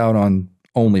reach out on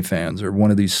OnlyFans or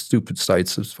one of these stupid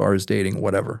sites as far as dating,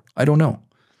 whatever. I don't know.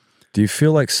 Do you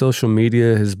feel like social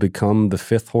media has become the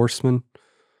fifth horseman?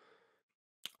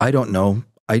 I don't know.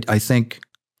 I think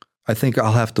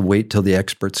I'll have to wait till the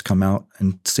experts come out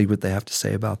and see what they have to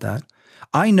say about that.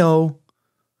 I know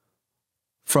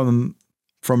from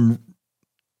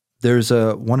there's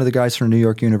one of the guys from New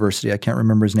York University, I can't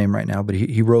remember his name right now, but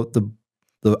he wrote the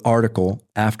article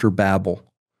After Babel.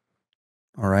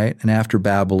 All right. And After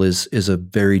Babel is a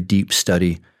very deep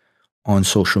study on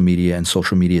social media and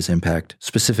social media's impact,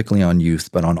 specifically on youth,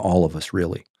 but on all of us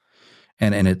really.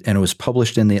 And it was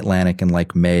published in the Atlantic in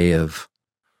like May of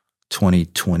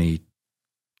 2021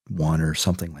 or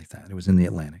something like that. It was in the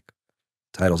Atlantic.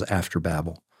 The title's After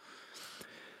Babel.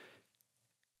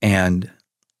 And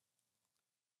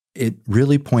it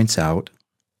really points out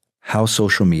how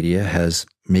social media has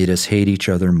made us hate each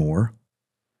other more,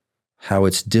 how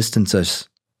it's distanced us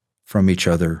from each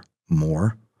other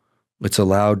more. It's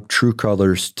allowed true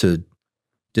colors to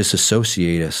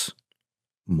disassociate us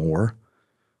more.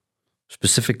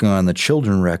 Specifically on the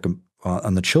children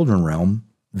realm,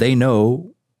 they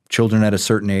know children at a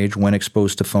certain age, when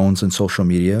exposed to phones and social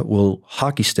media, will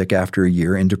hockey stick after a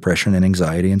year in depression and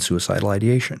anxiety and suicidal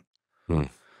ideation.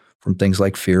 From things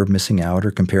like fear of missing out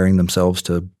or comparing themselves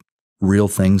to real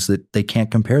things that they can't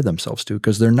compare themselves to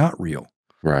because they're not real.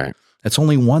 Right. It's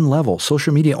only one level.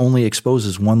 Social media only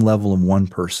exposes one level of one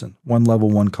person, one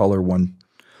level, one color,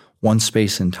 one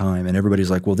space and time. And everybody's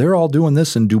like, well, they're all doing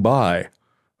this in Dubai,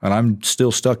 and I'm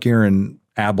still stuck here in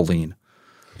Abilene.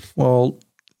 Well,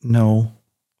 no,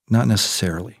 not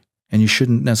necessarily. And you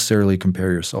shouldn't necessarily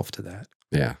compare yourself to that.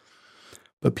 Yeah.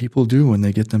 But people do when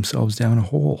they get themselves down a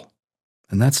hole.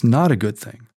 And that's not a good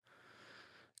thing.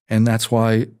 And that's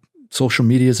why social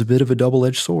media is a bit of a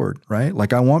double-edged sword, right?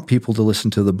 Like I want people to listen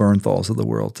to the Bernthals of the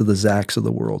world, to the Zachs of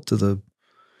the world, to the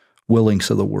Willings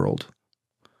of the world.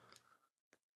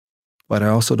 But I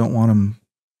also don't want them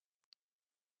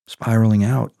spiraling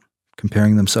out,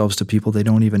 comparing themselves to people they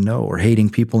don't even know, or hating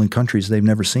people in countries they've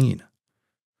never seen,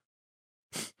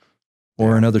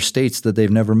 or in other states that they've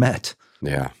never met.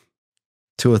 Yeah.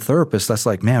 To a therapist, that's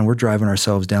like, man, we're driving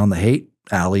ourselves down the hate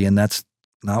alley, and that's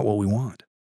not what we want.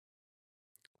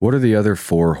 What are the other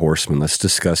four horsemen? Let's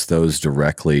discuss those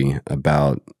directly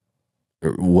about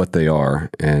what they are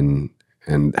and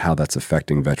how that's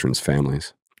affecting veterans'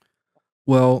 families.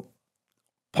 Well,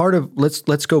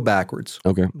 let's go backwards.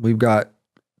 Okay. We've got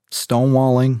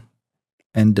stonewalling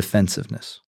and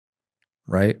defensiveness,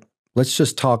 right? Let's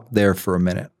just talk there for a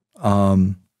minute.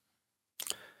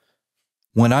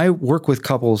 When I work with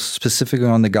couples specifically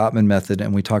on the Gottman method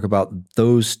and we talk about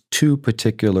those two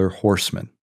particular horsemen,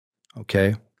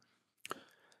 okay,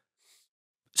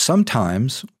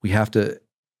 sometimes we have to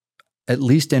at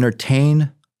least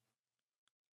entertain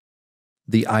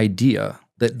the idea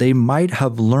that they might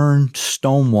have learned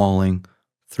stonewalling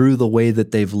through the way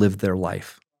that they've lived their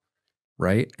life,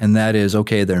 right? And that is,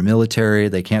 okay, they're military,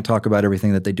 they can't talk about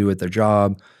everything that they do at their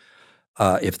job.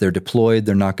 If they're deployed,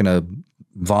 they're not going to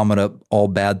vomit up all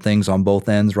bad things on both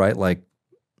ends, right? Like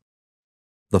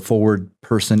the forward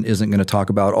person isn't going to talk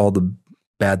about all the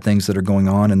bad things that are going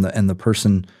on, and the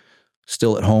person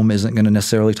still at home isn't going to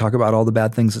necessarily talk about all the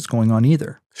bad things that's going on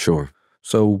either. Sure.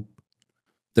 So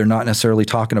they're not necessarily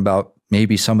talking about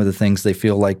maybe some of the things they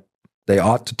feel like they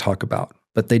ought to talk about,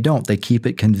 but they don't. They keep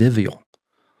it convivial.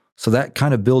 So that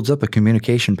kind of builds up a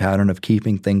communication pattern of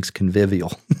keeping things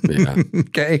convivial. Yeah.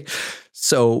 Okay.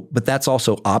 So, but that's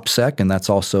also OPSEC, and that's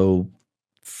also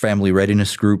family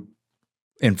readiness group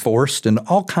enforced and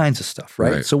all kinds of stuff,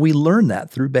 right? So we learn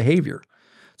that through behavior.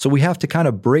 So we have to kind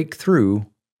of break through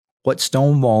what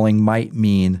stonewalling might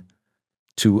mean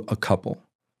to a couple,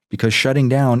 because shutting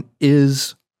down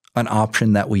is an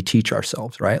option that we teach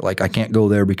ourselves, right? Like I can't go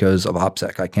there because of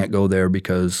OPSEC. I can't go there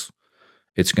because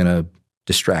it's going to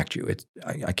distract you.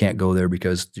 I can't go there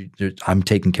because I'm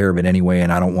taking care of it anyway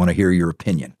and I don't want to hear your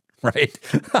opinion, right?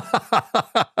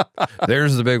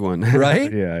 There's the big one.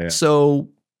 Right? Yeah. So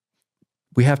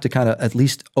we have to kind of at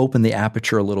least open the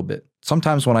aperture a little bit.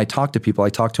 Sometimes when I talk to people, I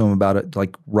talk to them about it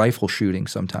like rifle shooting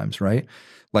sometimes, right?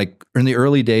 Like in the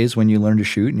early days when you learn to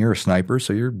shoot and you're a sniper,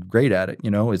 so you're great at it,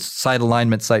 it's sight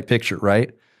alignment, sight picture,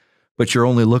 right? But you're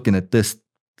only looking at this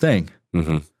thing.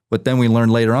 Mm-hmm. But then we learn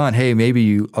later on, hey, maybe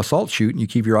you assault shoot and you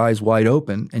keep your eyes wide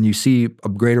open and you see a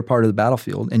greater part of the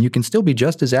battlefield and you can still be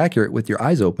just as accurate with your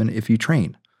eyes open if you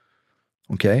train,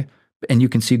 okay? And you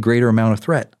can see greater amount of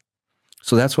threat.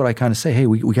 So that's what I kind of say, hey,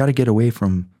 we got to get away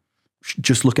from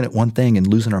just looking at one thing and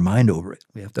losing our mind over it.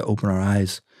 We have to open our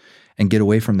eyes and get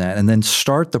away from that and then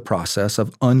start the process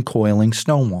of uncoiling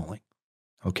stonewalling,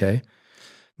 okay?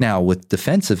 Now, with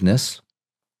defensiveness,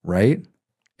 right,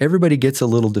 everybody gets a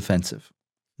little defensive,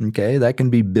 okay? That can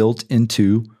be built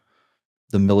into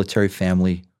the military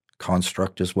family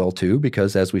construct as well too,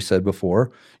 because as we said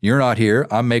before, you're not here,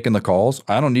 I'm making the calls,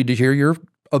 I don't need to hear your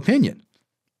opinion,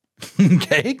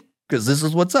 okay? Because this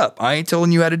is what's up. I ain't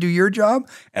telling you how to do your job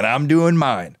and I'm doing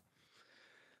mine.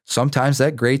 Sometimes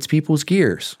that grates people's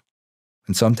gears.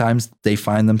 And sometimes they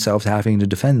find themselves having to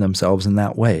defend themselves in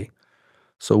that way.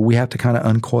 So we have to kind of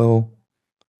uncoil,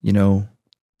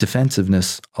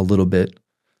 defensiveness a little bit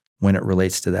when it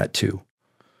relates to that too.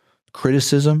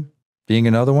 Criticism being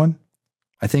another one.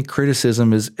 I think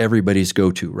criticism is everybody's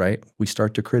go-to, right? We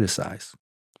start to criticize.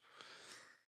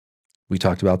 We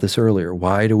talked about this earlier.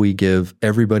 Why do we give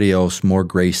everybody else more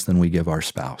grace than we give our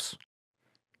spouse?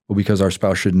 Well, because our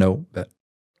spouse should know that.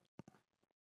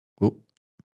 Well,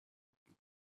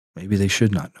 maybe they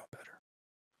should not know better.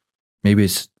 Maybe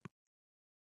it's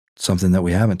something that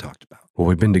we haven't talked about. Well,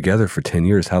 we've been together for 10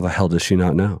 years. How the hell does she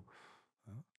not know?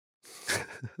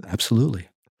 Absolutely.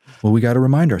 Well, we got to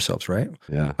remind ourselves, right?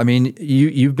 Yeah. I mean,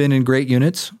 you've been in great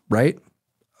units, right?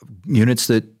 Units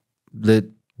that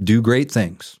do great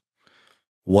things.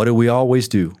 What do we always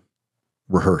do?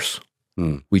 Rehearse.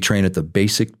 We train at the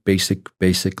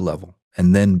basic level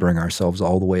and then bring ourselves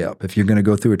all the way up. If you're going to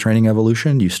go through a training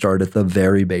evolution, you start at the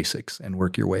very basics and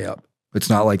work your way up. It's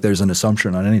not like there's an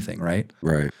assumption on anything, right?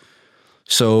 Right.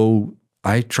 So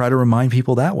I try to remind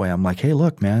people that way. I'm like, hey,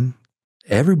 look, man,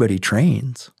 everybody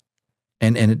trains.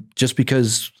 And just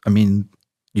because,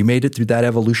 you made it through that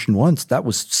evolution once, that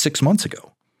was 6 months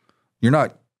ago. You're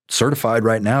not certified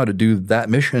right now to do that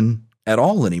mission at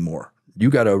all anymore. You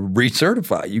got to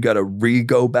recertify. You got to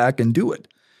go back and do it.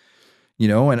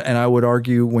 And I would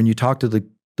argue when you talk to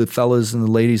the fellas and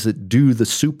the ladies that do the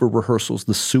super rehearsals,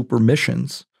 the super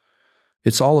missions,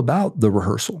 it's all about the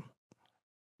rehearsal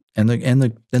and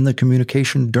the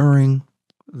communication during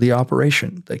the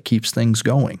operation that keeps things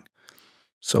going.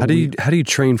 So how do you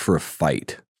train for a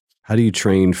fight? How do you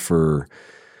train for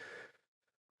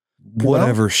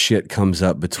whatever shit comes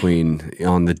up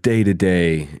on the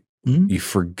day-to-day? Mm-hmm. You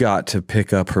forgot to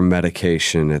pick up her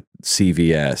medication at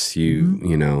CVS.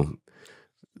 You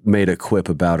made a quip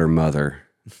about her mother.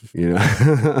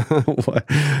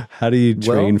 How do you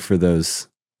train for those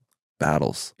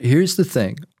battles? Here's the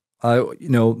thing.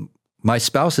 My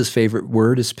spouse's favorite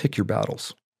word is pick your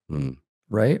battles,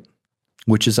 right?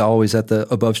 Which is always at the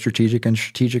above strategic and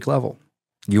strategic level.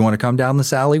 You want to come down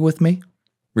this alley with me?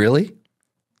 Really?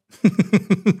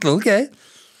 Okay.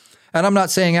 And I'm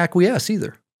not saying acquiesce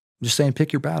either. I'm just saying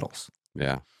pick your battles.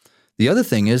 Yeah. The other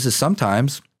thing is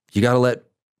sometimes you got to let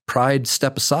pride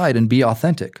step aside and be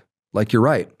authentic. Like you're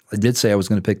right. I did say I was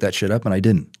going to pick that shit up and I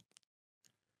didn't.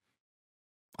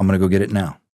 I'm going to go get it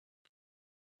now.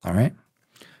 All right.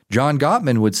 John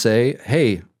Gottman would say,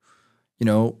 hey,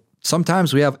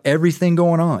 sometimes we have everything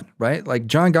going on, right? Like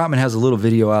John Gottman has a little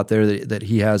video out there that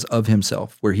he has of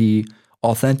himself where he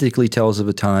authentically tells of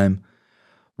a time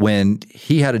when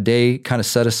he had a day kind of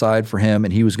set aside for him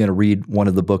and he was going to read one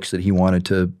of the books that he wanted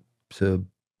to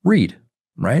read,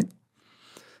 right?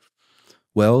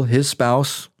 Well, his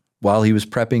spouse, while he was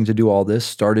prepping to do all this,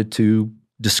 started to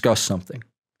discuss something,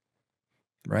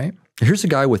 right? Here's a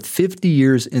guy with 50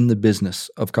 years in the business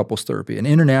of couples therapy, an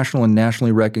international and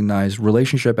nationally recognized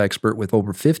relationship expert with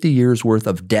over 50 years worth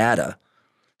of data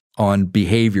on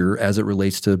behavior as it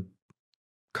relates to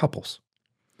couples.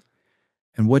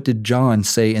 And what did John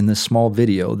say in this small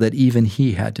video that even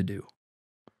he had to do?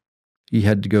 He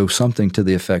had to go something to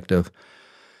the effect of,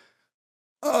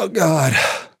 oh God,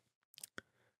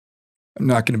 I'm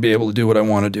not going to be able to do what I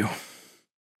want to do.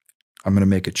 I'm going to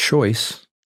make a choice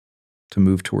to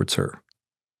move towards her.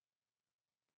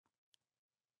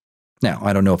 Now,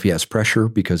 I don't know if he has pressure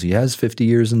because he has 50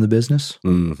 years in the business,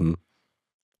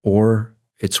 or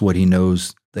it's what he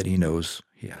knows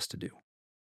he has to do.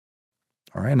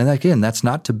 All right. And again, that's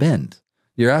not to bend.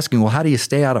 You're asking, well, how do you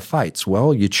stay out of fights?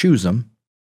 Well, you choose them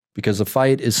because a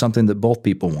fight is something that both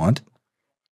people want.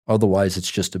 Otherwise, it's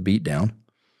just a beatdown.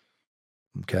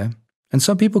 Okay. And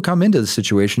some people come into the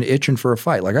situation itching for a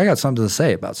fight. Like, I got something to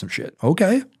say about some shit.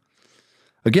 Okay.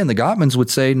 Again, the Gottmans would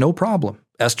say, no problem.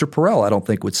 Esther Perel, I don't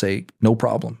think, would say, no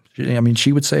problem. I mean,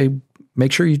 she would say,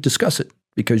 make sure you discuss it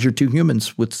because you're two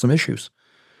humans with some issues.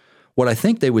 What I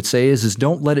think they would say is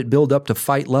don't let it build up to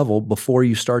fight level before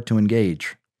you start to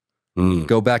engage.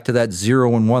 Go back to that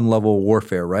 0 and 1 level of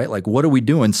warfare, right? Like, what are we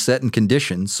doing setting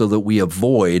conditions so that we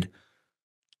avoid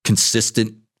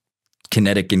consistent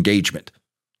kinetic engagement?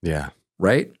 Yeah.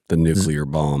 Right? The nuclear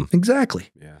bomb. Exactly.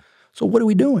 Yeah. So what are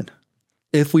we doing?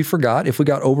 If we forgot, if we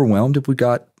got overwhelmed, if we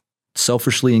got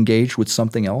selfishly engaged with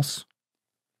something else,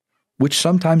 which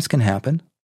sometimes can happen,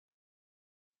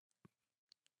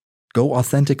 go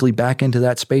authentically back into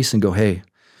that space and go, hey,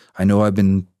 I know I've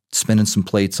been spinning some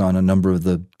plates on a number of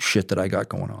the shit that I got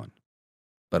going on,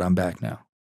 but I'm back now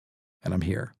and I'm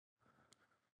here.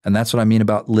 And that's what I mean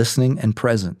about listening and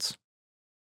presence.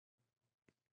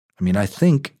 I mean, I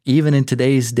think even in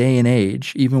today's day and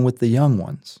age, even with the young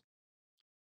ones,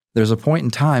 there's a point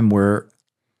in time where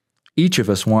each of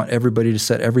us want everybody to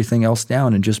set everything else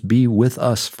down and just be with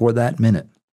us for that minute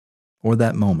or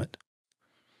that moment.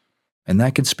 And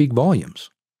that can speak volumes.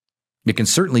 It can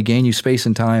certainly gain you space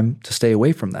and time to stay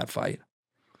away from that fight.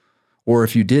 Or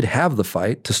if you did have the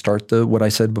fight, to start what I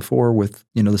said before with,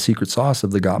 the secret sauce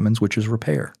of the Gottmans, which is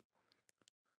repair.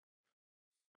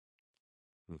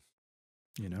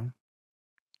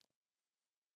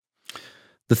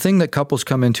 The thing that couples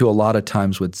come into a lot of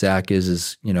times with Zach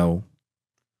is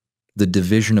the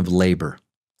division of labor.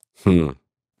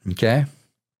 Okay?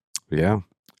 Yeah.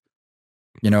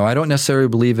 I don't necessarily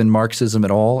believe in Marxism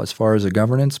at all as far as a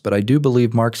governance, but I do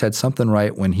believe Marx had something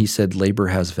right when he said labor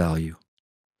has value.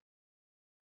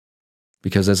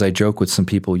 Because as I joke with some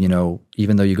people,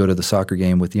 even though you go to the soccer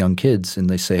game with young kids and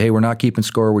they say, hey, we're not keeping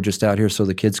score, we're just out here so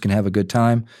the kids can have a good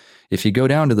time. If you go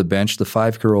down to the bench, the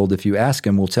 5-year-old, if you ask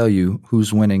him, will tell you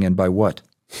who's winning and by what.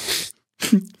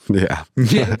 Yeah.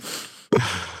 Yeah.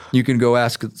 You can go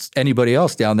ask anybody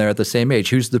else down there at the same age,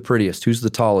 who's the prettiest, who's the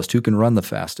tallest, who can run the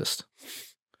fastest.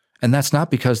 And that's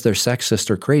not because they're sexist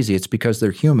or crazy. It's because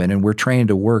they're human and we're trained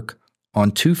to work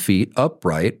on 2 feet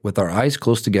upright with our eyes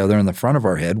close together in the front of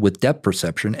our head with depth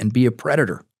perception and be a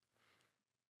predator.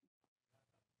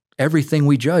 Everything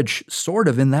we judge sort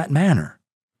of in that manner.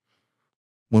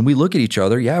 When we look at each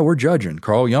other, yeah, we're judging.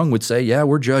 Carl Jung would say, yeah,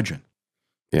 we're judging.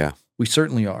 Yeah. We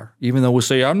certainly are. Even though we'll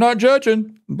say, I'm not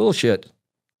judging. Bullshit.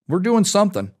 We're doing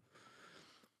something.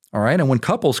 All right. And when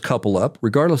couples couple up,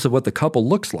 regardless of what the couple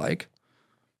looks like,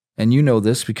 and you know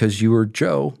this because you were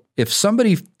Joe, if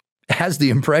somebody has the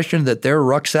impression that their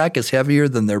rucksack is heavier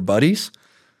than their buddies,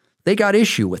 they got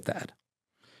issue with that.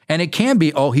 And it can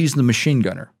be, oh, he's the machine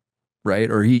gunner, right?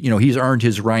 Or he's earned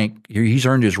his rank, he's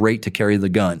earned his rate to carry the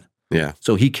gun. Yeah.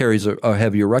 So he carries a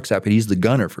heavier rucksack, but he's the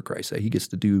gunner, for Christ's sake. He gets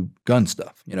to do gun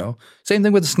stuff, Same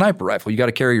thing with the sniper rifle. You got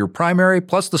to carry your primary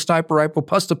plus the sniper rifle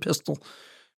plus the pistol.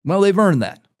 Well, they've earned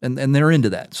that and they're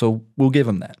into that. So we'll give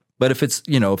them that. But if it's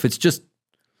just,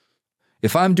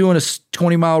 if I'm doing a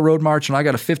 20-mile road march and I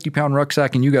got a 50-pound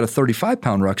rucksack and you got a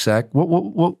 35-pound rucksack,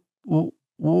 what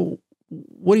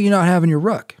do you not have in your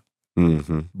ruck,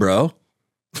 bro?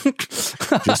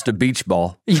 Just a beach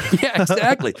ball. Yeah,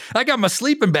 exactly. I got my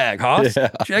sleeping bag, Hoss. Yeah.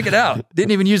 Check it out.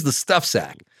 Didn't even use the stuff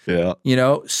sack. Yeah.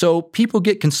 So people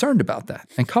get concerned about that,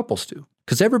 and couples do,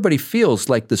 because everybody feels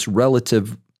like this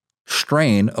relative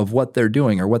strain of what they're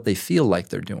doing or what they feel like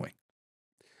they're doing.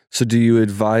 So do you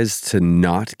advise to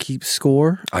not keep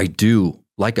score? I do.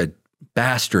 Like a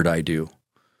bastard, I do.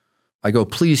 I go,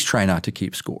 please try not to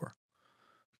keep score.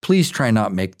 Please try to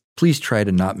not make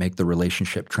the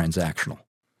relationship transactional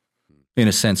in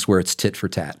a sense where it's tit for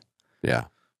tat. Yeah.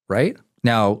 Right?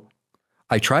 Now,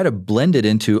 I try to blend it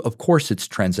into, of course it's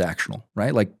transactional,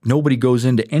 right? Like nobody goes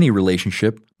into any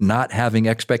relationship not having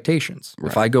expectations.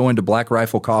 Right. If I go into Black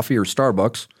Rifle Coffee or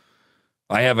Starbucks,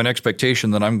 I have an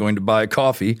expectation that I'm going to buy a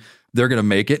coffee, they're going to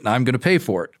make it, and I'm going to pay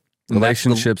for it.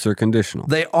 Relationships are conditional.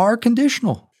 They are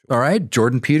conditional, all right?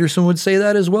 Jordan Peterson would say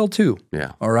that as well, too.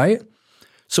 Yeah. All right?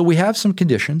 So we have some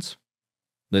conditions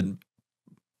that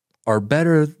are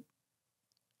better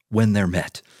when they're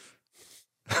met,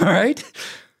 all right?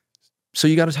 So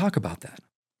you got to talk about that,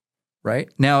 right?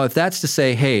 Now, if that's to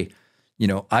say, hey,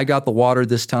 I got the water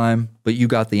this time, but you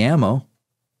got the ammo,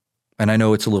 and I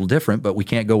know it's a little different, but we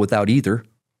can't go without either.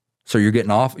 So you're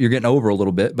getting over a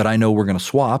little bit, but I know we're going to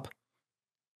swap,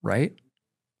 right?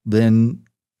 Then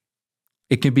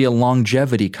it can be a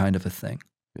longevity kind of a thing.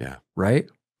 Yeah. Right?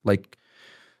 Like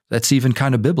that's even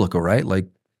kind of biblical, right? Like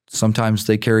sometimes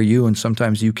they carry you and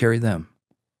sometimes you carry them.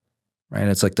 Right?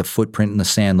 It's like the footprint in the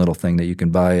sand little thing that you can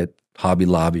buy at Hobby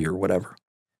Lobby or whatever.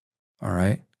 All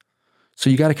right? So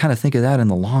you got to kind of think of that in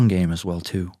the long game as well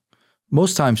too.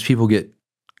 Most times people get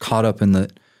caught up in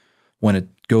when it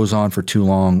goes on for too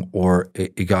long or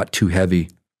it got too heavy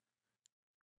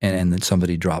and then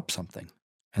somebody dropped something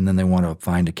and then they want to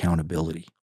find accountability.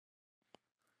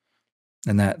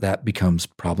 And that becomes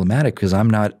problematic because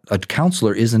a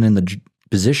counselor isn't in the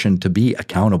position to be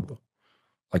accountable.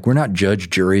 Like we're not judge,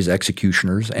 juries,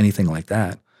 executioners, anything like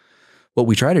that. What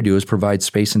we try to do is provide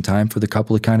space and time for the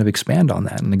couple to kind of expand on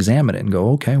that and examine it and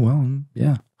go, okay, well,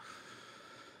 yeah,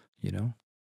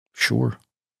 sure.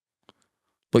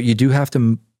 But you do have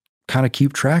to kind of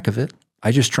keep track of it.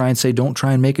 I just try and say, don't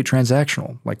try and make it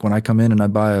transactional. Like when I come in and I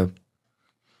buy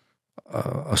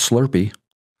a Slurpee,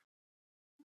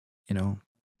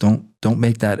 don't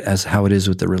make that as how it is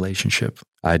with the relationship.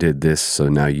 I did this, so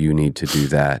now you need to do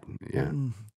that. Yeah.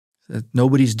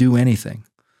 Nobody's due anything.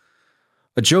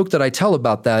 A joke that I tell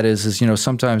about that is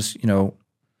sometimes,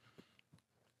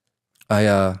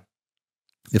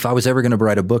 if I was ever going to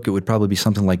write a book, it would probably be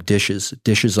something like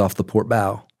dishes off the port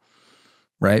bow,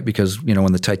 right? Because,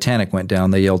 when the Titanic went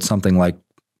down, they yelled something like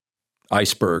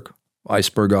iceberg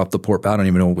off the port bow. I don't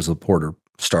even know if it was the port or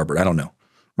starboard. I don't know,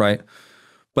 right?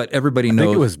 But everybody knows. I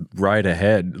think it was right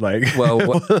ahead.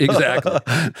 Exactly.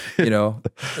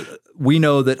 We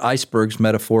know that icebergs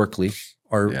metaphorically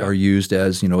are used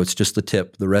as, it's just the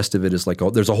tip. The rest of it is like,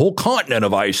 there's a whole continent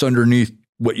of ice underneath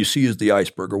what you see is the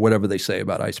iceberg or whatever they say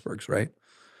about icebergs, right?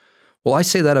 Well, I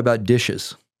say that about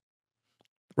dishes,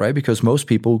 right? Because most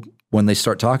people, when they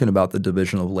start talking about the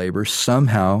division of labor,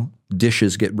 somehow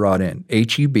dishes get brought in.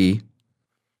 HEB,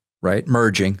 right?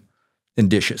 Merging and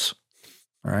dishes.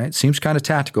 All right. Seems kind of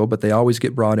tactical, but they always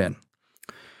get brought in.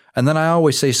 And then I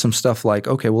always say some stuff like,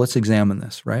 okay, well, let's examine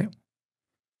this, right?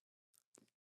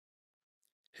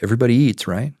 Everybody eats,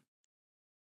 right?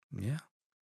 Yeah.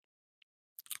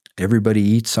 Everybody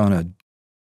eats on a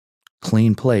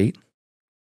clean plate,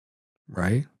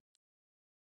 right?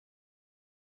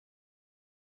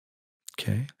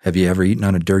 Okay. Have you ever eaten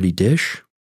on a dirty dish?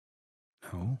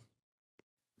 No.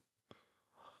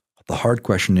 The hard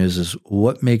question is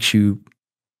what makes you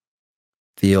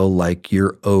feel like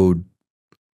you're owed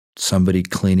somebody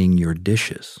cleaning your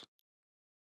dishes?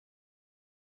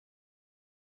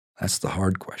 That's the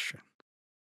hard question.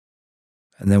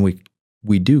 And then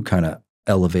we do kind of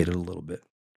elevate it a little bit.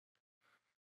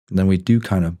 And then we do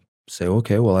kind of say,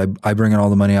 okay, well, I bring in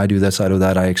all the money. I do this, I do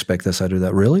that. I expect this, I do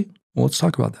that. Really? Well, let's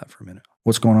talk about that for a minute.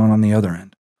 What's going on the other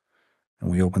end?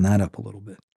 And we open that up a little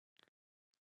bit.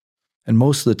 And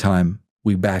most of the time,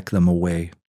 we back them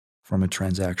away from a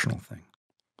transactional thing.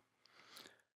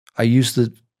 I use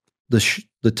the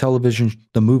television,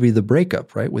 the movie The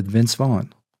Breakup, right, with Vince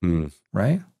Vaughn,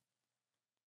 right?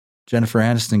 Jennifer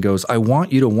Aniston goes, I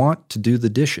want you to want to do the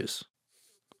dishes.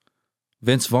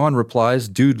 Vince Vaughn replies,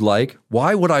 dude,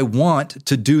 why would I want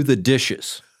to do the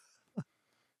dishes?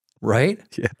 Right?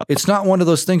 Yeah. It's not one of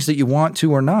those things that you want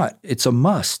to or not. It's a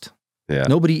must. Yeah.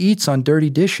 Nobody eats on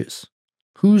dirty dishes.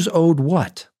 Who's owed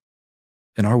what?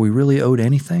 And are we really owed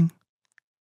anything?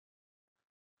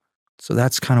 So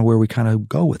that's kind of where we kind of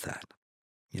go with that,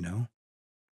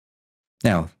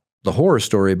 Now, the horror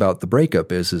story about the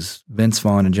breakup is Vince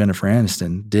Vaughn and Jennifer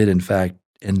Aniston did, in fact,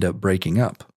 end up breaking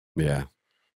up. Yeah.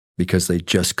 Because they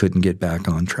just couldn't get back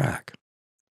on track.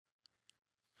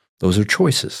 Those are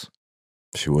choices.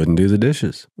 She wouldn't do the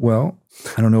dishes. Well,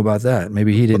 I don't know about that.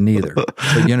 Maybe he didn't either.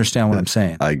 But you understand what I'm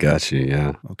saying. I got you,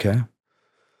 yeah. Okay.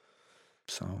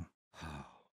 So,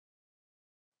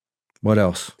 what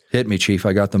else? Hit me, Chief.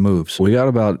 I got the moves. We got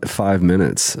about 5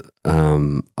 minutes.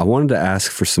 I wanted to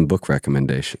ask for some book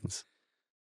recommendations.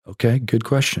 Okay, good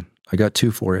question. I got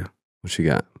 2 for you. What you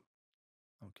got?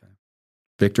 Okay.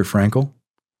 Viktor Frankl.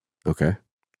 Okay.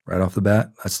 Right off the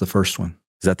bat, that's the first one.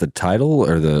 Is that the title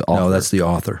or the author? No, that's the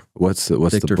author. What's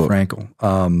Viktor the book?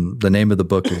 Frankl. The name of the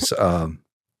book is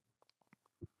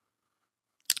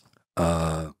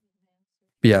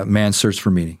Man's Search for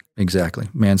Meaning. Exactly.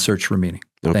 Man's Search for Meaning.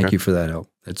 Okay. Thank you for that help.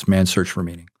 It's Man's Search for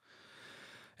Meaning.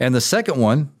 And the second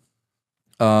one,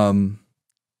 I'm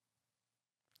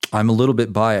a little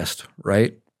bit biased,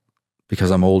 right?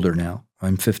 Because I'm older now.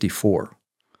 I'm 54.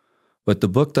 But the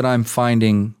book that I'm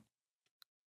finding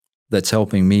that's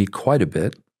helping me quite a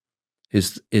bit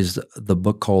is the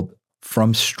book called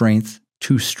From Strength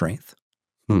to Strength.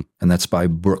 And that's by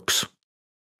Brooks.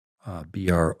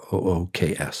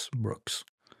 Brooks, Brooks.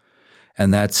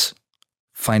 And that's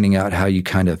finding out how you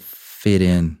kind of fit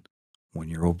in when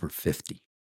you're over 50.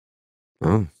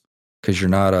 Oh, Because you're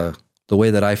not the way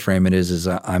that I frame it is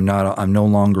I'm no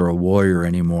longer a warrior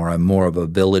anymore. I'm more of a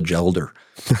village elder,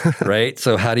 right?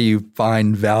 So how do you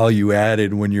find value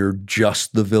added when you're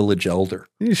just the village elder?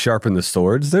 you sharpen the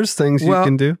swords. There's things you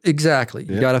can do. Exactly.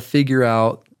 Yeah. You got to figure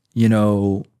out,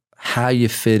 how you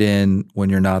fit in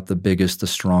when you're not the biggest, the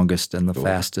strongest, and the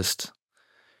fastest.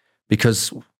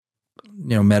 Because,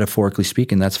 metaphorically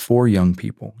speaking, that's for young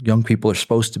people. Young people are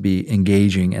supposed to be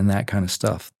engaging in that kind of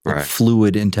stuff. Right.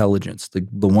 Fluid intelligence,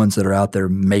 the ones that are out there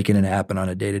making it happen on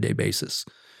a day-to-day basis.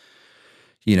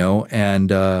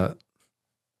 And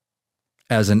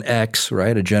as an X,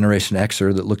 right, a Generation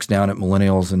Xer that looks down at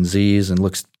millennials and Zs and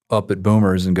looks up at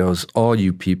boomers and goes, all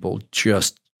you people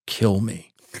just kill me.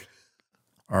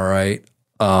 All right.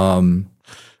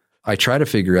 I try to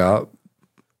figure out,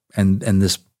 and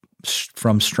this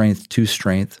from strength to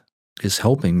strength is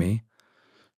helping me,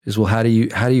 is, well, how do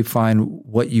you find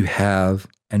what you have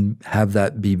and have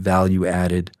that be value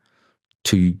added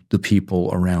to the people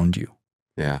around you?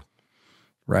 Yeah.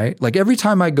 Right? Like every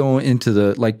time I go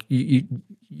into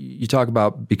you talk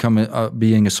about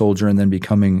being a soldier and then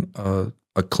becoming a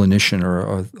clinician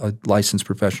or a licensed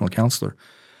professional counselor.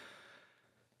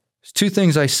 There's two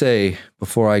things I say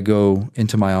before I go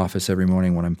into my office every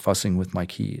morning when I'm fussing with my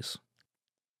keys.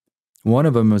 One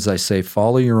of them is I say,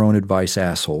 follow your own advice,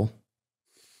 asshole.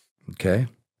 Okay?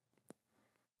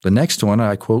 The next one,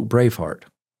 I quote Braveheart,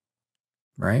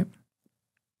 right?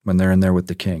 When they're in there with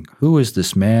the king. Who is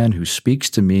this man who speaks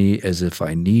to me as if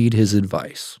I need his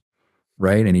advice?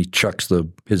 Right? And he chucks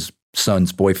his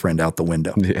son's boyfriend out the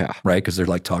window. Yeah. Right? Because they're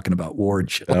like talking about war and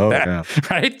shit like that. Yeah.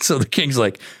 Right? So the king's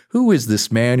like, who is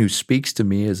this man who speaks to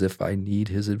me as if I need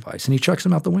his advice? And he chucks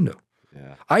him out the window.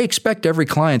 Yeah. I expect every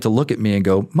client to look at me and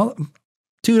go,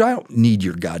 dude, I don't need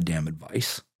your goddamn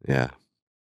advice. Yeah.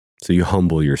 So you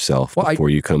humble yourself before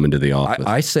you come into the office.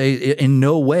 I say in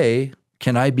no way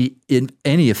can I be in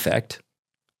any effect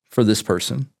for this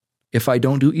person if I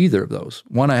don't do either of those.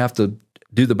 One, I have to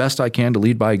do the best I can to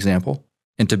lead by example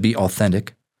and to be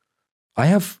authentic. I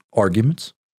have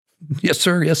arguments. Yes,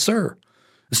 sir. Yes, sir.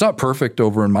 It's not perfect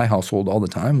over in my household all the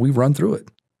time. We run through it.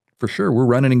 For sure. We're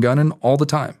running and gunning all the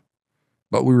time.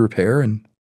 But we repair and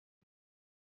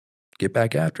get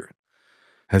back after it.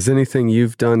 Has anything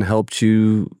you've done helped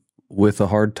you with a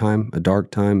hard time, a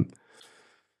dark time?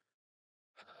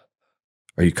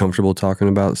 Are you comfortable talking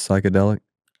about psychedelic?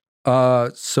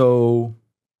 So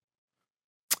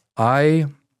I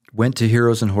went to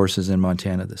Heroes and Horses in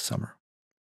Montana this summer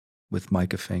with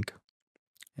Micah Fink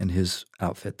and his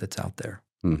outfit that's out there.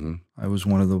 Mm-hmm. I was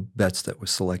one of the vets that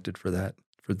was selected for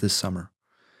this summer.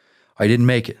 I didn't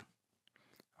make it.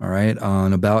 All right.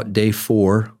 On about day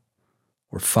 4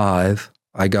 or 5,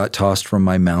 I got tossed from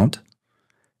my mount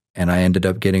and I ended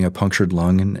up getting a punctured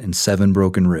lung and 7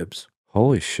 broken ribs.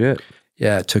 Holy shit.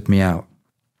 Yeah, it took me out.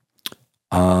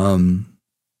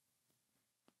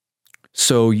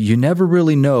 So you never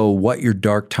really know what your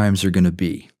dark times are going to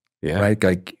be. Yeah. Right?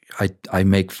 Like I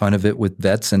make fun of it with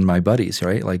vets and my buddies,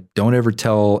 right? Like, don't ever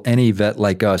tell any vet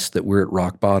like us that we're at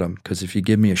rock bottom, because if you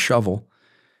give me a shovel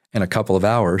in a couple of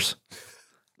hours,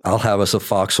 I'll have us a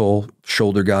foxhole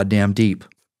shoulder goddamn deep.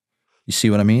 You see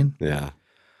what I mean? Yeah.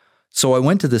 So I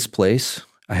went to this place.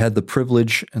 I had the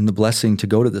privilege and the blessing to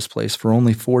go to this place for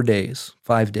only 4 days,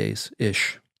 5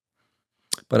 days-ish.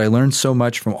 But I learned so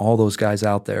much from all those guys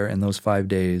out there in those 5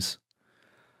 days.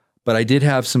 But I did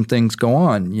have some things go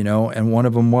on, and one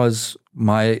of them was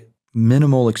my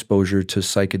minimal exposure to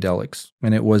psychedelics.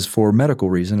 And it was for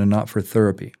medical reason and not for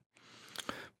therapy.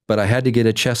 But I had to get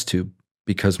a chest tube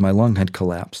because my lung had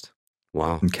collapsed.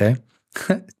 Wow. Okay.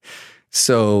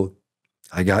 So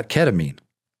I got ketamine.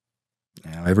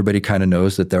 Now, everybody kind of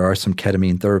knows that there are some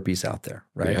ketamine therapies out there,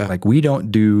 right? Yeah. Like, we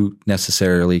don't do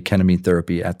necessarily ketamine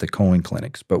therapy at the Cohen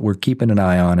clinics, but we're keeping an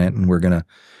eye on it, and we're going to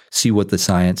see what the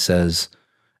science says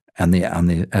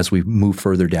as we move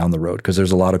further down the road, because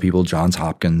there's a lot of people, Johns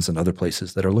Hopkins and other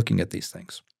places, that are looking at these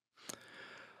things.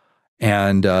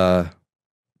 And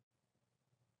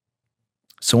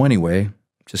so anyway,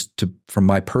 from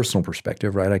my personal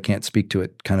perspective, right? I can't speak to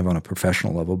it kind of on a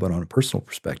professional level, but on a personal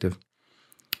perspective,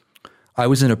 I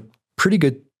was in a pretty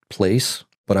good place,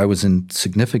 but I was in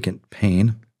significant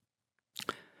pain.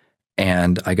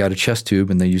 And I got a chest tube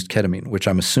and they used ketamine, which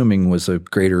I'm assuming was a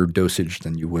greater dosage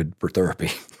than you would for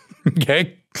therapy.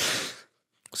 Okay.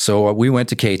 So we went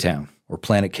to K-Town or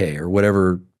Planet K or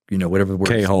whatever word.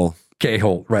 K-hole.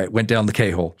 K-hole, right. Went down the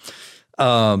K-hole.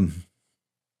 And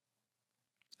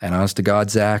And honest to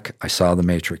God, Zach, I saw the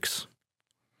Matrix.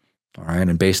 All right.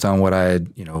 And based on what I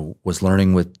had, was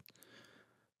learning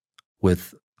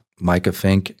with Micah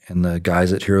Fink and the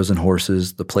guys at Heroes and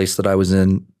Horses, the place that I was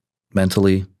in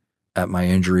mentally at my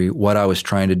injury, what I was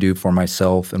trying to do for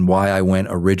myself and why I went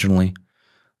originally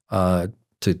to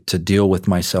deal with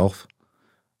myself.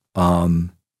 I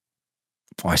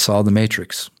saw the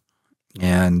Matrix.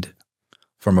 And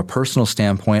from a personal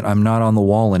standpoint, I'm not on the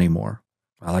wall anymore.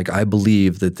 I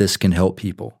believe that this can help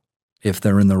people if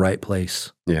they're in the right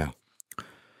place. Yeah.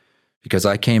 Because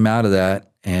I came out of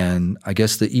that, and I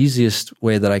guess the easiest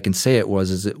way that I can say it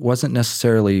is it wasn't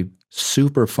necessarily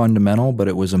super fundamental, but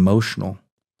it was emotional.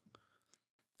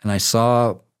 And I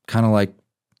saw kind of like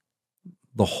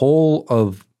the whole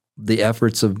of the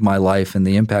efforts of my life and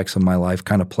the impacts of my life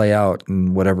kind of play out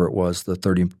in whatever it was, the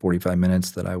 30, 45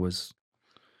 minutes that I was,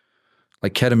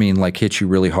 like ketamine hits you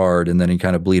really hard and then you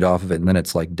kind of bleed off of it and then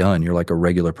it's like done. You're like a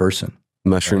regular person.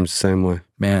 Mushrooms, same way.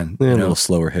 Man. Yeah, a little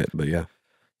slower hit, but yeah.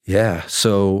 Yeah.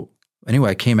 So anyway,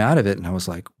 I came out of it and I was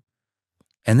like,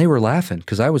 and they were laughing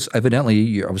because I was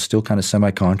still kind of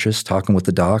semi-conscious, talking with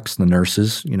the docs, the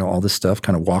nurses, all this stuff,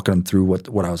 kind of walking them through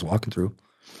what I was walking through.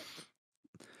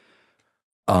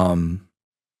 But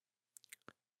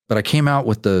I came out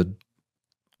with the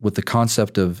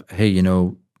concept of, hey,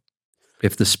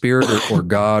 if the spirit or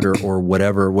God or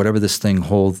whatever this thing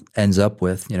ends up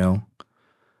with,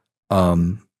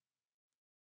 and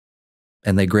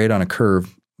they grade on a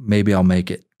curve, maybe I'll make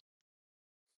it.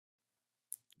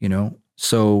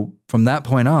 So from that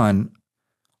point on,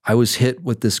 I was hit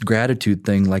with this gratitude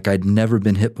thing like I'd never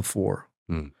been hit before.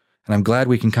 And I'm glad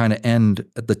we can kind of end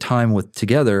at the time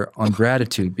together on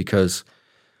gratitude because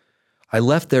I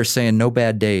left there saying no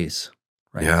bad days,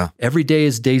 right? Yeah. Every day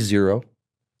is day zero.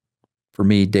 For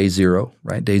me, day zero,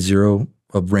 right? Day zero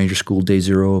of Ranger School, day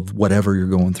zero of whatever you're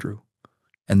going through.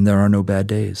 And there are no bad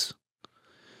days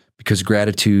because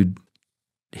gratitude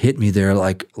hit me there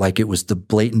like it was the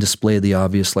blatant display of the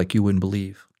obvious like you wouldn't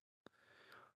believe.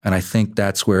 And I think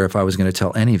that's where if I was going to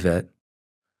tell any vet,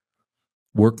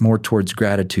 work more towards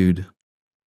gratitude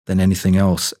than anything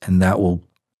else, and that will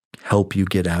help you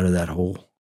get out of that hole.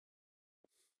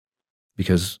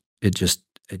 Because it just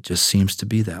seems to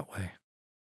be that way.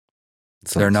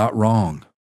 They're not wrong.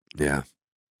 Yeah.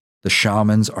 The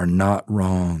shamans are not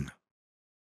wrong.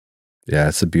 Yeah,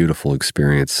 it's a beautiful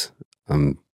experience.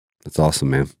 That's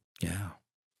awesome, man. Yeah.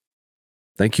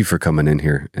 Thank you for coming in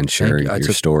here and sharing your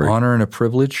story. It's an honor and a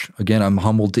privilege. Again, I'm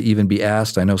humbled to even be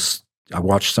asked. I know I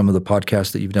watched some of the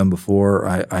podcasts that you've done before.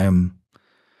 I'm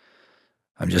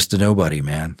just a nobody,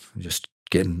 man.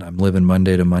 I'm living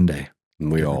Monday to Monday.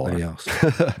 We all are. Everybody else.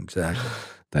 Exactly.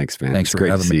 Thanks, man. Thanks it's for great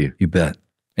having to see me. you. You bet.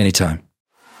 Anytime.